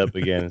Stormwind up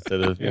again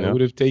instead of it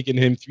would have taken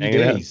him 3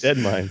 hanging out in days. dead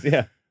mines.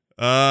 Yeah.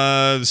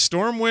 The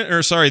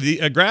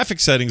graphic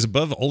settings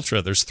above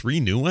Ultra, there's 3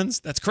 new ones.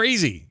 That's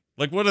crazy.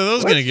 Like, what are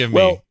those going to give me?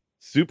 Well,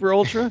 Super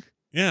Ultra?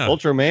 Yeah.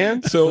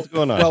 Ultraman? So what's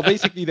going on? Well,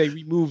 basically, they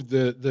removed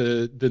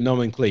the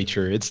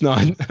nomenclature. It's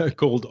not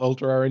called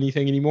Ultra or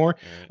anything anymore.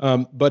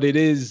 But it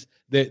is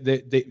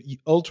the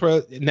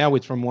Ultra. Now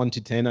it's from 1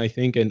 to 10, I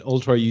think, and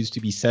Ultra used to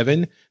be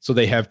 7. So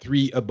they have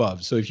 3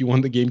 above. So if you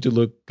want the game to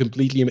look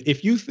completely,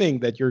 if you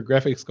think that your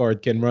graphics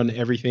card can run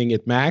everything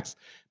at max,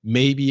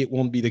 maybe it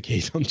won't be the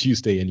case on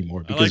Tuesday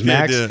anymore, because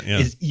max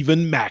is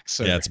even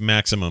maxer. Yeah, it's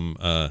maximum.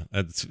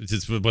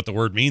 It's what the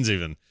word means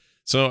even.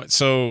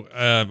 So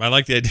I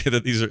like the idea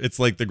that it's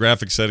like the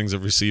graphic settings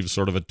have received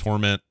sort of a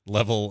torment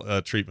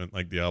level treatment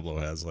like Diablo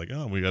has. Like,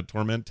 oh, we got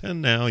torment 10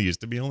 now.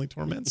 Used to be only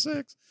torment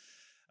 6.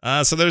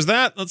 So there's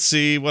that. Let's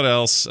see what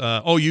else.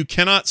 You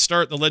cannot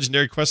start the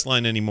legendary quest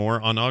line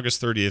anymore on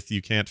August 30th.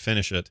 You can't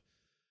finish it.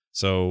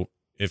 So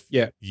if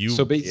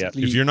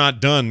you're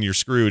not done, you're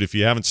screwed. If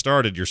you haven't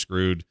started, you're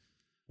screwed.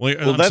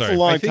 Well, that's a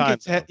long I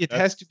think time. It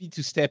has to be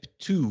to step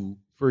 2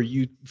 for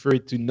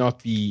it to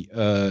not be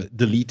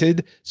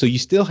deleted. So you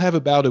still have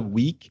about a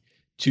week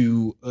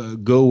to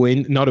go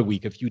in, not a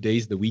week, a few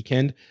days, the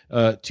weekend,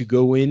 to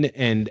go in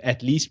and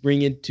at least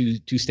bring it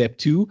to step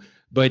 2.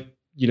 But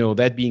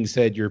that being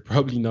said, you're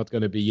probably not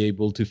going to be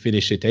able to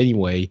finish it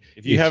anyway.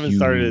 If you haven't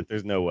started it,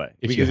 there's no way.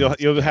 Because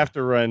you'll have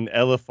to run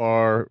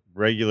LFR,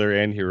 regular,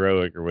 and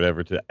heroic or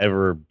whatever to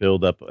ever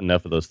build up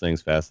enough of those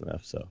things fast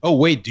enough. So. Oh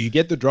wait, do you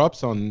get the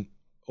drops on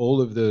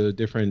all of the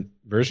different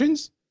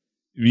versions?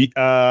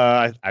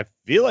 I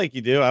feel like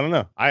you do. I don't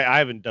know. I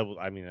haven't doubled.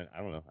 I mean, I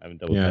don't know. I haven't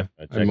doubled. Yeah,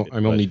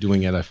 I'm only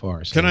doing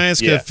LFR. So. Can I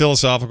ask a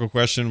philosophical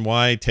question?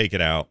 Why take it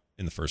out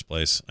in the first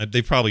place?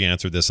 They probably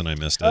answered this and I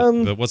missed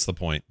it. But what's the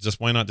point?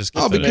 Why not just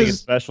get because make it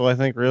special? I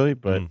think really,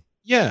 but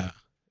yeah,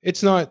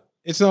 it's not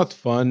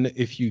fun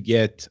if you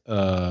get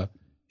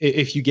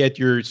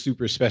your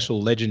super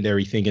special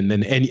legendary thing and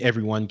then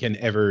everyone can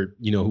ever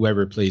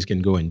whoever plays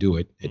can go and do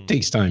it. It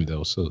takes time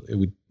though, so it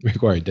would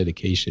require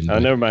dedication. Oh,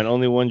 never mind.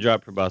 Only 1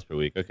 drop per boss per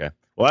week. Okay.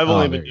 Well, I've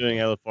only been doing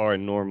LFR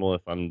and normal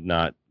if I'm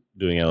not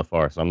doing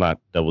LFR, so I'm not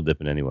double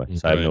dipping anyway.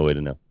 So I have no way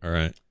to know. All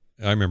right.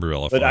 I remember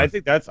LFR. But I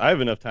think I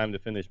have enough time to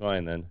finish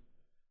mine then.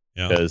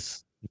 Yeah.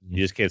 Because you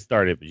just can't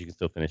start it, but you can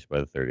still finish it by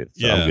the 30th.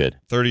 So I'm good.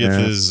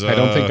 30th is... I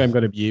don't think I'm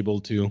going to be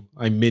able to.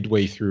 I'm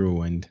midway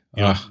through and...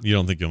 You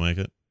don't think you'll make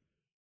it?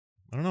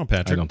 I don't know,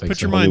 Patrick. I don't think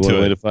Put your mind to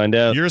way it. To find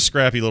out. You're a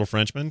scrappy little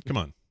Frenchman. Come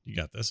on. You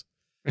got this.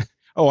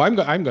 I'm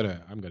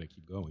gonna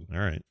keep going. All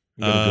right.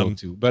 I'm gonna go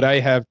to. But I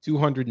have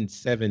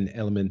 207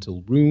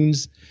 elemental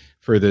runes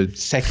for the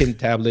 2nd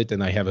tablet,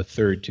 and I have a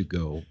 3rd to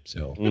go.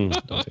 So don't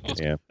think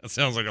that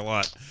sounds like a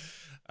lot.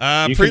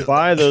 You can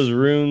buy those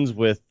runes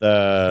with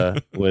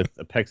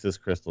Apexis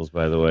crystals,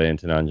 by the way, in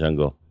Tanan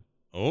Jungle.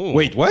 Oh,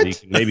 wait, what? So you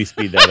can maybe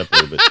speed that up a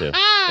little bit too.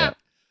 Yeah.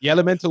 The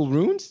elemental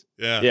runes?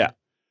 Yeah.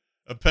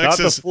 Apexis. Not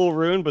the full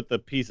rune, but the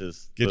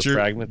pieces. Get your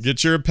fragments.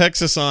 Get your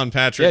Apexis on,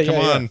 Patrick. Come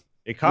on.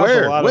 It costs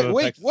a lot of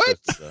wait, what?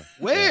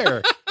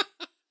 Where?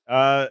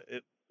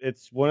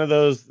 It's one of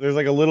those. There's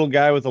like a little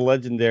guy with a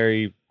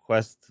legendary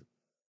quest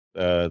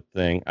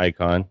thing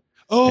icon.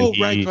 Oh,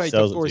 right.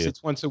 Of course,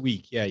 it's once a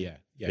week. Yeah.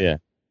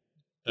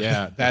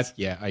 That's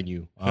I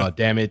knew. Oh,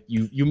 damn it!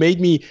 You made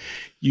me.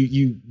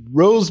 You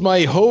rose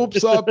my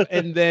hopes up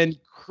and then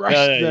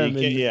crushed them.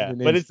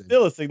 But it's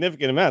still a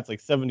significant amount. It's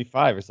like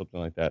 75 or something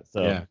like that.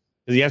 So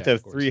because you have to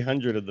have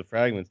 300 of the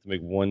fragments to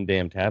make 1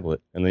 damn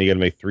tablet, and then you got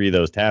to make 3 of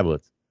those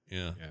tablets.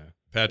 Yeah.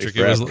 Patrick,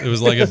 it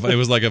was like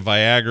a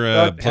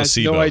Viagra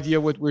placebo. Has no idea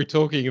what we're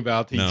talking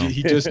about.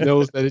 He just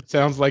knows that it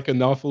sounds like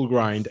an awful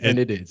grind, and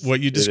it is.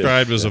 What you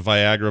described was a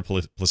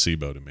Viagra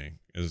placebo to me.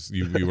 Is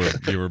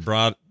you were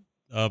brought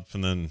up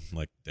and then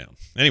down.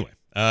 Anyway,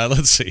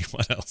 let's see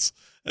what else.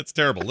 That's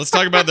terrible. Let's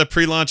talk about the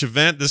pre-launch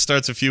event. This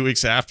starts a few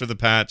weeks after the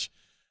patch,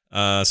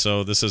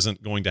 so this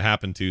isn't going to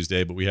happen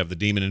Tuesday. But we have the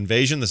Demon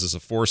Invasion. This is a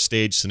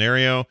 4-stage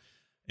scenario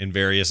in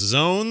various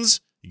zones.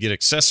 You get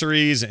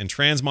accessories and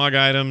transmog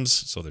items,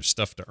 so there's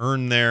stuff to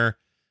earn there.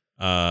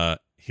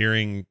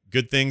 Hearing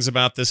good things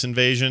about this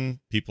invasion.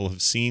 People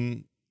have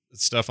seen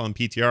stuff on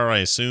PTR, I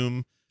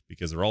assume,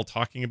 because they're all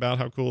talking about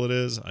how cool it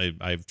is.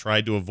 I've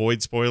tried to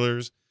avoid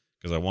spoilers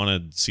because I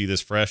want to see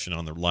this fresh and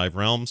on the live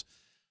realms.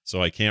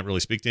 So I can't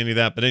really speak to any of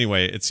that. But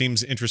anyway, it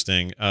seems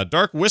interesting.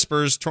 Dark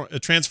Whispers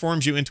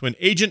transforms you into an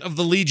agent of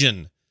the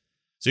Legion.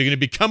 So you're going to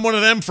become one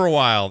of them for a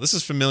while. This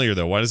is familiar,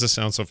 though. Why does this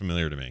sound so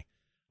familiar to me?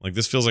 Like,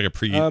 this feels like a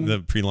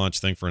the pre-launch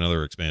thing for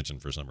another expansion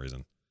for some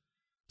reason.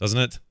 Doesn't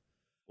it?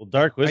 Well,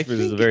 Dark Whispers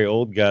is a very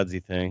old godsy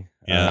thing.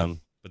 Yeah.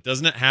 But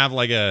doesn't it have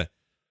like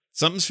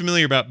something's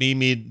familiar about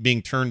me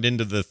being turned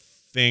into the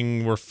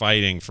thing we're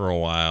fighting for a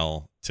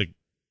while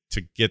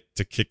to get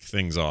to kick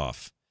things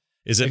off?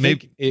 Is it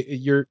maybe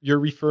you're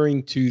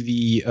referring to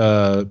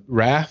the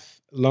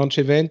Wrath launch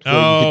event where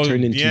you could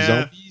turn into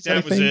zombies?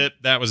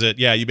 That was it.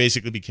 Yeah, you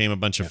basically became a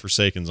bunch of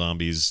Forsaken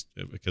zombies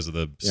because of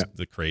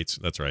the crates.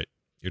 That's right.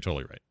 You're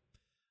totally right.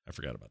 I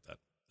forgot about that.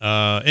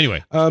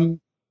 Anyway.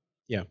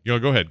 Yeah.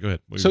 Go ahead.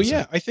 So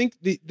yeah, I think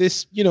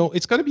this,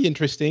 it's going to be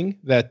interesting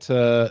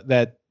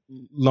that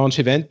launch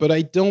event, but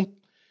I don't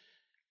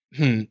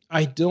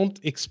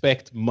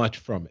expect much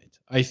from it.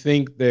 I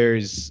think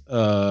there's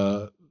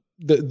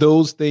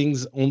those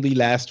things only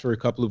last for a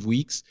couple of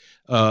weeks,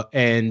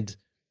 and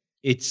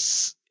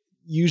it's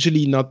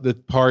usually not the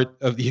part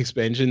of the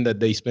expansion that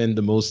they spend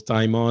the most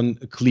time on.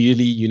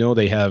 Clearly,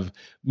 they have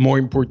more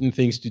important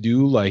things to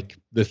do, like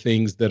the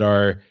things that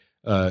are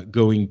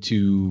going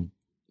to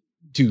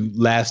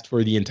last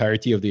for the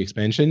entirety of the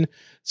expansion.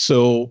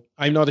 So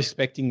I'm not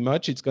expecting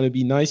much. It's going to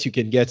be nice. You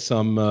can get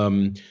some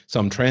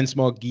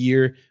transmog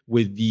gear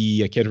with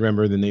I can't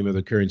remember the name of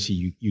the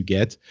currency you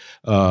get.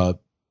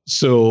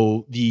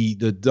 So the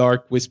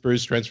Dark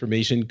Whispers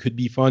transformation could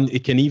be fun.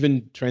 It can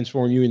even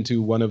transform you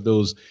into one of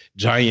those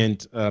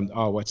giant,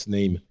 what's the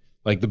name?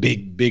 Like the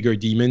bigger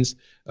demons.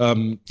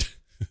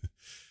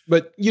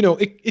 But,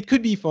 it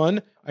could be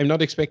fun. I'm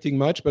not expecting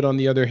much, but on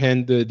the other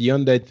hand, the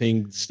undead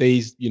thing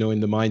stays, in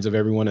the minds of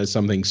everyone as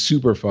something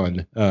super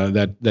fun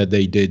that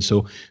they did.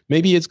 So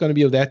maybe it's going to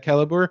be of that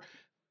caliber.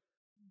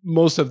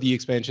 Most of the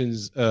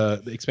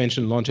the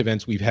expansion launch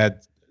events we've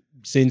had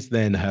since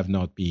then have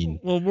not been.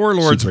 Well,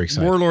 Warlords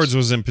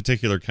was in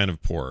particular kind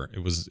of poor.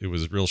 It was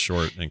real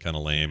short and kind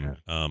of lame.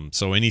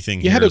 So anything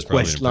you here had is a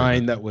quest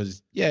line that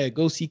was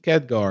go see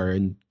Khadgar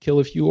and kill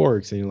a few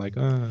orcs, and you're like,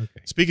 okay.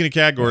 Speaking of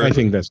Khadgar, I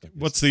think that's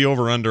what's the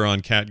over under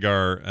on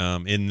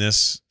Khadgar in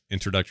this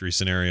introductory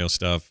scenario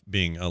stuff,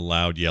 being a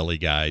loud yelly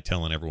guy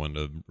telling everyone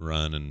to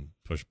run and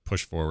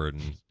push forward,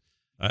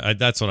 and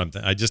that's what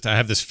I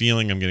have this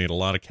feeling I'm going to get a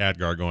lot of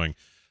Khadgar going,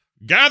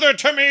 gather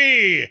to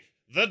me.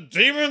 The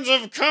demons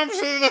have come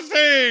to the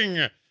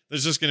thing.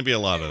 There's just going to be a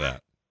lot of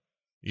that.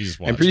 You just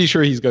watch. I'm pretty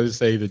sure he's going to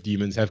say the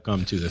demons have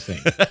come to the thing.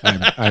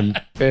 I'm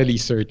fairly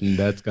certain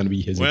that's going to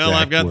be his. Well,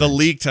 I got words.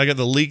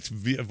 the leaked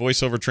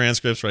voiceover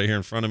transcripts right here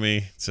in front of me.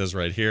 It says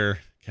right here,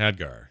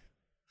 Khadgar,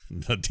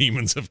 the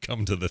demons have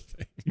come to the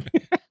thing.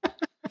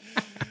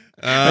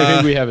 I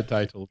think we have a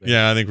title there.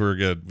 Yeah, I think we're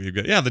good.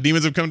 Yeah, the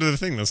demons have come to the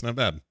thing. That's not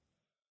bad.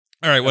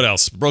 All right, what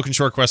else? Broken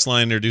Shore quest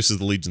line introduces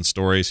the Legion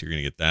story, so you're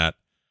going to get that.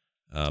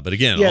 But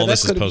again, all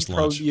this is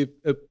post-launch.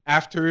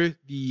 After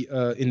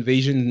the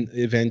invasion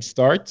event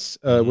starts,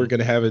 we're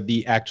going to have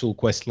the actual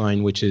quest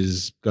line, which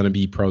is going to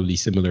be probably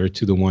similar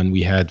to the one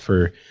we had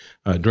for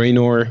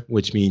Draenor,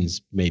 which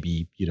means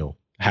maybe,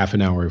 half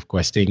an hour of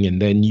questing,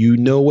 and then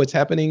what's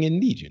happening in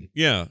Legion.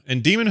 Yeah,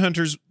 and Demon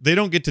Hunters, they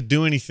don't get to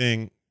do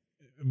anything.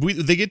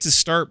 They get to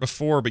start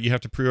before, but you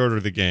have to pre-order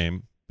the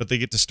game, but they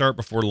get to start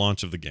before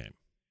launch of the game,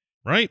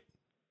 right?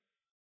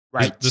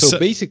 Right. So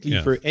basically,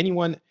 for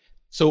anyone...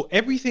 So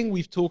everything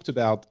we've talked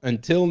about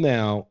until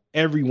now,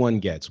 everyone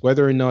gets,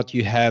 whether or not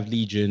you have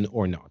Legion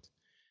or not.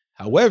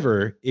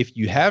 However, if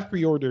you have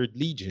pre-ordered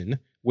Legion,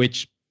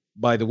 which,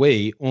 by the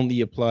way, only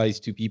applies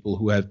to people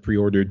who have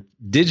pre-ordered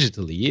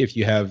digitally.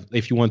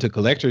 If you want a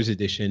collector's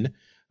edition,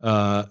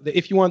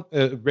 if you want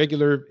a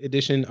regular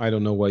edition, I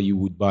don't know why you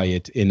would buy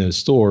it in a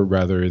store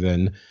rather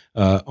than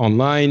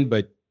online,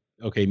 but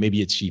okay,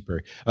 maybe it's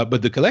cheaper.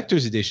 But the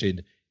collector's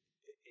edition,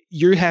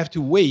 you have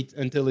to wait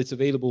until it's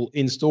available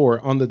in store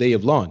on the day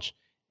of launch.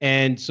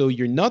 And so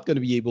you're not going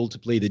to be able to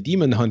play the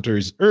Demon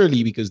Hunters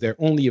early because they're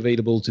only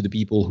available to the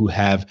people who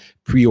have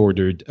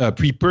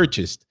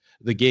pre-purchased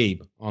the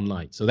game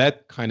online. So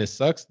that kind of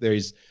sucks.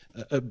 There's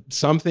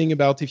something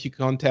about if you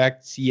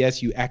contact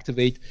CS, you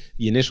activate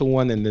the initial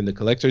one and then the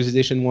collector's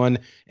edition one,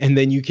 and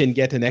then you can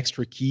get an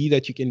extra key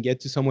that you can get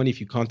to someone if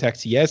you contact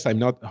CS. I'm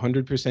not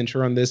 100%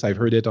 sure on this. I've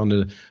heard it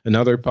on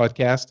another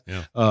podcast.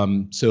 Yeah.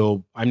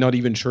 So I'm not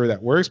even sure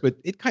that works, but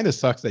it kind of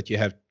sucks that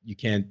you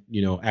can't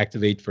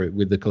activate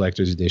with the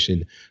collector's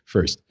edition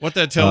first. What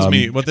that tells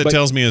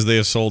me is they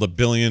have sold 1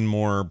 billion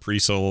more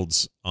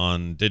pre-solds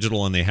on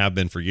digital, and they have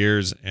been for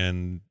years,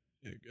 and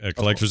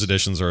collector's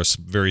editions are a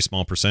very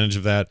small percentage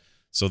of that,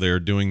 so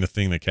they're doing the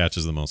thing that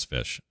catches the most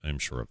fish. I'm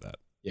sure of that.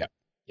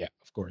 Yeah,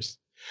 of course.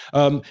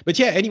 But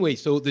yeah, anyway,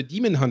 so the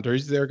Demon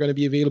Hunters, they're going to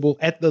be available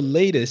at the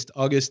latest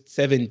August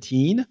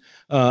 17.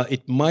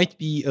 It might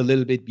be a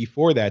little bit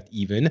before that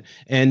even,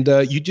 and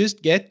you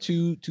just get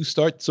to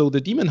start. So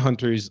the Demon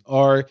Hunters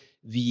are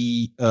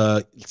the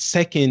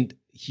second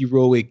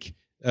heroic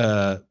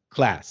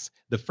class.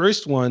 The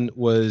first one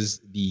was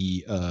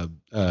the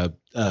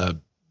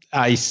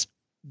Ice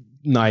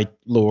Knight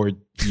Lord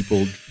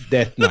people,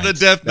 Death Knights. The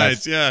Death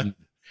Knights, yeah.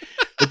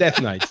 The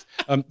Death Knights.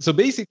 So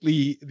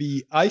basically,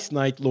 the Ice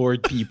Knight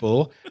Lord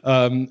people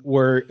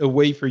were a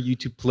way for you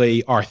to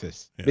play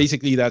Arthas. Yeah.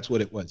 Basically, that's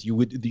what it was. You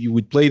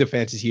would play the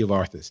fantasy of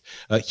Arthas.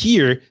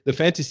 Here, the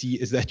fantasy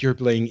is that you're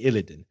playing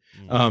Illidan.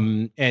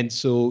 And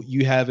so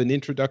you have an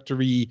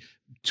introductory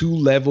 2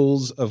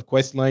 levels of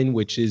questline,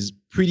 which is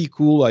pretty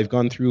cool. I've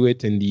gone through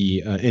it in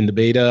the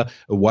beta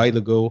a while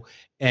ago,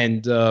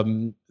 and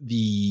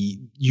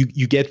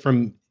you get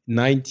from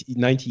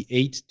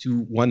 98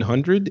 to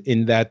 100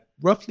 in that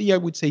roughly, I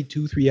would say,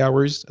 2-3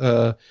 hours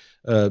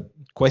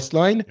quest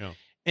line. Yeah.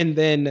 And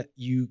then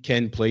you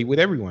can play with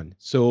everyone.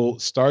 So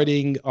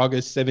starting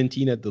August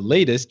 17 at the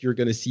latest, you're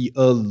going to see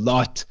a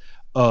lot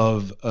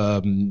of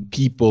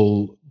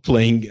people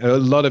playing, a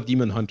lot of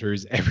demon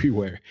hunters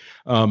everywhere.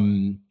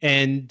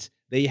 And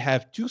they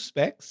have 2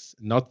 specs,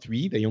 not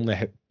 3. They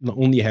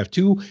only have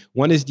 2.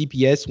 One is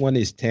DPS, one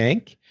is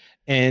tank.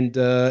 And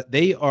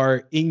they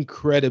are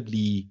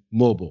incredibly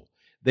mobile.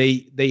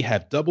 They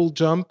have double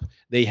jump.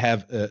 They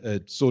have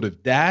a sort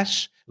of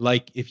dash,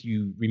 like if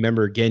you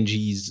remember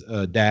Genji's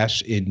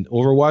dash in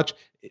Overwatch.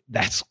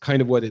 That's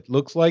kind of what it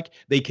looks like.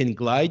 They can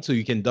glide, so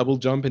you can double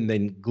jump and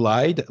then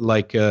glide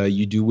like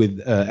you do with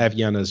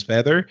Aviana's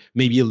feather.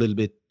 Maybe a little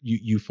bit,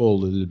 you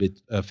fall a little bit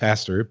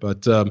faster.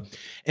 But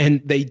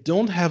and they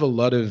don't have a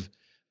lot of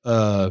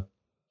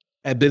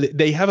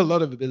they have a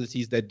lot of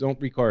abilities that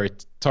don't require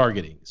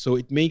targeting, so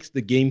it makes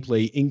the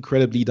gameplay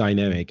incredibly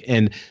dynamic.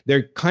 And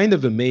they're kind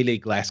of a melee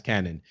glass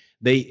cannon.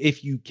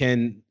 If you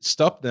can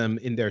stop them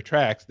in their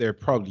tracks, they're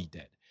probably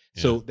dead.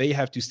 Yeah. So they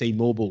have to stay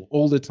mobile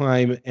all the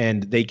time,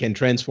 and they can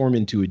transform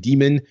into a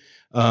demon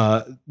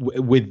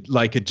with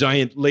like a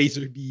giant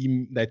laser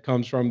beam that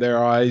comes from their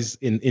eyes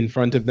in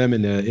front of them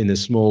in a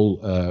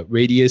small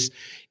radius.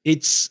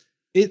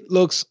 It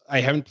looks, I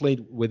haven't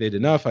played with it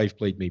enough. I've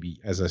played maybe,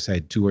 as I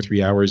said, 2 or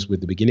 3 hours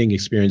with the beginning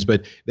experience,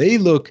 but they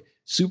look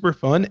super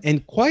fun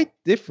and quite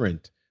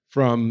different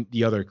from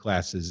the other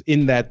classes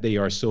in that they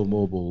are so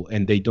mobile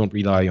and they don't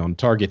rely on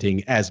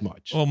targeting as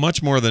much. Well,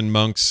 much more than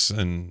monks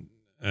and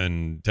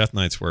Death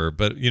Knights were.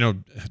 But, you know,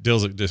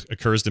 Dills, it just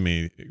occurs to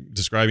me,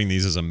 describing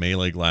these as a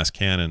melee glass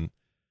cannon,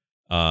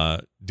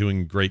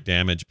 doing great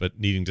damage, but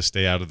needing to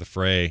stay out of the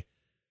fray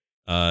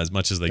as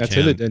much as they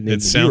can.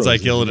 It sounds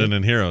like Illidan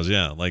and Heroes,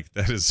 yeah. Like,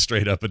 that is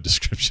straight up a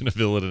description of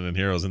Illidan and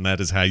Heroes, and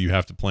that is how you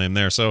have to play them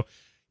there. So,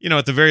 you know,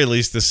 at the very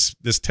least,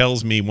 this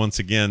tells me once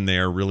again they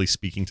are really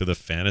speaking to the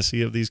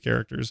fantasy of these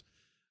characters,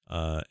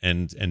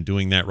 and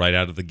doing that right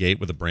out of the gate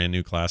with a brand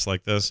new class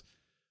like this.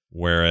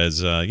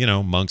 Whereas, you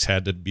know, monks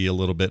had to be a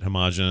little bit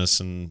homogenous,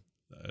 and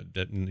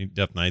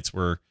Death Knights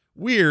were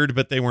weird,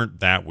 but they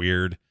weren't that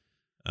weird.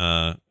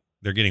 They're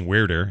getting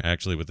weirder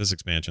actually with this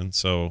expansion,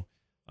 so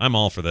I'm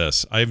all for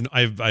this.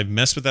 I've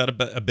messed with that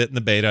a bit in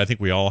the beta. I think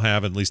we all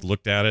have at least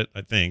looked at it.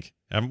 I think,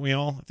 haven't we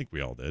all? I think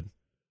we all did.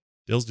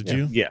 Dills, did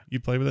you? Yeah. You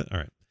play with it? All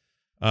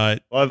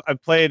right. Well,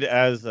 I've played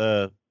as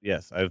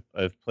yes,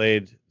 I've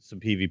played some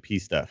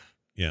PvP stuff.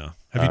 Yeah.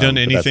 Have you done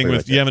anything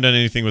with? You haven't done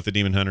anything with the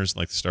Demon Hunters,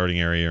 like the starting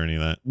area or any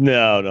of that?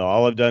 No.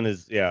 All I've done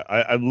is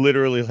I've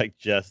literally like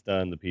just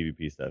done the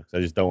PvP stuff because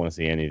I just don't want to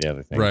see any of the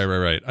other things.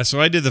 Right.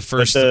 So I did the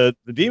first. But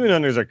the Demon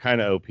Hunters are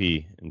kind of OP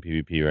in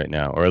PvP right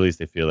now, or at least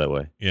they feel that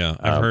way. Yeah,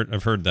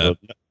 I've heard that.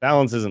 So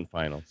balance isn't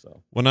final.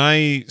 So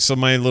my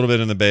little bit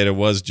in the beta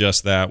was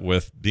just that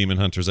with Demon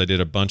Hunters. I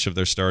did a bunch of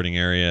their starting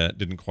area.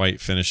 Didn't quite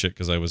finish it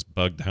because I was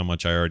bugged how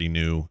much I already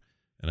knew.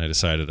 And I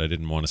decided I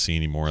didn't want to see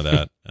any more of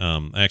that.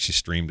 I actually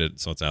streamed it,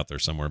 so it's out there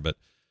somewhere. But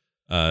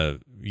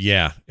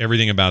yeah,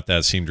 everything about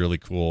that seemed really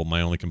cool.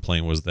 My only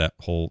complaint was that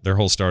their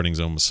whole starting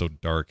zone was so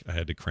dark, I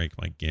had to crank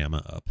my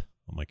gamma up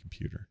on my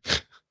computer.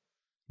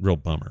 Real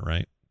bummer,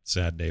 right?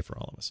 Sad day for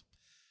all of us.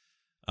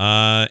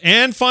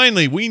 And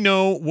finally, we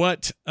know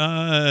what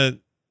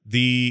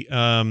the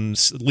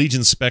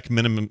Legion spec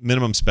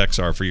minimum specs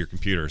are for your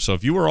computer. So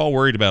if you were all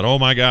worried about, oh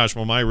my gosh,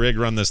 will my rig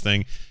run this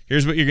thing?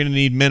 Here's what you're going to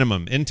need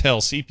minimum.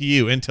 Intel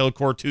CPU, Intel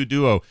Core 2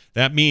 Duo.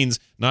 That means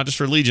not just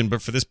for Legion,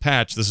 but for this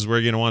patch, this is where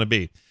you're going to want to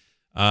be.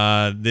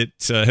 That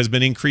has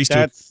been increased.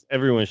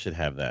 Everyone should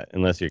have that,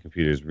 unless your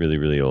computer is really,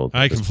 really old.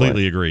 I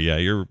completely agree. Yeah,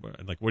 you're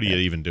like, what are you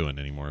even doing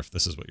anymore if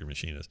this is what your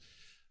machine is?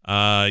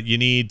 You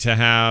need to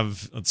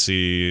have, let's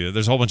see,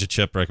 there's a whole bunch of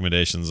chip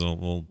recommendations. I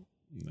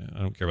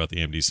don't care about the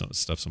AMD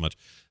stuff so much.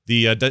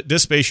 The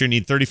disk space, you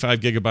need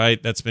 35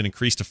 gigabyte. That's been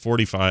increased to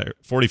 45.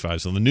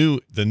 So the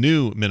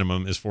new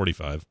minimum is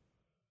 45.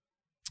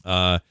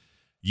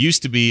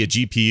 Used to be a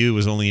GPU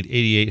was only an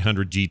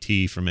 8800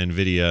 GT from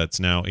NVIDIA. It's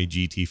now a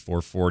GT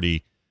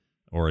 440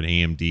 or an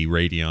AMD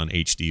Radeon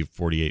HD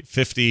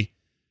 4850,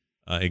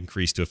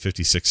 increased to a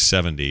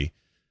 5670.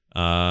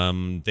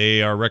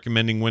 They are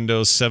recommending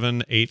Windows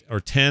 7, 8, or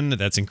 10.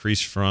 That's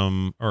increased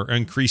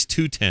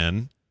to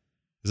 10.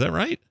 Is that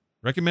right?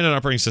 Recommended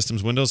operating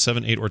systems, Windows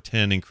 7, 8, or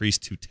 10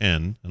 increased to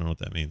 10. I don't know what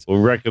that means.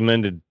 Well,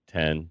 recommended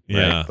 10.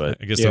 Yeah, right? But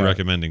I guess they're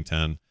recommending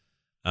 10.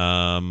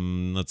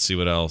 Let's see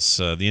what else.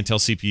 The Intel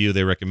CPU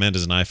they recommend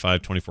is an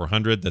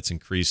i5-2400. That's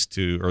increased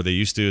to, or they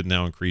used to,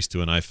 now increased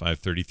to an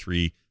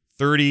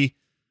i5-3330,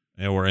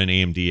 or an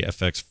AMD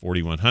FX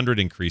 4100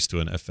 increased to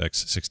an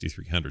FX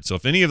 6300. So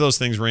if any of those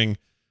things ring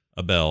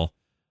a bell,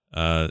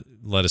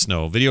 let us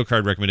know. Video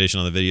card recommendation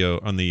on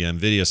the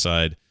NVIDIA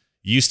side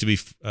used to be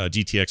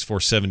GTX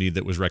 470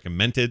 that was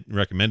recommended.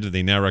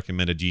 They now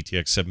recommend a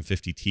GTX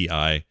 750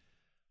 Ti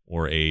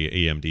or a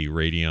AMD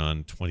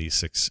Radeon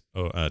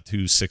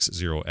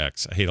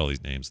 260X. I hate all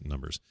these names and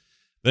numbers.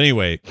 But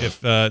anyway,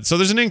 so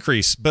there's an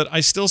increase, but I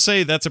still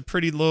say that's a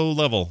pretty low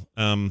level.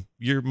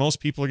 Most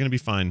people are going to be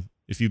fine.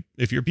 If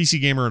you're a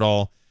PC gamer at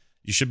all,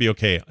 you should be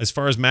okay. As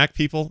far as Mac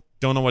people,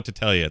 don't know what to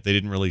tell you. They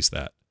didn't release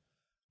that.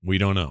 We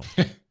don't know.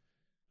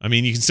 I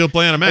mean, you can still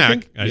play on a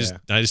Mac. I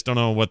just don't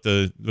know what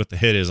the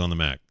hit is on the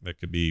Mac. That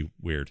could be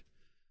weird.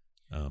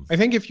 I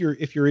think if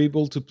you're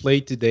able to play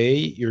today,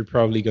 you're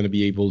probably going to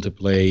be able to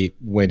play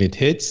when it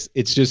hits.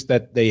 It's just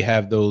that they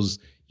have those,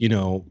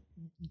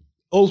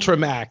 ultra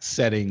max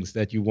settings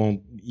that you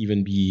won't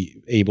even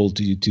be able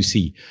to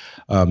see.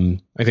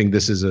 I think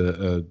this is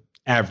a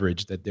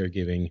average that they're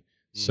giving.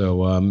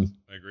 So I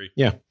agree.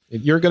 Yeah,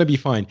 you're going to be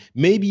fine.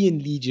 Maybe in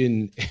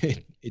Legion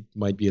it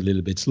might be a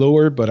little bit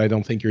slower, but I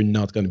don't think you're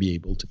not going to be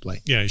able to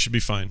play. Yeah, you should be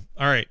fine.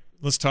 All right,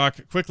 let's talk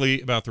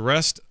quickly about the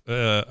rest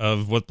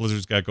of what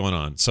Blizzard's got going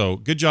on. So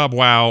good job,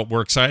 WoW.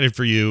 We're excited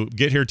for you.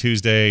 Get here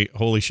Tuesday.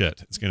 Holy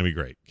shit, it's going to be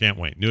great. Can't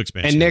wait. New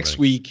expansion. And next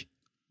week,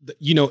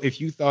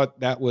 if you thought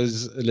that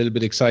was a little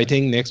bit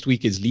exciting, next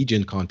week is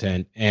Legion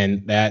content,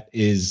 and that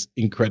is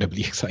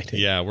incredibly exciting.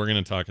 Yeah, we're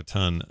going to talk a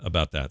ton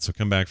about that. So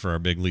come back for our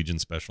big Legion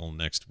special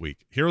next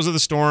week. Heroes of the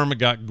Storm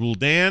got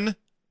Gul'dan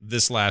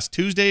this last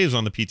Tuesday. He was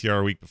on the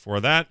PTR week before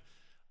that.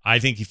 I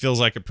think he feels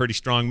like a pretty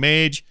strong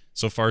mage.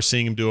 So far,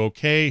 seeing him do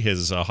okay.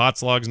 His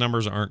HOTS logs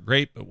numbers aren't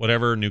great, but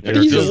whatever. New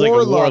character. He's a like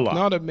warlock,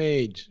 not a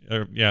mage.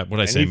 Yeah, what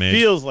I say, mage?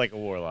 He feels like a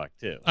warlock,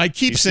 too. I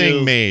keep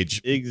saying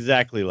mage.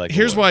 Exactly like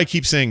Here's why I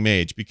keep saying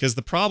mage, because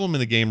the problem in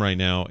the game right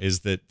now is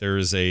that there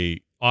is a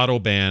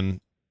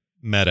auto-ban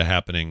meta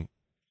happening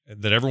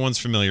that everyone's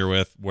familiar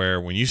with,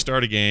 where when you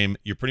start a game,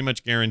 you're pretty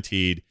much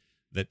guaranteed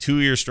that two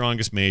of your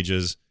strongest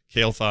mages,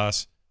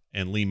 Kael'thas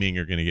and Li Ming,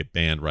 are going to get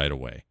banned right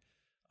away.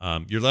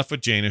 You're left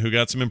with Jaina, who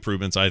got some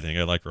improvements. I think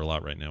I like her a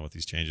lot right now with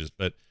these changes,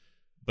 but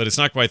it's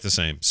not quite the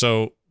same.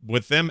 So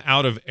with them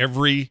out of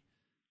every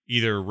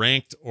either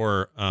ranked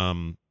or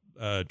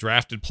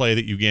drafted play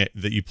that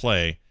you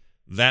play,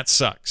 that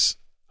sucks.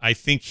 I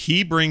think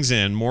he brings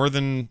in more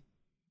than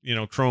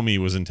Chromie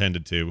was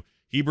intended to.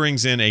 He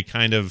brings in a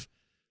kind of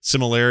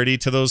similarity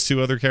to those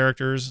two other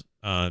characters.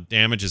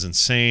 Damage is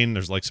insane.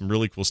 There's like some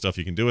really cool stuff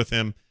you can do with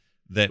him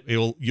that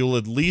you'll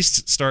at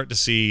least start to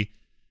see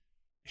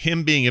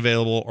him being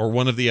available, or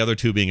one of the other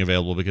two being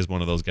available, because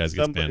one of those guys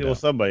gets banned out.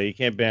 Somebody, you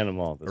can't ban them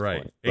all at this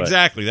point. But,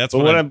 exactly. That's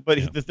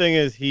the thing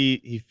is,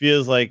 he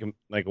feels like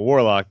a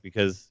warlock,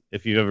 because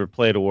if you've ever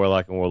played a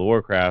warlock in World of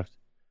Warcraft,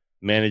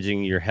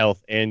 managing your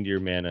health and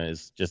your mana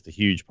is just a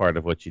huge part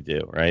of what you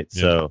do, right?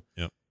 Yep. So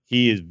Yep.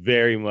 he is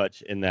very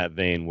much in that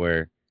vein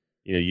where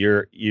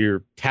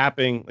you're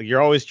tapping, like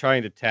you're always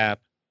trying to tap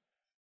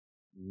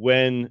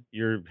when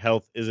your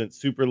health isn't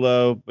super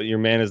low, but your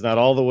mana is not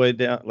all the way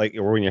down,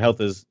 or when your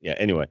health is,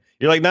 anyway,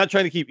 you're like not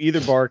trying to keep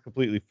either bar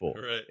completely full.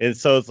 Right. And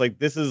so it's like,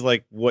 this is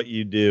like what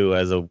you do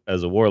as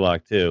a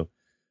warlock too,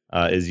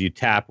 is you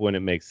tap when it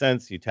makes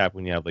sense. You tap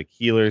when you have like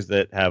healers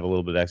that have a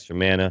little bit extra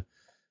mana,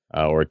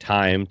 or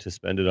time to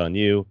spend it on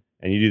you.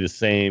 And you do the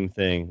same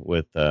thing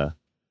with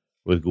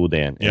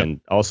Gul'dan. Yep.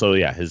 And also,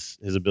 his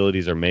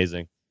abilities are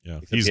amazing. Yeah.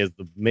 He has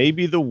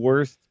maybe the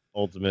worst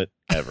ultimate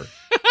ever.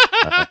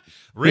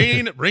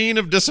 Reign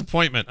of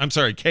disappointment. I'm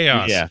sorry,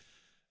 chaos.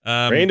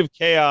 Yeah. Reign of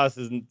chaos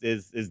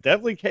is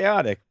definitely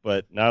chaotic,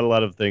 but not a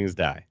lot of things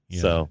die.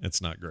 Yeah, so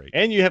it's not great.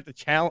 And you have to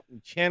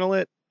channel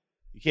it.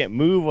 You can't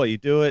move while you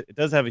do it. It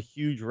does have a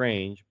huge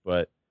range,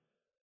 but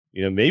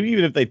maybe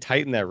even if they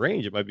tighten that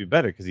range, it might be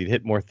better because you'd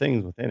hit more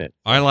things within it.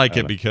 I like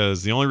it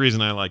because the only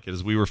reason I like it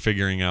is we were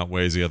figuring out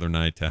ways the other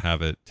night to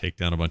have it take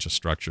down a bunch of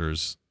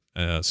structures.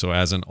 So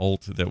as an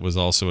ult that was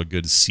also a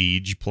good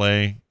siege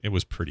play, it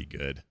was pretty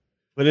good.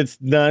 But it's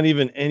not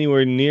even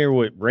anywhere near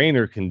what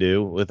Raynor can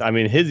do.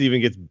 His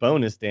even gets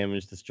bonus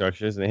damage to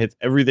structures, and it hits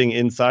everything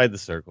inside the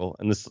circle,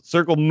 and the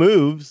circle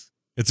moves.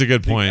 It's a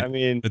good point.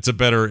 It's a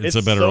better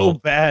so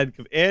ult. Bad,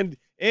 and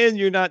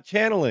you're not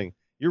channeling.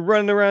 You're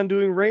running around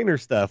doing Raynor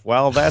stuff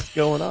while that's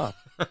going off.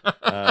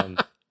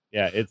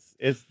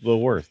 It's the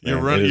worst.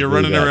 Man. You're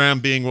running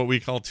around being what we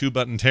call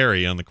 2-button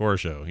Terry on the core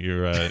show.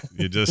 You're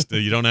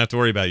you don't have to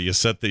worry about it. You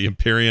set the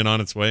Empyrean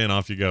on its way, and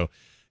off you go.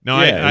 No,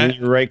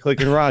 you're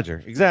right-clicking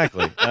Roger.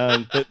 Exactly.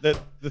 The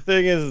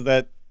thing is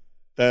that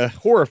the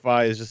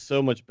Horrify is just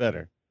so much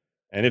better.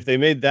 And if they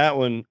made that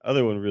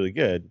other one really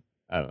good,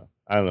 I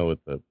don't know what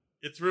the...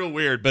 It's real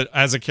weird, but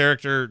as a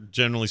character,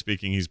 generally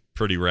speaking, he's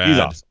pretty rad. He's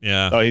awesome.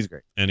 Yeah. Oh, he's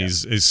great. And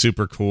he's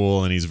super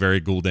cool, and he's very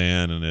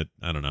Gul'dan, and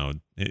I don't know.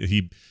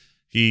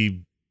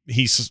 He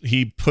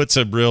they put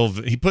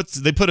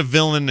a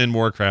villain in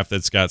Warcraft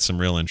that's got some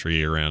real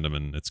intrigue around him,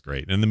 and it's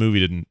great. And the movie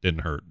didn't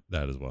hurt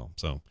that as well.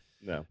 So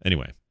No.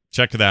 anyway,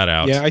 check that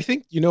out. Yeah, I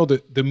think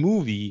the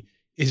movie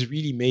is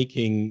really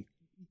making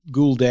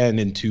Gul'dan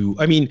into.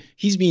 I mean,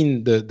 he's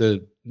been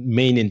the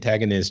main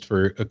antagonist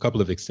for a couple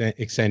of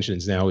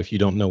extensions now. If you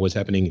don't know what's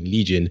happening in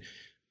Legion,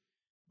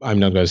 I'm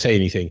not going to say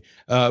anything.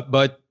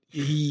 But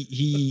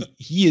he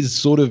is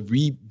sort of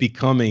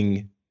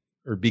becoming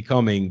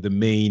the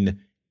main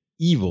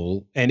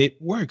evil, and it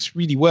works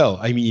really well.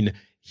 I mean,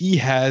 he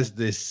has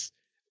this.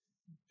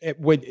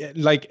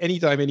 Like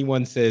anytime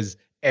anyone says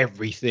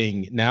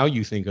everything, now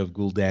you think of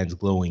Gul'dan's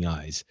glowing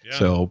eyes. Yeah.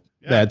 So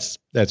that's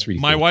really.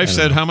 My cool. wife I don't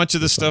said, know. "How much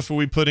of this stuff are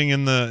we putting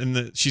in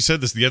the?" She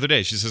said this the other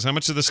day. She says, "How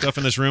much of this stuff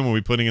in this room are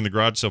we putting in the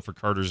garage sale for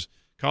Carter's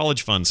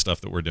college fund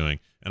stuff that we're doing?"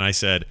 And I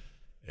said,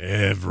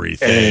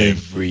 "Everything."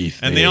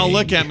 And they all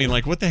look at me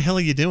like, "What the hell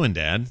are you doing,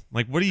 Dad?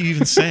 Like, what are you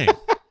even saying?"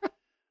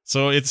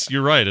 So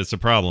you're right. It's a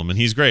problem, and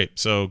he's great.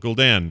 So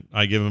Gul'dan,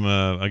 I give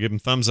him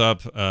thumbs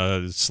up,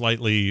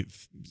 slightly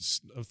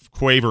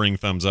quavering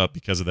thumbs up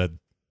because of that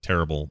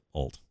terrible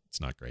ult. It's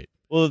not great.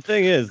 Well, the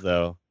thing is,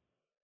 though,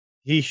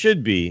 he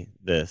should be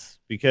this,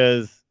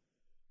 because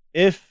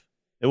if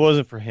it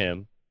wasn't for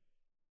him,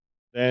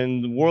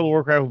 then World of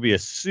Warcraft would be a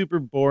super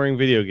boring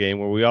video game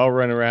where we all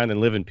run around and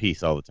live in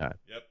peace all the time.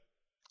 Yep.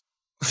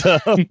 So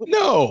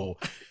No,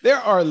 there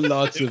are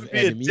lots it of would be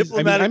a enemies. I mean,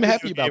 diplomatic I'm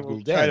happy video about game where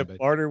we try to Gul'dan, but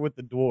barter with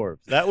the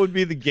dwarves. That would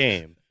be the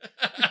game.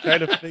 Try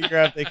to figure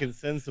out if they can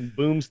send some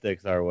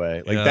boomsticks our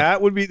way. Like, Yeah.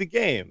 that would be the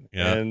game.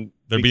 Yeah. And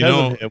There'd be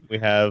because of him, we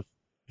have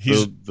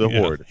the yeah,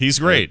 Horde. He's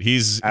great.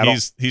 He's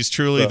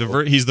truly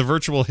So- he's the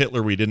virtual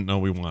Hitler we didn't know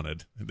we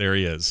wanted. There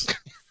he is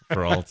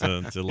for all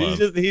to love.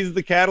 He's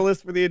the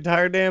catalyst for the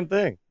entire damn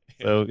thing.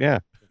 So yeah,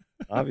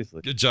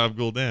 obviously. Good job,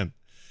 Gul'dan.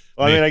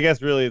 Well, I mean, I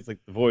guess really it's like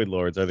the Void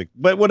Lords are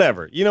but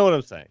whatever. You know what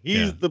I'm saying?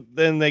 Yeah.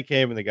 Then they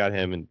came and they got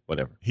him and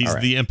whatever. He's All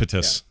right. the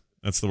impetus.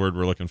 That's the word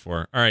we're looking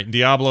for. All right,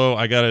 Diablo.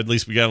 We got to at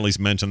least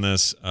mention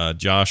this.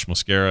 Josh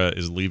Mosquera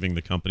is leaving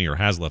the company, or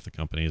has left the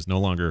company. Is no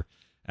longer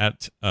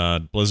at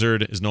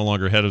Blizzard. Is no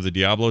longer head of the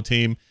Diablo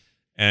team,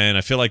 and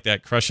I feel like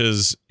that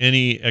crushes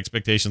any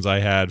expectations I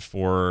had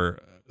for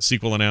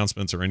sequel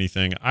announcements or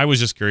anything. I was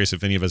just curious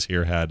if any of us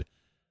here had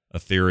a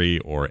theory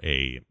or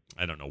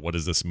I don't know, what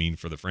does this mean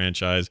for the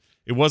franchise?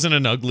 It wasn't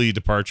an ugly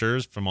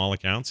departure from all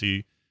accounts.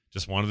 He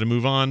just wanted to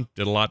move on,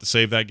 did a lot to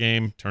save that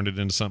game, turned it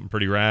into something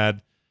pretty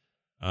rad.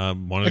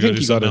 Wanted I to go think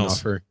do he got something an else.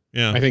 offer.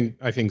 Yeah.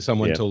 I think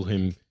someone Yeah. told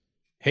him,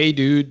 "Hey,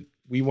 dude,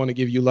 we want to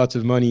give you lots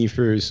of money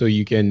so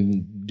you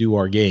can do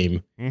our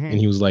game." Mhm. And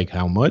he was like,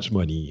 "How much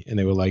money?" And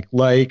they were like,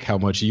 how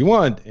much do you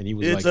want?" And he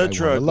was It's like,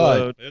 a "I want a lot."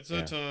 truckload. It's a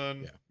Yeah.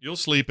 ton. Yeah. You'll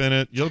sleep in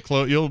it.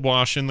 You'll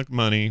wash in the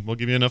money. We'll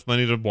give you enough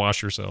money to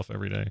wash yourself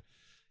every day.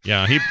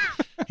 Yeah,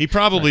 he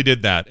probably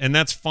did that, and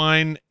that's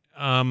fine.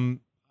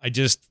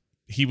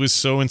 He was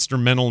so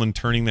instrumental in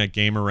turning that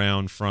game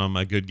around from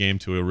a good game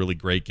to a really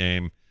great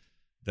game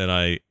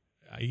that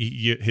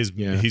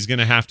he's going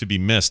to have to be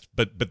missed.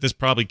 But this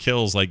probably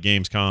kills like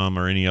Gamescom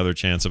or any other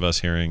chance of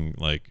us hearing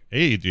like,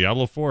 "Hey,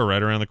 Diablo 4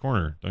 right around the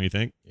corner," don't you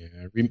think?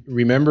 Yeah.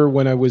 Remember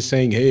when I was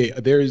saying, "Hey,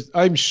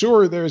 I'm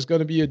sure there's going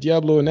to be a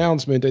Diablo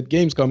announcement at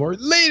Gamescom or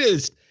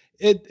latest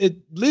at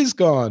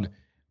BlizzCon."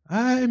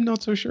 I'm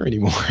not so sure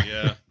anymore.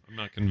 Yeah, I'm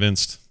not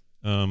convinced.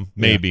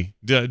 Maybe.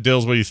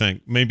 Dills, what do you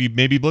think? Maybe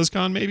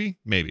BlizzCon.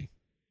 Maybe.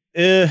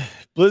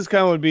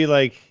 BlizzCon would be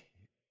like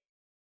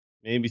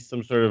maybe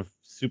some sort of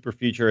super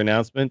feature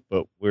announcement,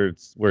 but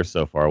we're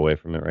so far away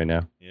from it right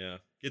now. Yeah,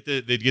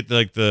 they'd get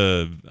like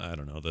I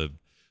don't know,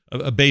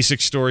 a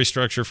basic story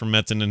structure from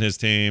Metzen and his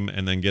team,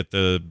 and then get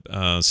the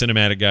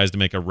cinematic guys to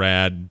make a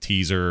rad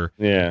teaser,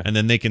 Yeah, and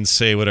then they can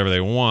say whatever they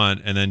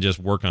want, and then just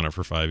work on it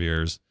for 5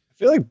 years. I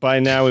feel like by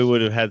now we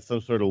would have had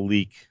some sort of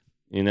leak.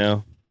 You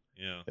know,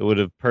 Yeah, it would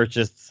have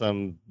purchased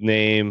some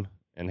name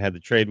and had the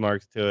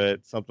trademarks to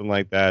it, something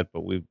like that.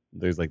 But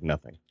there's like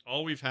nothing.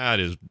 all we've had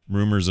is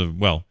rumors of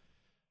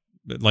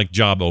like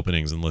job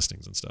openings and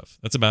listings and stuff.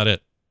 That's about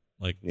it.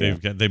 Like Yeah.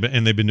 they've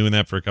been doing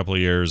that for a couple of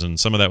years, and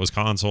some of that was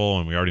console,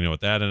 and we already know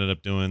what that ended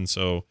up doing.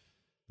 So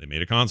they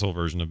made a console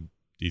version of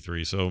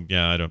D3. So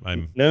yeah,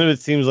 None of it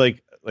seems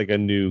like a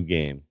new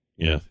game.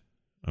 you Yeah, know?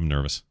 I'm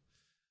nervous.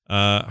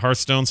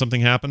 Hearthstone,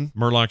 something happened.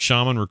 Murloc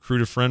Shaman,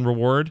 recruit a friend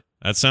reward.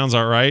 That sounds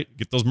all right.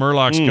 Get those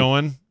Murlocs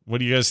going. What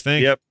do you guys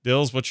think? Yep.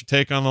 Dills, what's your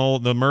take on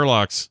the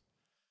Murlocs?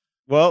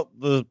 Well,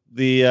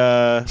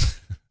 the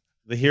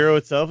hero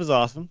itself is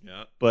awesome.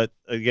 Yeah. But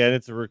again,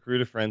 it's a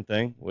recruit a friend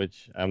thing,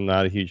 which I'm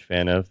not a huge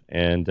fan of.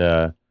 And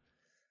at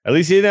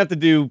least he didn't have to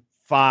do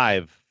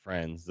 5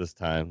 friends this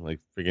time, like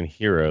freaking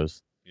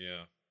heroes.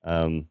 Yeah.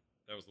 Um,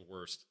 That was the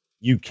worst.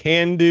 you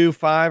can do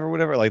 5 or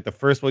whatever. Like the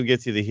first one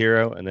gets you the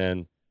hero, and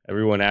then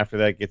everyone after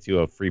that gets you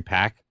a free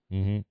pack.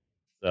 Mm-hmm.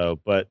 So,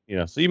 but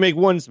so you make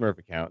one Smurf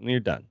account and you're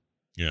done.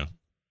 Yeah.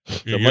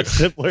 So much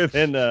simpler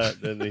than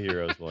the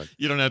heroes one.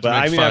 You don't have to But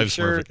make I mean, 5 I'm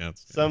sure Smurf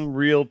accounts. some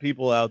real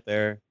people out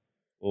there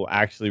will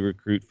actually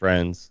recruit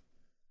friends,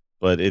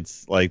 but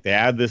it's like they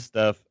add this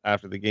stuff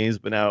after the game's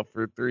been out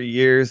for 3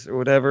 years or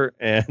whatever,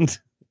 and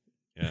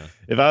Yeah.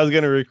 If I was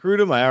going to recruit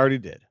him, I already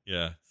did.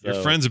 Yeah. So-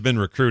 Your friends have been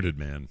recruited,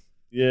 man.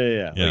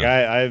 Yeah. Yeah. Like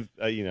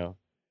I've you know,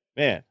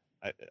 man,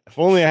 if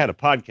only I had a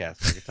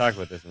podcast, I could talk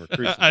about this and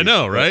recruit. some I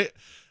know, people. right?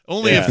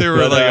 Only Yeah, if there were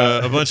but,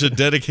 like a bunch of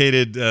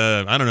dedicated,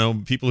 I don't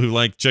know, people who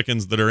like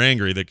chickens that are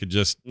angry that could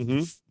just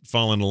Mhm.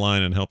 fall into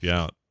line and help you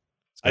out.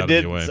 It's I gotta be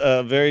did. a way.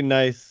 A very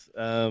nice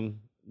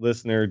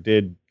listener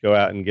did go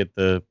out and get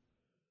the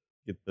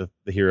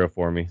hero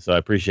for me, so I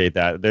appreciate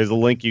that. There's a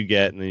link you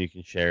get, and then you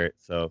can share it.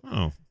 So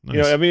Oh, nice.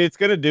 you know, I mean, it's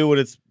gonna do what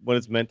it's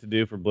meant to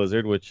do for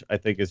Blizzard, which I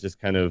think is just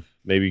kind of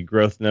maybe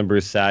growth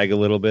numbers sag a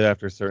little bit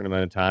after a certain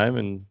amount of time,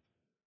 and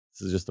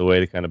this is just a way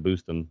to kind of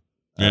boost them.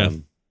 Yeah.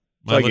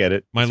 So I get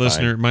it. My It's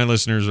fine. my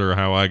listeners are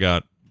how I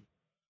got,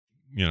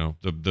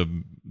 the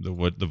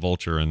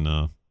vulture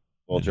and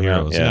Vulture and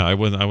Mount, heroes. yeah.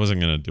 I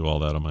wasn't gonna do all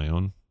that on my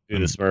own. Do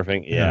the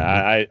smurfing.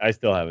 Yeah. Yeah, I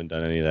still haven't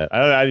done any of that.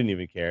 I didn't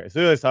even care. As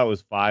soon as I saw it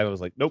was 5, I was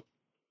like, nope,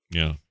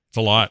 Yeah, it's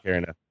a lot. fair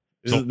enough.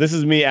 So- This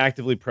is me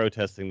actively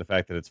protesting the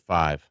fact that it's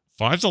 5.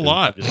 5's a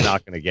lot. I'm just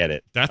not going to get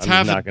it. That's I'm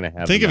half. just not going to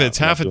have. Think of them it. out.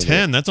 It's I'm half not of doing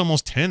 10. That's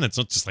almost 10. That's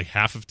not just like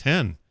half of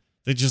 10.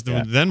 They just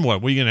Yeah. then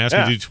what? What are you gonna ask me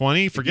Yeah. to do 20?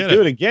 If you Forget do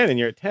it. it again, and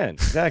you're at 10.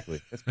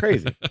 Exactly. That's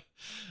crazy.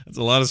 That's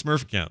a lot of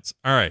Smurf accounts.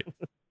 All right.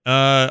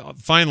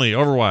 Finally,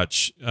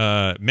 Overwatch.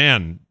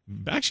 Man,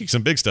 actually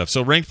some big stuff.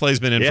 So ranked play's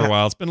been in for Yeah. a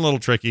while. It's been a little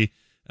tricky.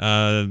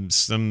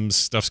 Some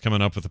stuff's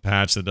coming up with a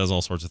patch that does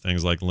all sorts of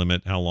things like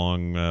limit how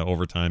long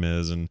overtime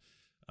is, and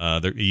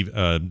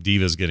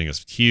Diva's getting a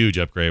huge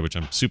upgrade, which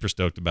I'm super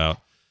stoked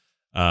about.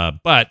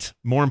 But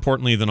more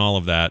importantly than all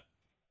of that,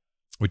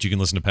 which you can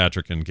listen to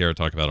Patrick and Garrett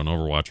talk about on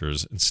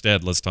Overwatchers,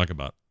 instead, let's talk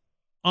about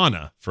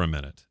Ana for a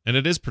minute. And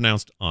it is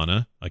pronounced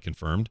Ana, I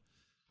confirmed.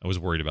 I was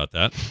worried about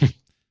that.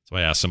 So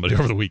I asked somebody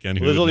over the weekend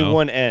who Well, there's would only know.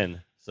 one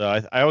N, so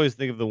I always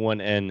think of the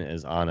one N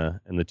as Anna,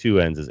 and the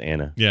 2 N's as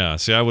Anna. Yeah,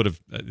 see, I would have.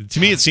 To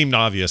me, it seemed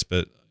obvious,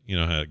 but you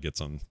know how it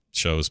gets on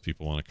shows.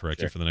 People want to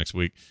correct you Sure. for the next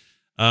week.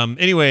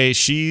 Anyway,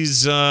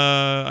 she's.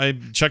 I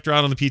checked her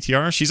out on the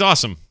PTR. She's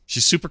awesome.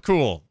 She's super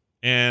cool,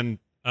 and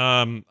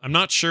I'm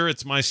not sure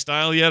it's my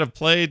style yet of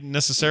play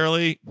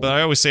necessarily, but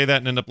I always say that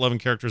and end up loving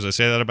characters I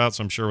say that about.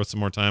 So I'm sure with some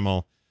more time,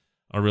 I'll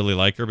really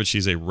like her. But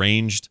she's a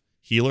ranged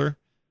healer,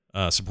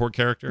 support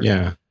character.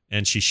 Yeah.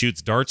 And she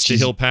shoots darts to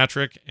She's- heal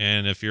Patrick,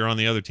 and if you're on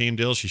the other team,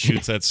 Dill, she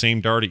shoots that same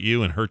dart at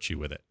you and hurts you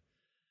with it.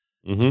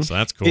 Mm-hmm. So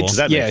that's cool. It's,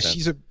 That yeah, makes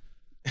sense.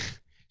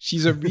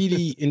 she's a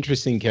really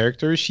interesting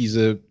character. She's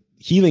a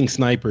healing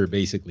sniper,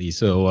 basically.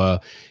 So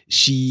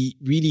she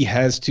really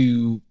has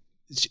to.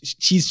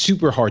 She's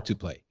super hard to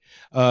play.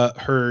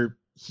 Her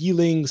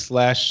healing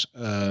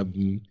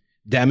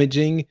 /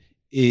 damaging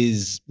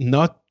is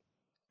not.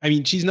 I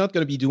mean, she's not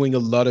going to be doing a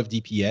lot of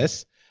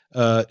DPS.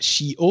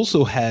 She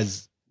also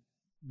has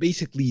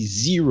basically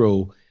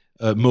zero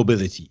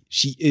mobility.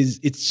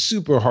 It's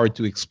super hard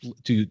to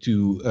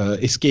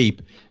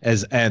escape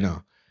as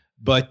Anna,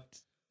 but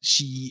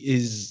she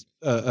is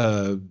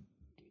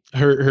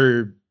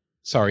her.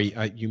 Sorry,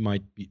 you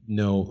might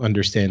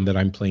understand that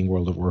I'm playing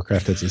World of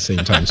Warcraft at the same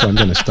time, so I'm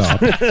going to stop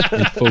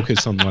and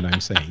focus on what I'm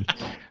saying.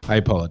 I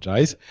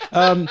apologize.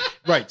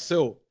 Right,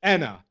 so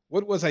Anna,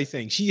 what was I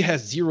saying? She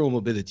has zero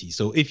mobility,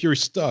 so if you're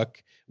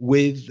stuck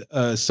with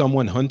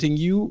someone hunting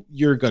you,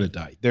 you're gonna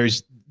die.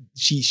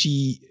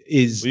 She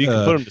is. Well, you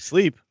can put him to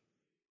sleep.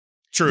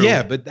 True.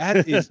 Yeah, but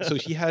that is so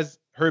she has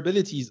her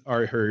abilities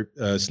are her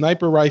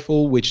sniper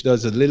rifle, which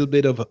does a little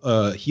bit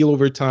of heal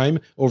over time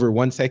over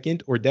 1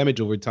 second, or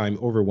damage over time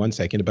over 1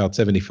 second, about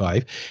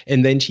 75.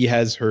 And then she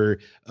has her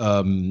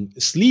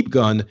sleep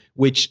gun,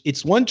 which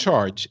it's one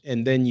charge,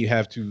 and then you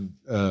have to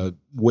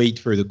wait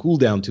for the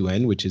cooldown to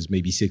end, which is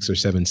maybe 6 or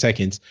 7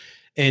 seconds.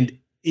 And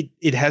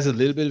it has a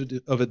little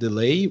bit of a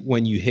delay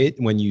when you hit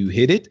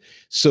it.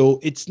 So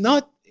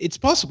it's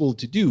possible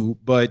to do,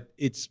 but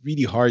it's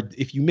really hard.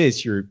 If you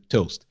miss, you're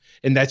toast.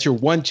 And that's your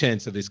one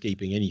chance of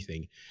escaping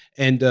anything.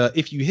 And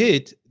if you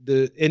hit,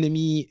 the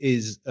enemy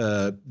is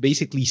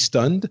basically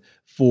stunned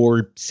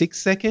for 6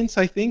 seconds,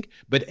 I think.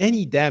 But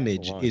any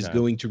damage A long is time.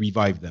 going to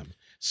revive them.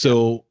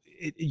 So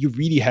you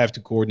really have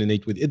to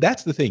coordinate with it.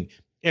 That's the thing.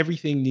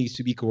 Everything needs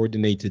to be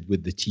coordinated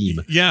with the team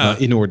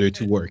in order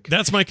to work.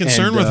 That's my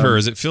concern And, with her.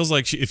 Is it feels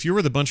like if you're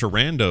with a bunch of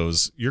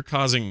randos, you're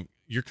causing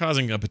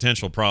a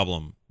potential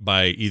problem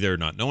by either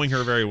not knowing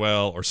her very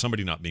well, or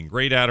somebody not being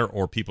great at her,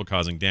 or people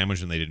causing damage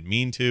when they didn't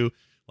mean to.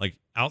 Like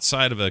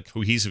outside of a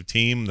cohesive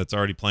team that's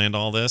already planned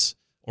all this,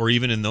 or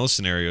even in those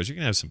scenarios, you're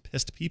gonna have some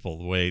pissed people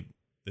the way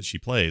that she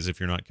plays if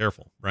you're not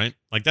careful, right?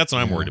 Like that's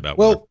what I'm worried about.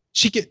 with her. Well,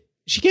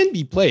 she can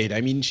be played. I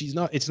mean,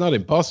 it's not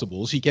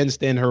impossible. She can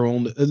stand her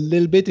own a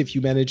little bit if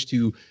you manage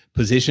to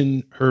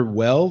position her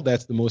well.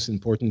 That's the most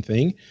important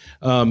thing.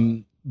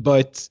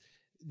 But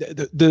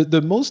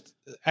the most,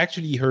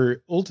 actually,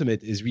 her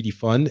ultimate is really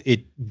fun.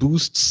 It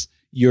boosts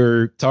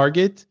your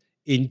target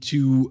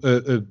into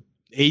a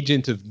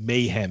agent of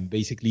mayhem.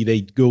 Basically,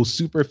 they go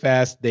super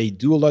fast, they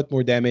do a lot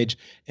more damage,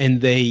 and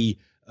they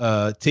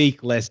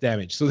take less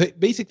damage. So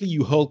basically,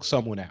 you Hulk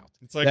someone out.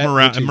 It's like which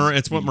is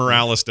it's what really fun.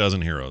 Morales does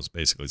in Heroes,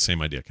 basically.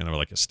 Same idea, kind of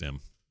like a stim.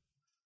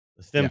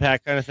 The stim Yeah.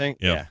 pack kind of thing.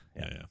 Yeah.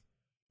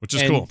 Which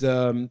is And,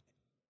 cool.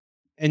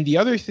 And the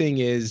other thing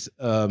is,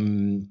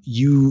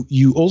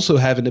 you also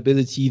have an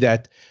ability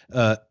that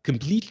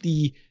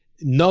completely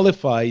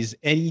nullifies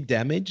any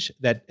damage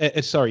that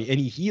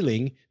any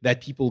healing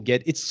that people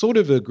get. It's sort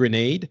of a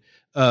grenade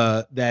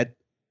that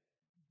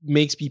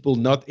makes people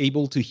not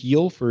able to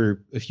heal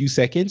for a few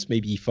seconds,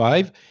 maybe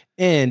 5,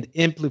 and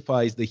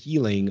amplifies the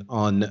healing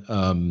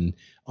on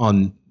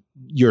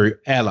your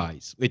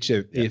allies, which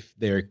if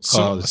they're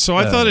caused. So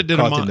I thought it did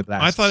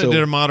it did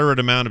a moderate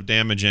amount of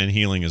damage and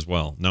healing as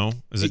well. No,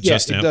 is it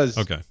just? It does.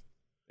 Okay.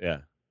 Yeah,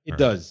 it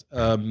does.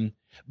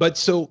 But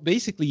so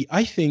basically,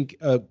 I think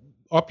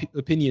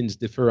opinions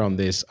differ on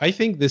this. I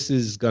think this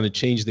is going to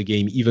change the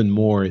game even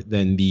more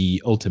than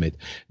the ultimate,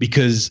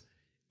 because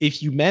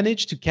if you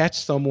manage to catch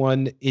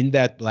someone in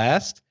that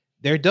blast,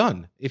 they're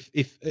done.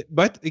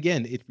 But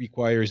again, it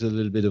requires a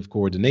little bit of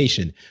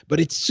coordination. But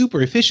it's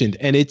super efficient,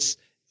 and it's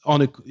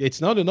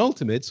not an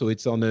ultimate, so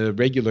it's on a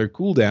regular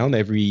cooldown.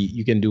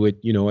 You can do it,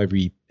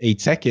 every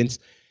 8 seconds.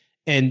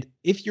 And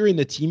if you're in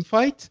a team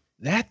fight,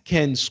 that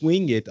can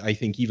swing it, I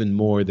think, even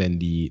more than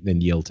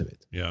the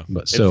ultimate. Yeah.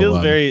 But it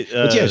feels very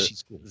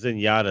she's cool.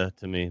 Zenyatta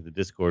to me, the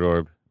Discord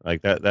orb,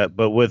 like that,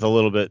 but with a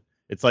little bit.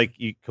 It's like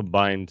you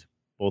combined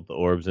both the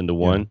orbs into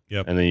one,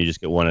 Yep. and then you just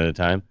get one at a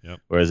time. Yep.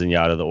 Whereas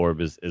Zenyatta, the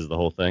orb is the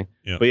whole thing.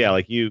 Yep. But yeah,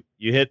 like you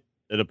hit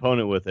an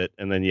opponent with it,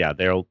 and then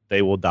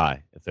they will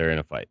die if they're in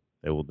a fight.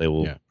 They will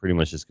pretty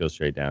much just go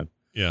straight down.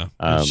 Yeah.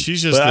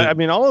 She's just. I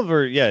mean,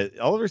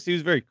 Oliver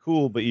seems very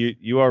cool, but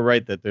you are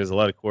right that there's a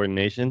lot of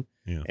coordination.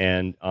 Yeah.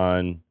 And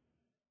on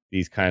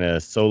these kind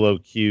of solo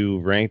queue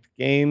ranked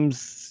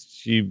games,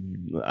 she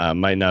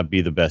might not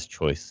be the best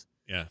choice.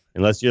 Yeah.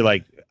 Unless you're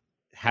like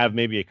have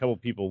maybe a couple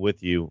people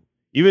with you,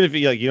 even if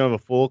you don't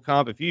have a full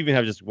comp. If you even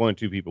have just 1 or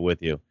 2 people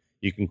with you,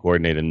 you can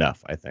coordinate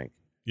enough, I think,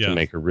 to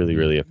make her really,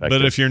 really effective.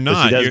 But if you're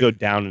not, she does go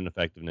down in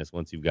effectiveness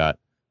once you've got a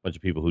bunch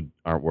of people who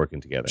aren't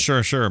working together.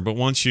 Sure. But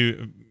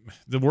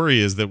the worry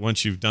is that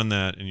once you've done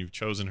that and you've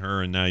chosen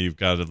her and now you've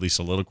got at least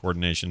a little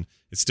coordination,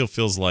 it still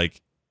feels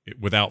like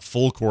without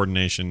full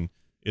coordination,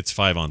 it's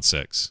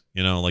 5-on-6.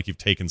 Like you've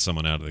taken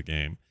someone out of the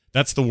game.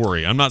 That's the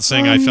worry. I'm not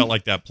saying I felt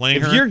like that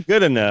playing her. If you're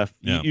good enough,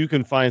 you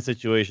can find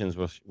situations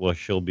where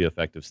she'll be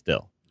effective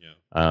still. Yeah.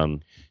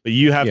 But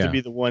you have to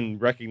be the one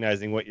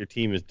recognizing what your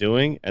team is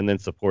doing and then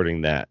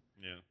supporting that.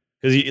 Yeah.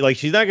 Because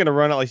she's not going to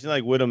run out. Like she's not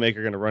like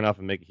Widowmaker going to run off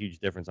and make a huge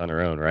difference on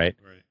her own, right?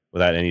 Right.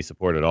 Without any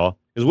support at all.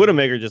 Because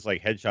Widowmaker just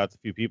like headshots a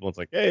few people. And it's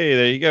like, hey,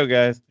 there you go,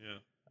 guys. Yeah.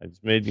 I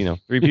just made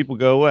 3 people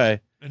go away.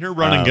 And her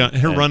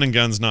running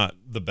gun's not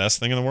the best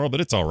thing in the world,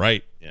 but it's all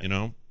right.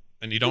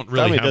 And you don't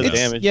really have that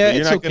damage. Yeah,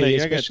 you're it's not okay.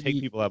 You're not going to take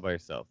people out by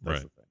yourself.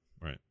 That's right.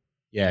 Right.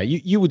 Yeah,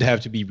 you would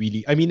have to be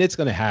really. I mean, it's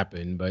going to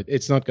happen, but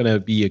it's not going to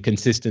be a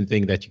consistent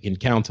thing that you can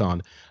count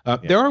on.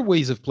 There are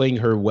ways of playing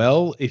her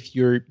well if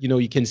you're,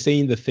 you can stay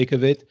in the thick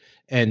of it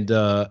and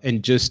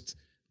just.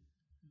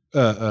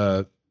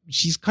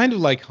 She's kind of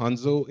like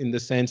Hanzo in the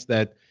sense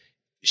that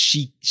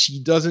she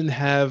doesn't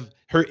have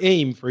her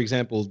aim, for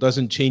example,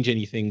 doesn't change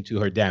anything to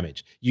her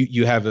damage.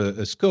 You have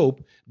a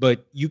scope,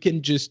 but you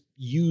can just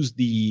use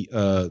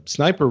the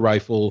sniper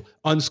rifle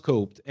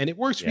unscoped, and it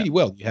works really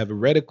well. You have a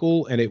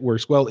reticle, and it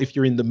works well if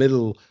you're in the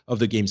middle of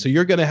the game. So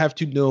you're going to have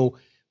to know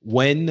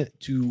when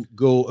to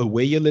go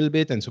away a little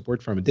bit and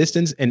support from a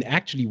distance, and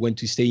actually when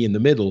to stay in the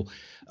middle.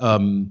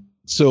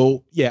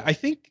 So, yeah, I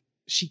think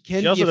she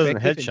can she also be doesn't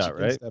effective. headshot,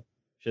 right?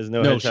 She has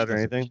no headshot or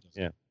anything?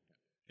 Yeah.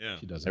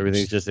 She doesn't.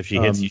 Everything's just if she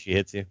hits you, she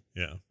hits you.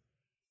 Yeah.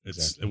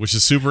 Which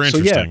is super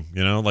interesting,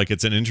 like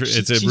it's an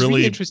she's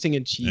really interesting,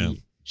 and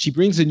she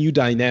brings a new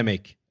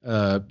dynamic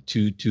to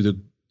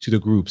the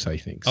groups, I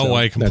think. So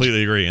I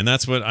completely agree, and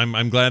that's what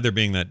I'm glad they're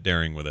being that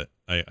daring with it.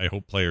 I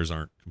hope players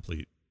aren't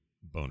complete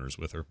boners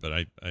with her,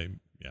 but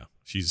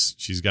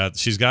she's got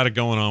it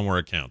going on where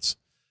it counts.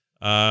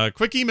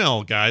 Quick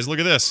email, guys. Look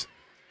at this.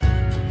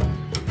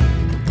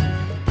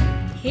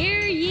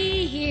 Hear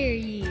ye, hear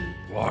ye.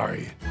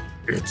 Why,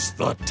 it's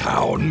the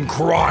Town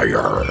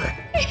Crier.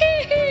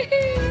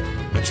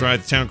 That's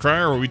right, the Town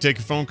Crier, where we take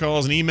your phone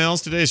calls and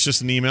emails. Today it's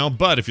just an email,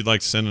 but if you'd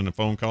like to send in a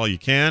phone call, you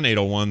can.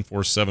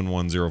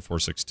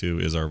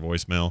 801-471-0462 is our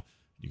voicemail.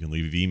 You can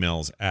leave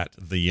emails at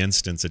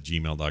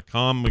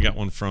theinstance@gmail.com. We got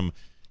one from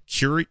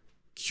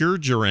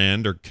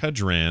Kurgerand or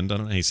Kudgerand. I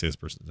don't know how you say this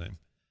person's name.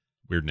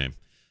 Weird name.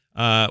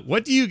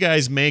 What do you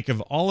guys make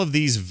of all of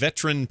these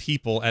veteran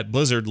people at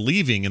Blizzard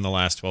leaving in the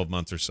last 12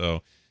 months or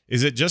so?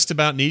 Is it just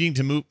about needing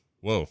to move?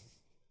 Whoa.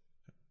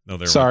 No,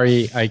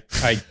 sorry, I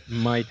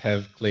might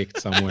have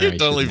clicked somewhere. You're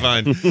totally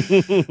fine.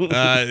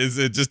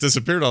 It just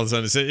disappeared all of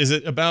a sudden. Is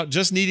it about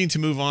just needing to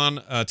move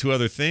on to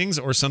other things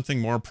or something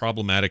more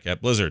problematic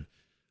at Blizzard?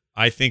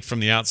 I think from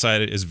the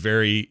outside, it is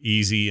very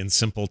easy and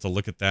simple to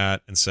look at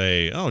that and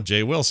say, oh,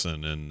 Jay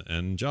Wilson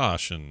and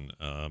Josh and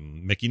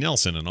Mickey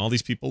Nelson and all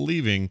these people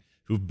leaving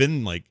who've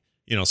been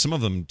some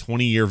of them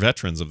 20-year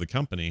veterans of the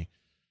company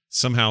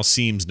somehow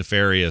seems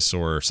nefarious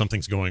or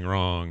something's going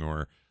wrong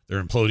or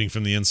they're imploding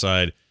from the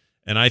inside.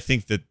 And I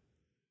think that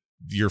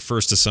your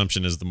first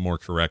assumption is the more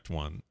correct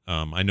one.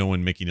 I know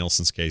in Mickey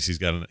Nelson's case, he's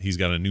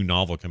got a new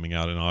novel coming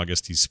out in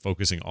August. He's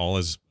focusing all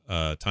his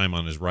time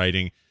on his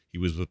writing. He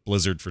was with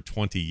Blizzard for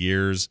 20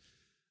 years.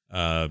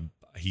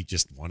 He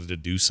just wanted to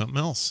do something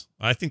else.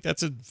 I think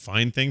that's a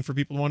fine thing for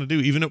people to want to do.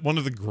 Even at one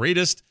of the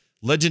greatest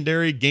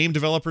legendary game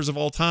developers of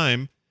all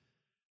time,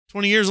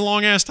 20 years a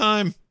long ass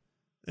time.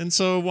 And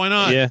so why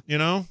not? Yeah. You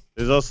know?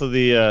 There's also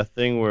the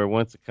thing where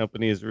once a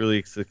company is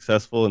really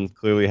successful and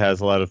clearly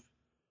has a lot of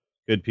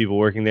good people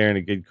working there and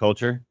a good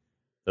culture,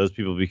 those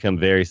people become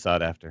very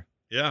sought after.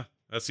 Yeah,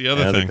 that's the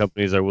other and thing. Other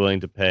companies are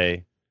willing to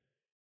pay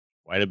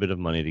quite a bit of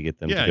money to get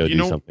them to go do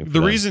something for the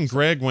them. reason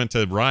Greg went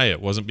to Riot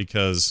wasn't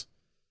because,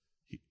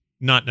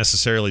 not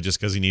necessarily just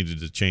because he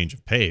needed a change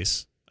of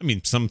pace. I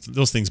mean,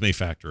 those things may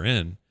factor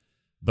in,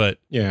 but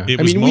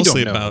it was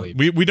mostly about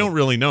we don't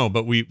really know,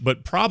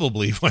 but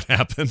probably what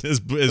happened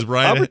is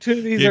Riot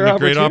opportunities gave are him a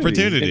great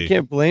opportunities. opportunity. You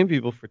can't blame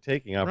people for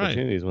taking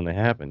opportunities when they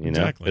happen, you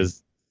know,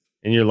 because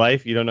in your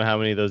life you don't know how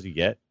many of those you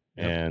get,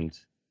 and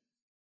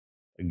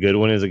a good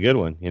one is a good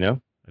one, you know.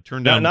 I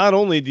turned down. Not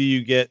only do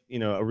you get, you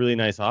know, a really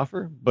nice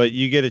offer, but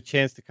you get a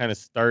chance to kind of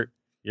start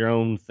your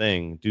own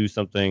thing, do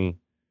something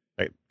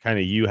that kind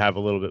of you have a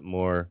little bit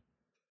more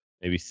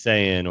maybe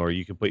say in, or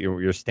you can put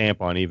your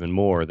stamp on even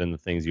more than the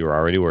things you were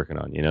already working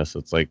on, you know. So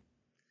it's like,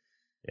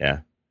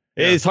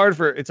 it's hard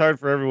for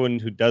everyone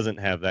who doesn't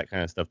have that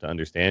kind of stuff to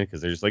understand,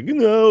 because they're just like,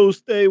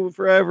 stay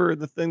forever,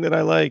 the thing that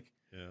I like.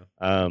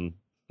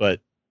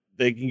 But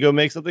they can go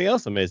make something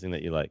else amazing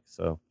that you like.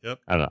 So I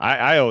don't know.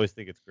 I always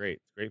think it's great.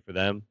 It's great for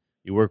them.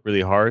 You work really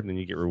hard and then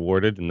you get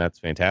rewarded, and that's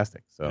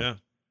fantastic. So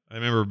I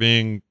remember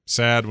being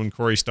sad when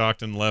Corey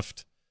Stockton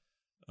left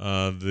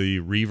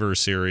the Reaver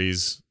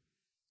series.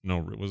 No,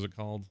 what was it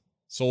called?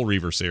 Soul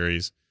Reaver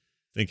series.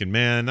 Thinking,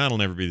 man, that'll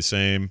never be the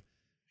same.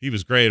 He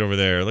was great over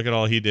there. Look at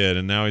all he did,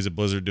 and now he's at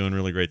Blizzard doing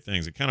really great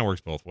things. It kind of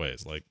works both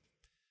ways. Like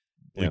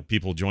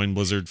people join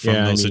Blizzard from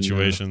those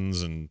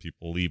situations, and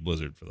people leave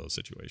Blizzard for those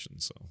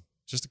situations. So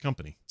it's just a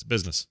company. It's a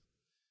business.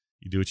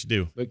 You do what you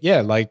do. But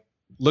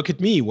look at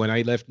me. When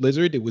I left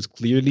Blizzard, it was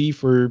clearly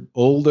for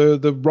all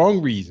the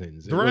wrong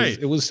reasons.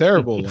 It was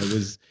terrible.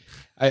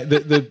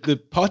 The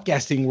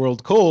podcasting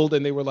world called,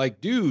 and they were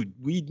like, dude,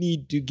 we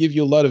need to give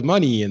you a lot of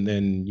money. And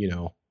then,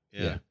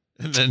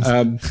 And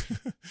then,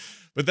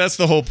 but that's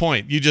the whole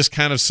point. You just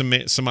kind of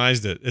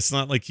surmised it. It's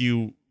not like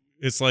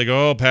it's like,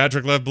 oh,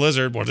 Patrick left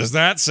Blizzard. What does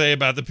that say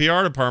about the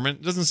PR department?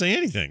 It doesn't say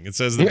anything. It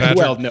says that Patrick.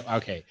 Well, no.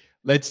 Okay.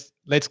 Let's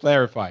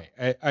clarify.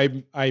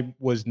 I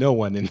was no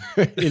one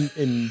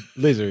in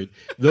Blizzard.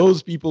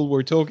 Those people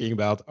we're talking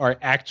about are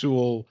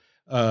actual,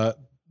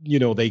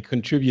 they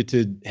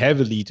contributed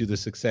heavily to the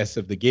success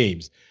of the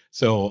games.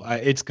 So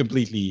it's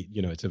completely,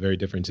 it's a very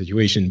different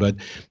situation. But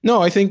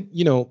no, I think,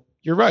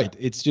 you're right.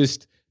 It's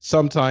just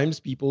sometimes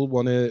people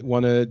want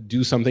to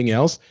do something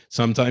else.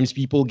 Sometimes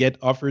people get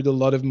offered a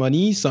lot of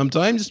money.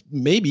 Sometimes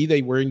maybe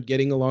they weren't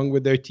getting along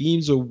with their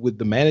teams or with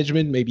the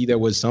management. Maybe there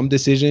was some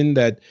decision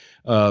that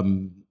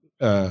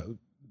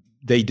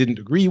they didn't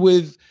agree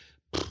with.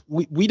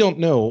 We don't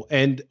know.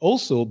 And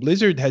also,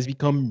 Blizzard has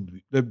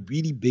become a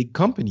really big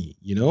company.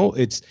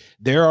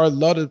 There are a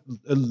lot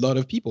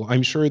of people.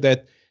 I'm sure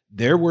that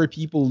there were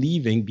people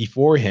leaving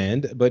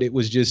beforehand, but it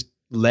was just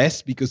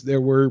less because there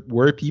were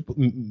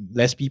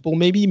less people.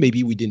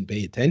 Maybe we didn't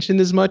pay attention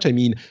as much. I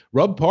mean,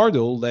 Rob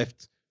Pardo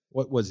left.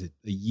 What was it?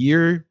 a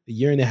year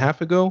and a half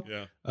ago?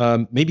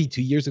 Yeah. Maybe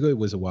 2 years ago. It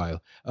was a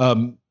while.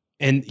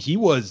 And he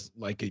was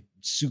like a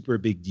super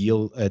big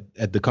deal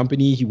at the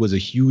company. He was a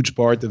huge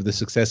part of the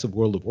success of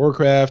World of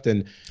Warcraft,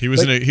 and he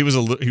was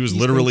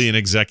literally an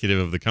executive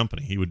of the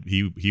company.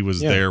 He was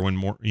there when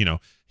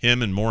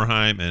him and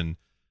Morheim and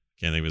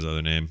can't think of his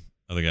other name,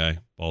 other guy,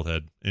 bald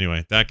head.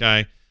 Anyway, that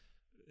guy,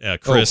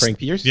 Chris, Frank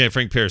Pierce. Yeah,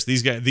 Frank Pierce.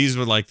 These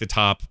were like the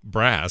top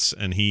brass,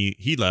 and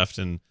he left.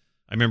 And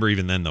I remember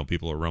even then though,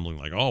 people were rumbling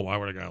like, oh, why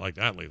would a guy like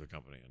that leave the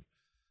company? And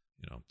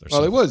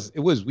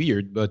it was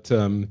weird, but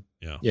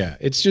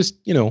it's just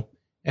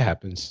it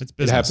happens. It's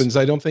business. It happens.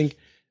 I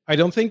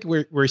don't think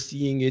we're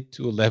seeing it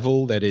to a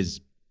level that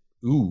is,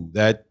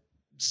 that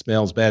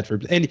smells bad for.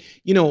 And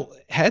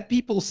had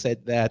people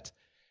said that,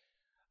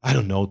 I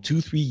don't know,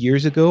 2-3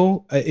 years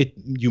ago,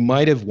 you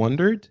might have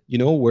wondered,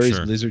 where is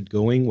Blizzard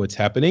going? What's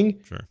happening?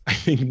 Sure. I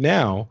think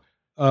now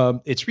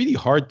it's really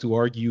hard to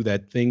argue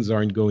that things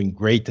aren't going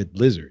great at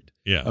Blizzard.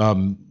 Yeah.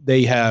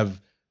 They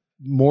have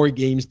more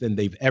games than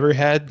they've ever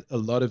had. A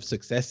lot of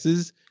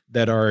successes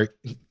that are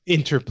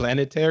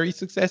interplanetary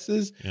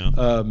successes. Yeah.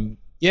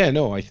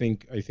 I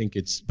think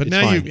it's. But it's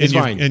now fine. It's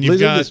fine.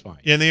 Blizzard is fine.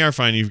 Yeah, and they are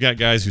fine. You've got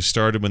guys who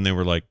started when they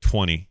were like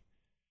 20,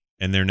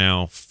 and they're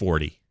now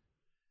 40,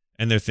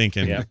 and they're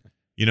thinking,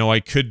 I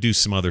could do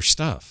some other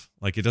stuff.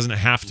 Like it doesn't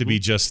have to be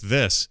just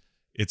this.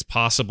 It's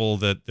possible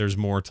that there's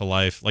more to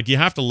life. Like you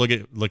have to look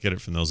at it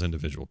from those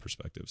individual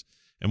perspectives.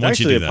 And once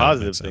actually you do a that,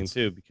 positive thing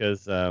too,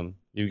 because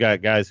you've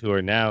got guys who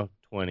are now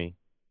 20,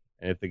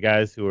 and if the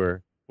guys who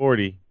are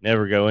 40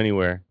 never go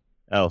anywhere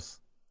else,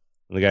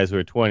 and the guys who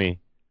are 20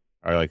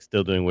 are like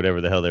still doing whatever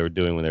the hell they were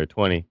doing when they were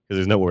 20, because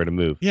there's nowhere to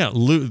move. Yeah,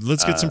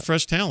 let's get some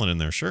fresh talent in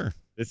there. Sure.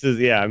 This has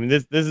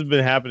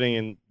been happening,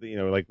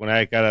 and like when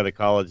I got out of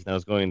college and I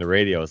was going into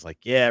radio, I was like,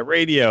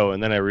 radio,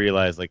 and then I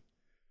realized like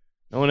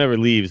No one ever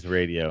leaves the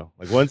radio.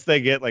 Like once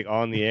they get like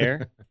on the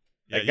air,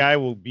 that guy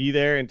will be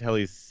there until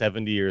he's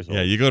 70 years old.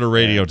 Yeah, you go to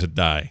radio to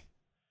die.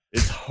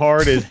 It's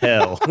hard as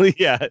hell.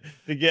 Yeah,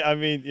 to get. I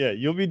mean, yeah,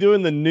 you'll be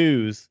doing the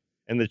news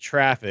and the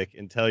traffic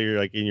until you're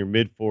like in your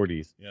mid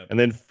 40s, and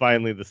then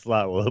finally the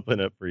slot will open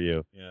up for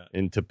you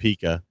in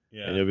Topeka,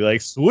 and you'll be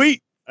like,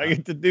 sweet, I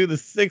get to do the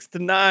 6 to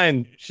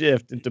 9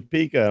 shift in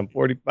Topeka. I'm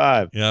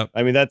 45. Yeah,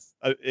 I mean that's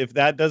if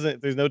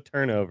there's no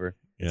turnover.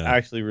 It's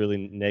actually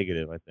really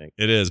negative, I think.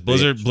 It is.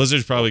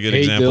 Blizzard's probably a good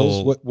hey,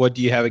 example. Dills, what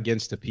do you have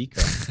against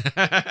Topeka?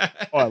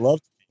 Oh, I love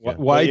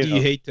Topeka. Why do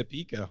you hate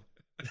Topeka?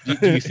 Do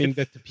you think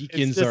that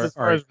Topekans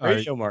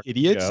are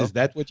idiots? Go. Is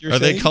that what you're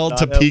saying? Are they called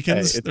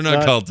Topekans? Okay. They're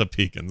not called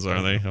Topekans,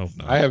 are they? Oh,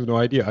 no. I have no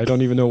idea. I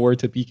don't even know where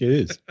Topeka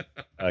is.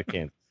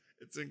 Kansas.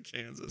 It's in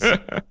Kansas.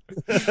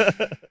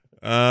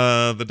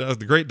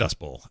 The Great Dust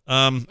Bowl.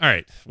 All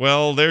right.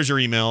 Well, there's your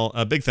email.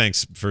 Big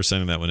thanks for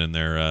sending that one in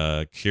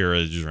there,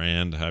 Kira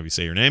Jrand, however you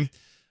say your name.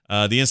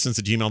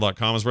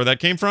 Theinstance@gmail.com is where that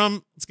came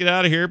from. Let's get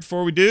out of here.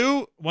 Before we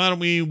do, why don't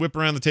we whip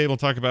around the table and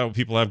talk about what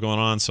people have going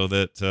on so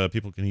that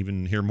people can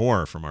even hear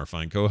more from our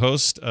fine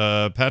co-host.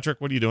 Patrick,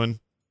 what are you doing?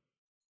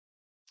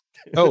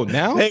 Oh,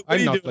 now? Hey,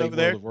 I'm not playing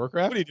World of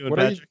Warcraft. What are you doing,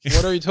 Patrick?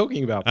 What are you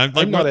talking about?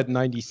 I'm not at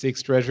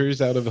 96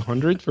 treasures out of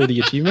 100 for the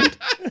achievement.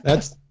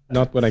 That's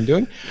not what I'm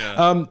doing.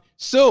 Yeah.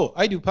 So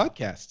I do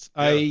podcasts.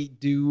 Yeah. I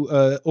do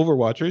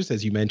Overwatchers,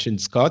 as you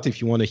mentioned, Scott,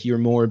 if you want to hear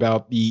more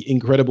about the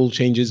incredible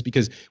changes,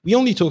 because we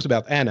only talked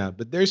about Ana,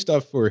 but there's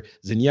stuff for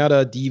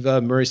Zenyatta, D.Va,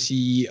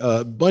 Mercy,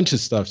 a bunch of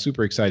stuff.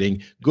 Super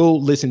exciting. Go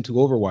listen to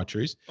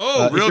Overwatchers.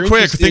 Oh, real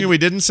quick, thing we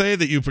didn't say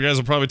that you guys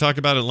will probably talk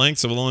about at length,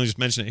 so we'll only just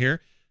mention it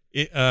here.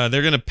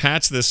 They're going to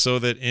patch this so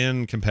that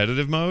in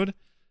competitive mode,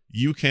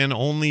 there can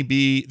only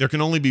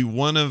be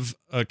one of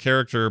a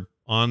character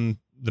on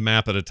the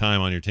map at a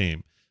time on your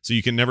team. So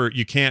you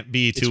can't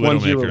be two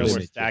Widowmakers. No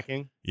more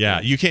stacking.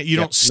 Yeah, you can't. You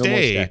don't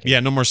stay.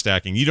 No more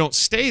stacking. You don't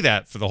stay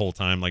that for the whole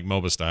time like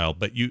MOBA style.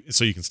 But you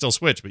can still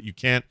switch, but you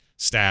can't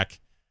stack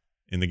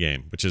in the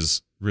game, which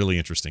is really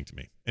interesting to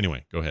me.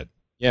 Anyway, go ahead.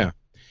 Yeah,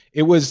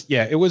 it was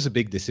a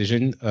big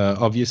decision.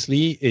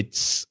 Obviously,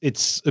 it's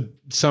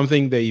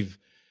something they've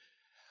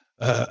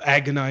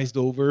agonized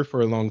over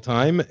for a long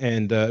time,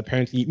 and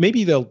apparently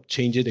maybe they'll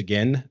change it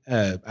again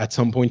at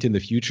some point in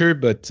the future,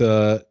 but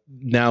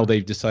now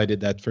they've decided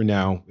that for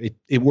now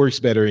it works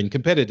better in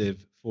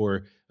competitive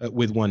for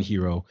with one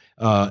hero.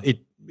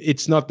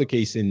 It's not the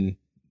case in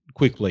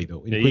quick play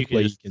though. In quick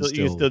play you can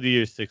still do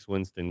your 6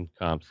 Winston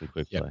comps in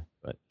quick play,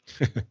 but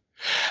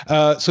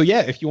so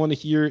yeah, if you want to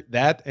hear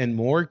that and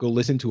more, go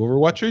listen to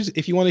Overwatchers.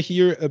 If you want to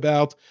hear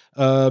about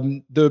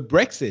the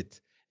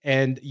Brexit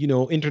and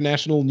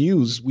international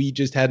news, we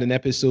just had an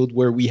episode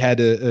where we had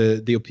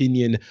the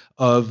opinion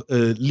of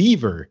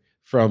Lever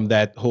from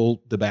that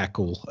whole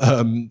debacle,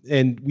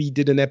 and we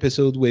did an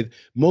episode with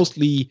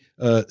mostly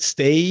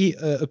stay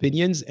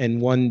opinions and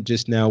one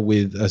just now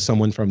with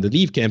someone from the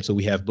Leave camp. So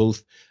we have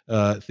both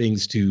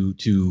things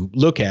to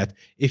look at.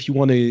 If you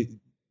want to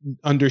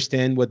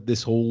understand what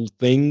this whole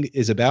thing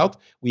is about,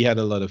 we had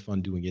a lot of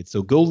fun doing it.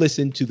 So go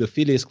listen to the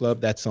Phileas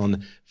Club. That's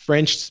on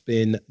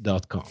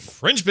FrenchSpin.com.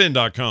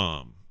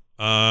 FrenchSpin.com.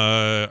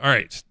 All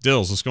right,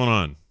 Dills, what's going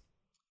on?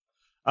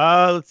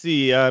 Let's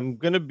see. I'm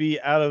going to be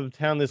out of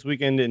town this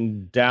weekend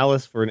in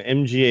Dallas for an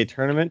MGA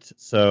tournament.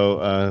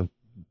 So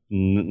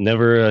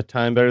never a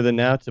time better than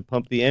now to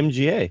pump the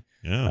MGA.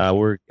 Yeah.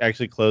 We're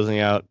actually closing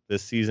out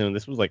this season.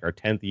 This was like our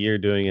 10th year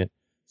doing it.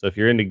 So if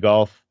you're into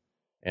golf,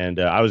 and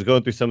I was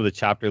going through some of the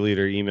chapter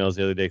leader emails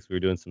the other day because we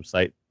were doing some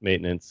site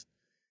maintenance,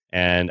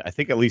 and I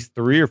think at least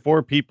 3 or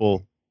 4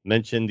 people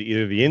mentioned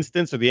either the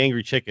Instance or the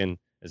Angry Chicken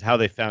is how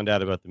they found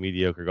out about the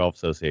Mediocre Golf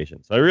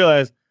Association. So I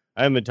realized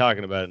I haven't been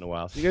talking about it in a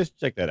while. So you guys should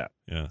check that out.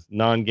 Yeah. It's a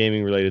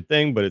non-gaming related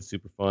thing, but it's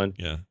super fun.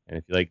 Yeah. And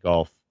if you like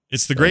golf.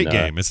 It's the great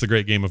game. It's the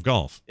great game of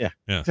golf. Yeah.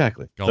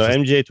 Exactly. Golf so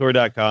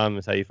mjtour.com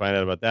is how you find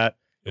out about that.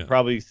 You'll Yeah.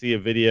 probably see a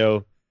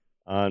video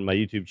on my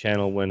YouTube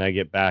channel when I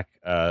get back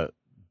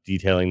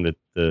detailing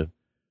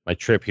my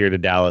trip here to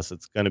Dallas.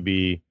 It's going to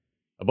be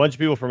a bunch of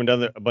people from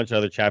a bunch of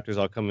other chapters.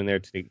 I'll come in there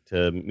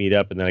to meet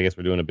up, and then I guess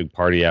we're doing a big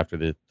party after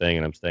the thing,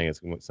 and I'm staying at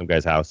some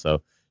guy's house.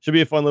 So should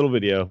be a fun little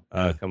video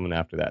coming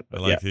after that.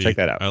 But check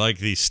that out. I like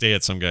the stay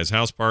at some guy's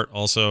house part.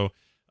 Also,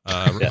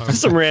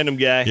 some random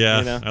guy.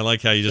 Yeah, I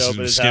like how you just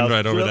skimmed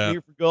right over that.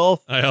 Here for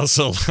golf. I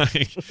also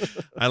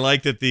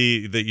like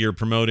that you're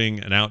promoting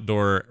an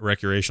outdoor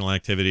recreational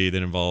activity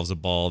that involves a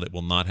ball that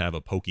will not have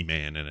a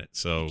Pokemon in it.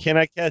 So can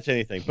I catch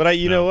anything? But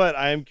you know what?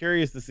 I am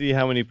curious to see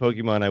how many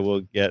Pokemon I will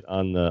get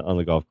on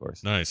the golf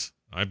course. Nice.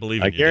 I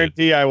believe in you. I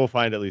guarantee I will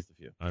find at least a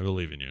few. I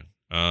believe in you.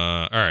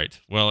 All right.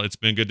 Well, it's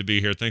been good to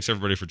be here. Thanks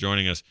everybody for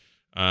joining us.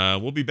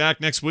 We'll be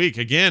back next week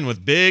again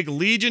with big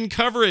Legion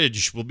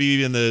coverage. We'll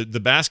be in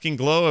the basking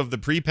glow of the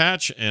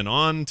pre-patch and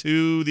on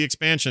to the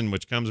expansion,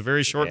 which comes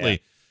very shortly. Yeah.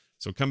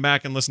 So come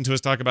back and listen to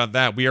us talk about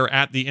that. We are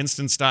at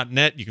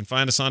theinstance.net. You can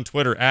find us on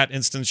Twitter at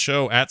Instance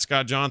Show, at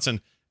Scott Johnson,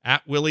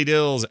 at Willie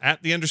Dills,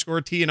 at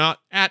 _T, and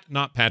at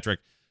Not Patrick.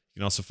 You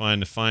can also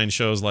find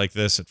shows like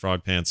this at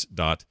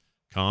frogpants.com.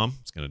 frogpants.com.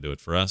 It's going to do it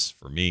for us,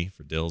 for me,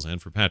 for Dills,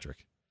 and for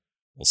Patrick.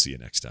 We'll see you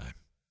next time.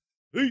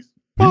 Peace.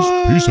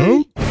 Peace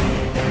out.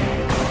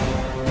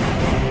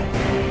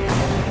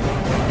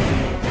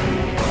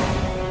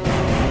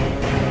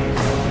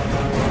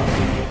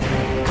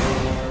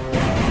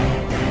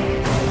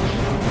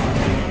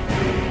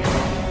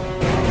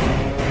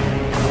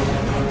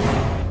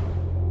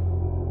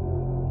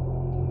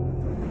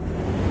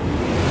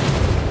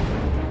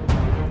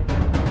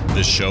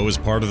 This show is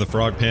part of the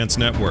Frog Pants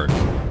Network.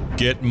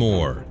 Get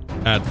more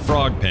at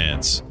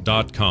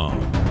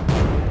frogpants.com.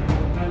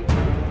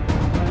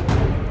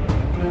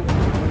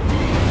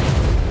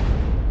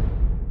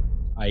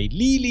 I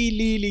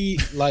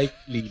like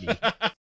Lily.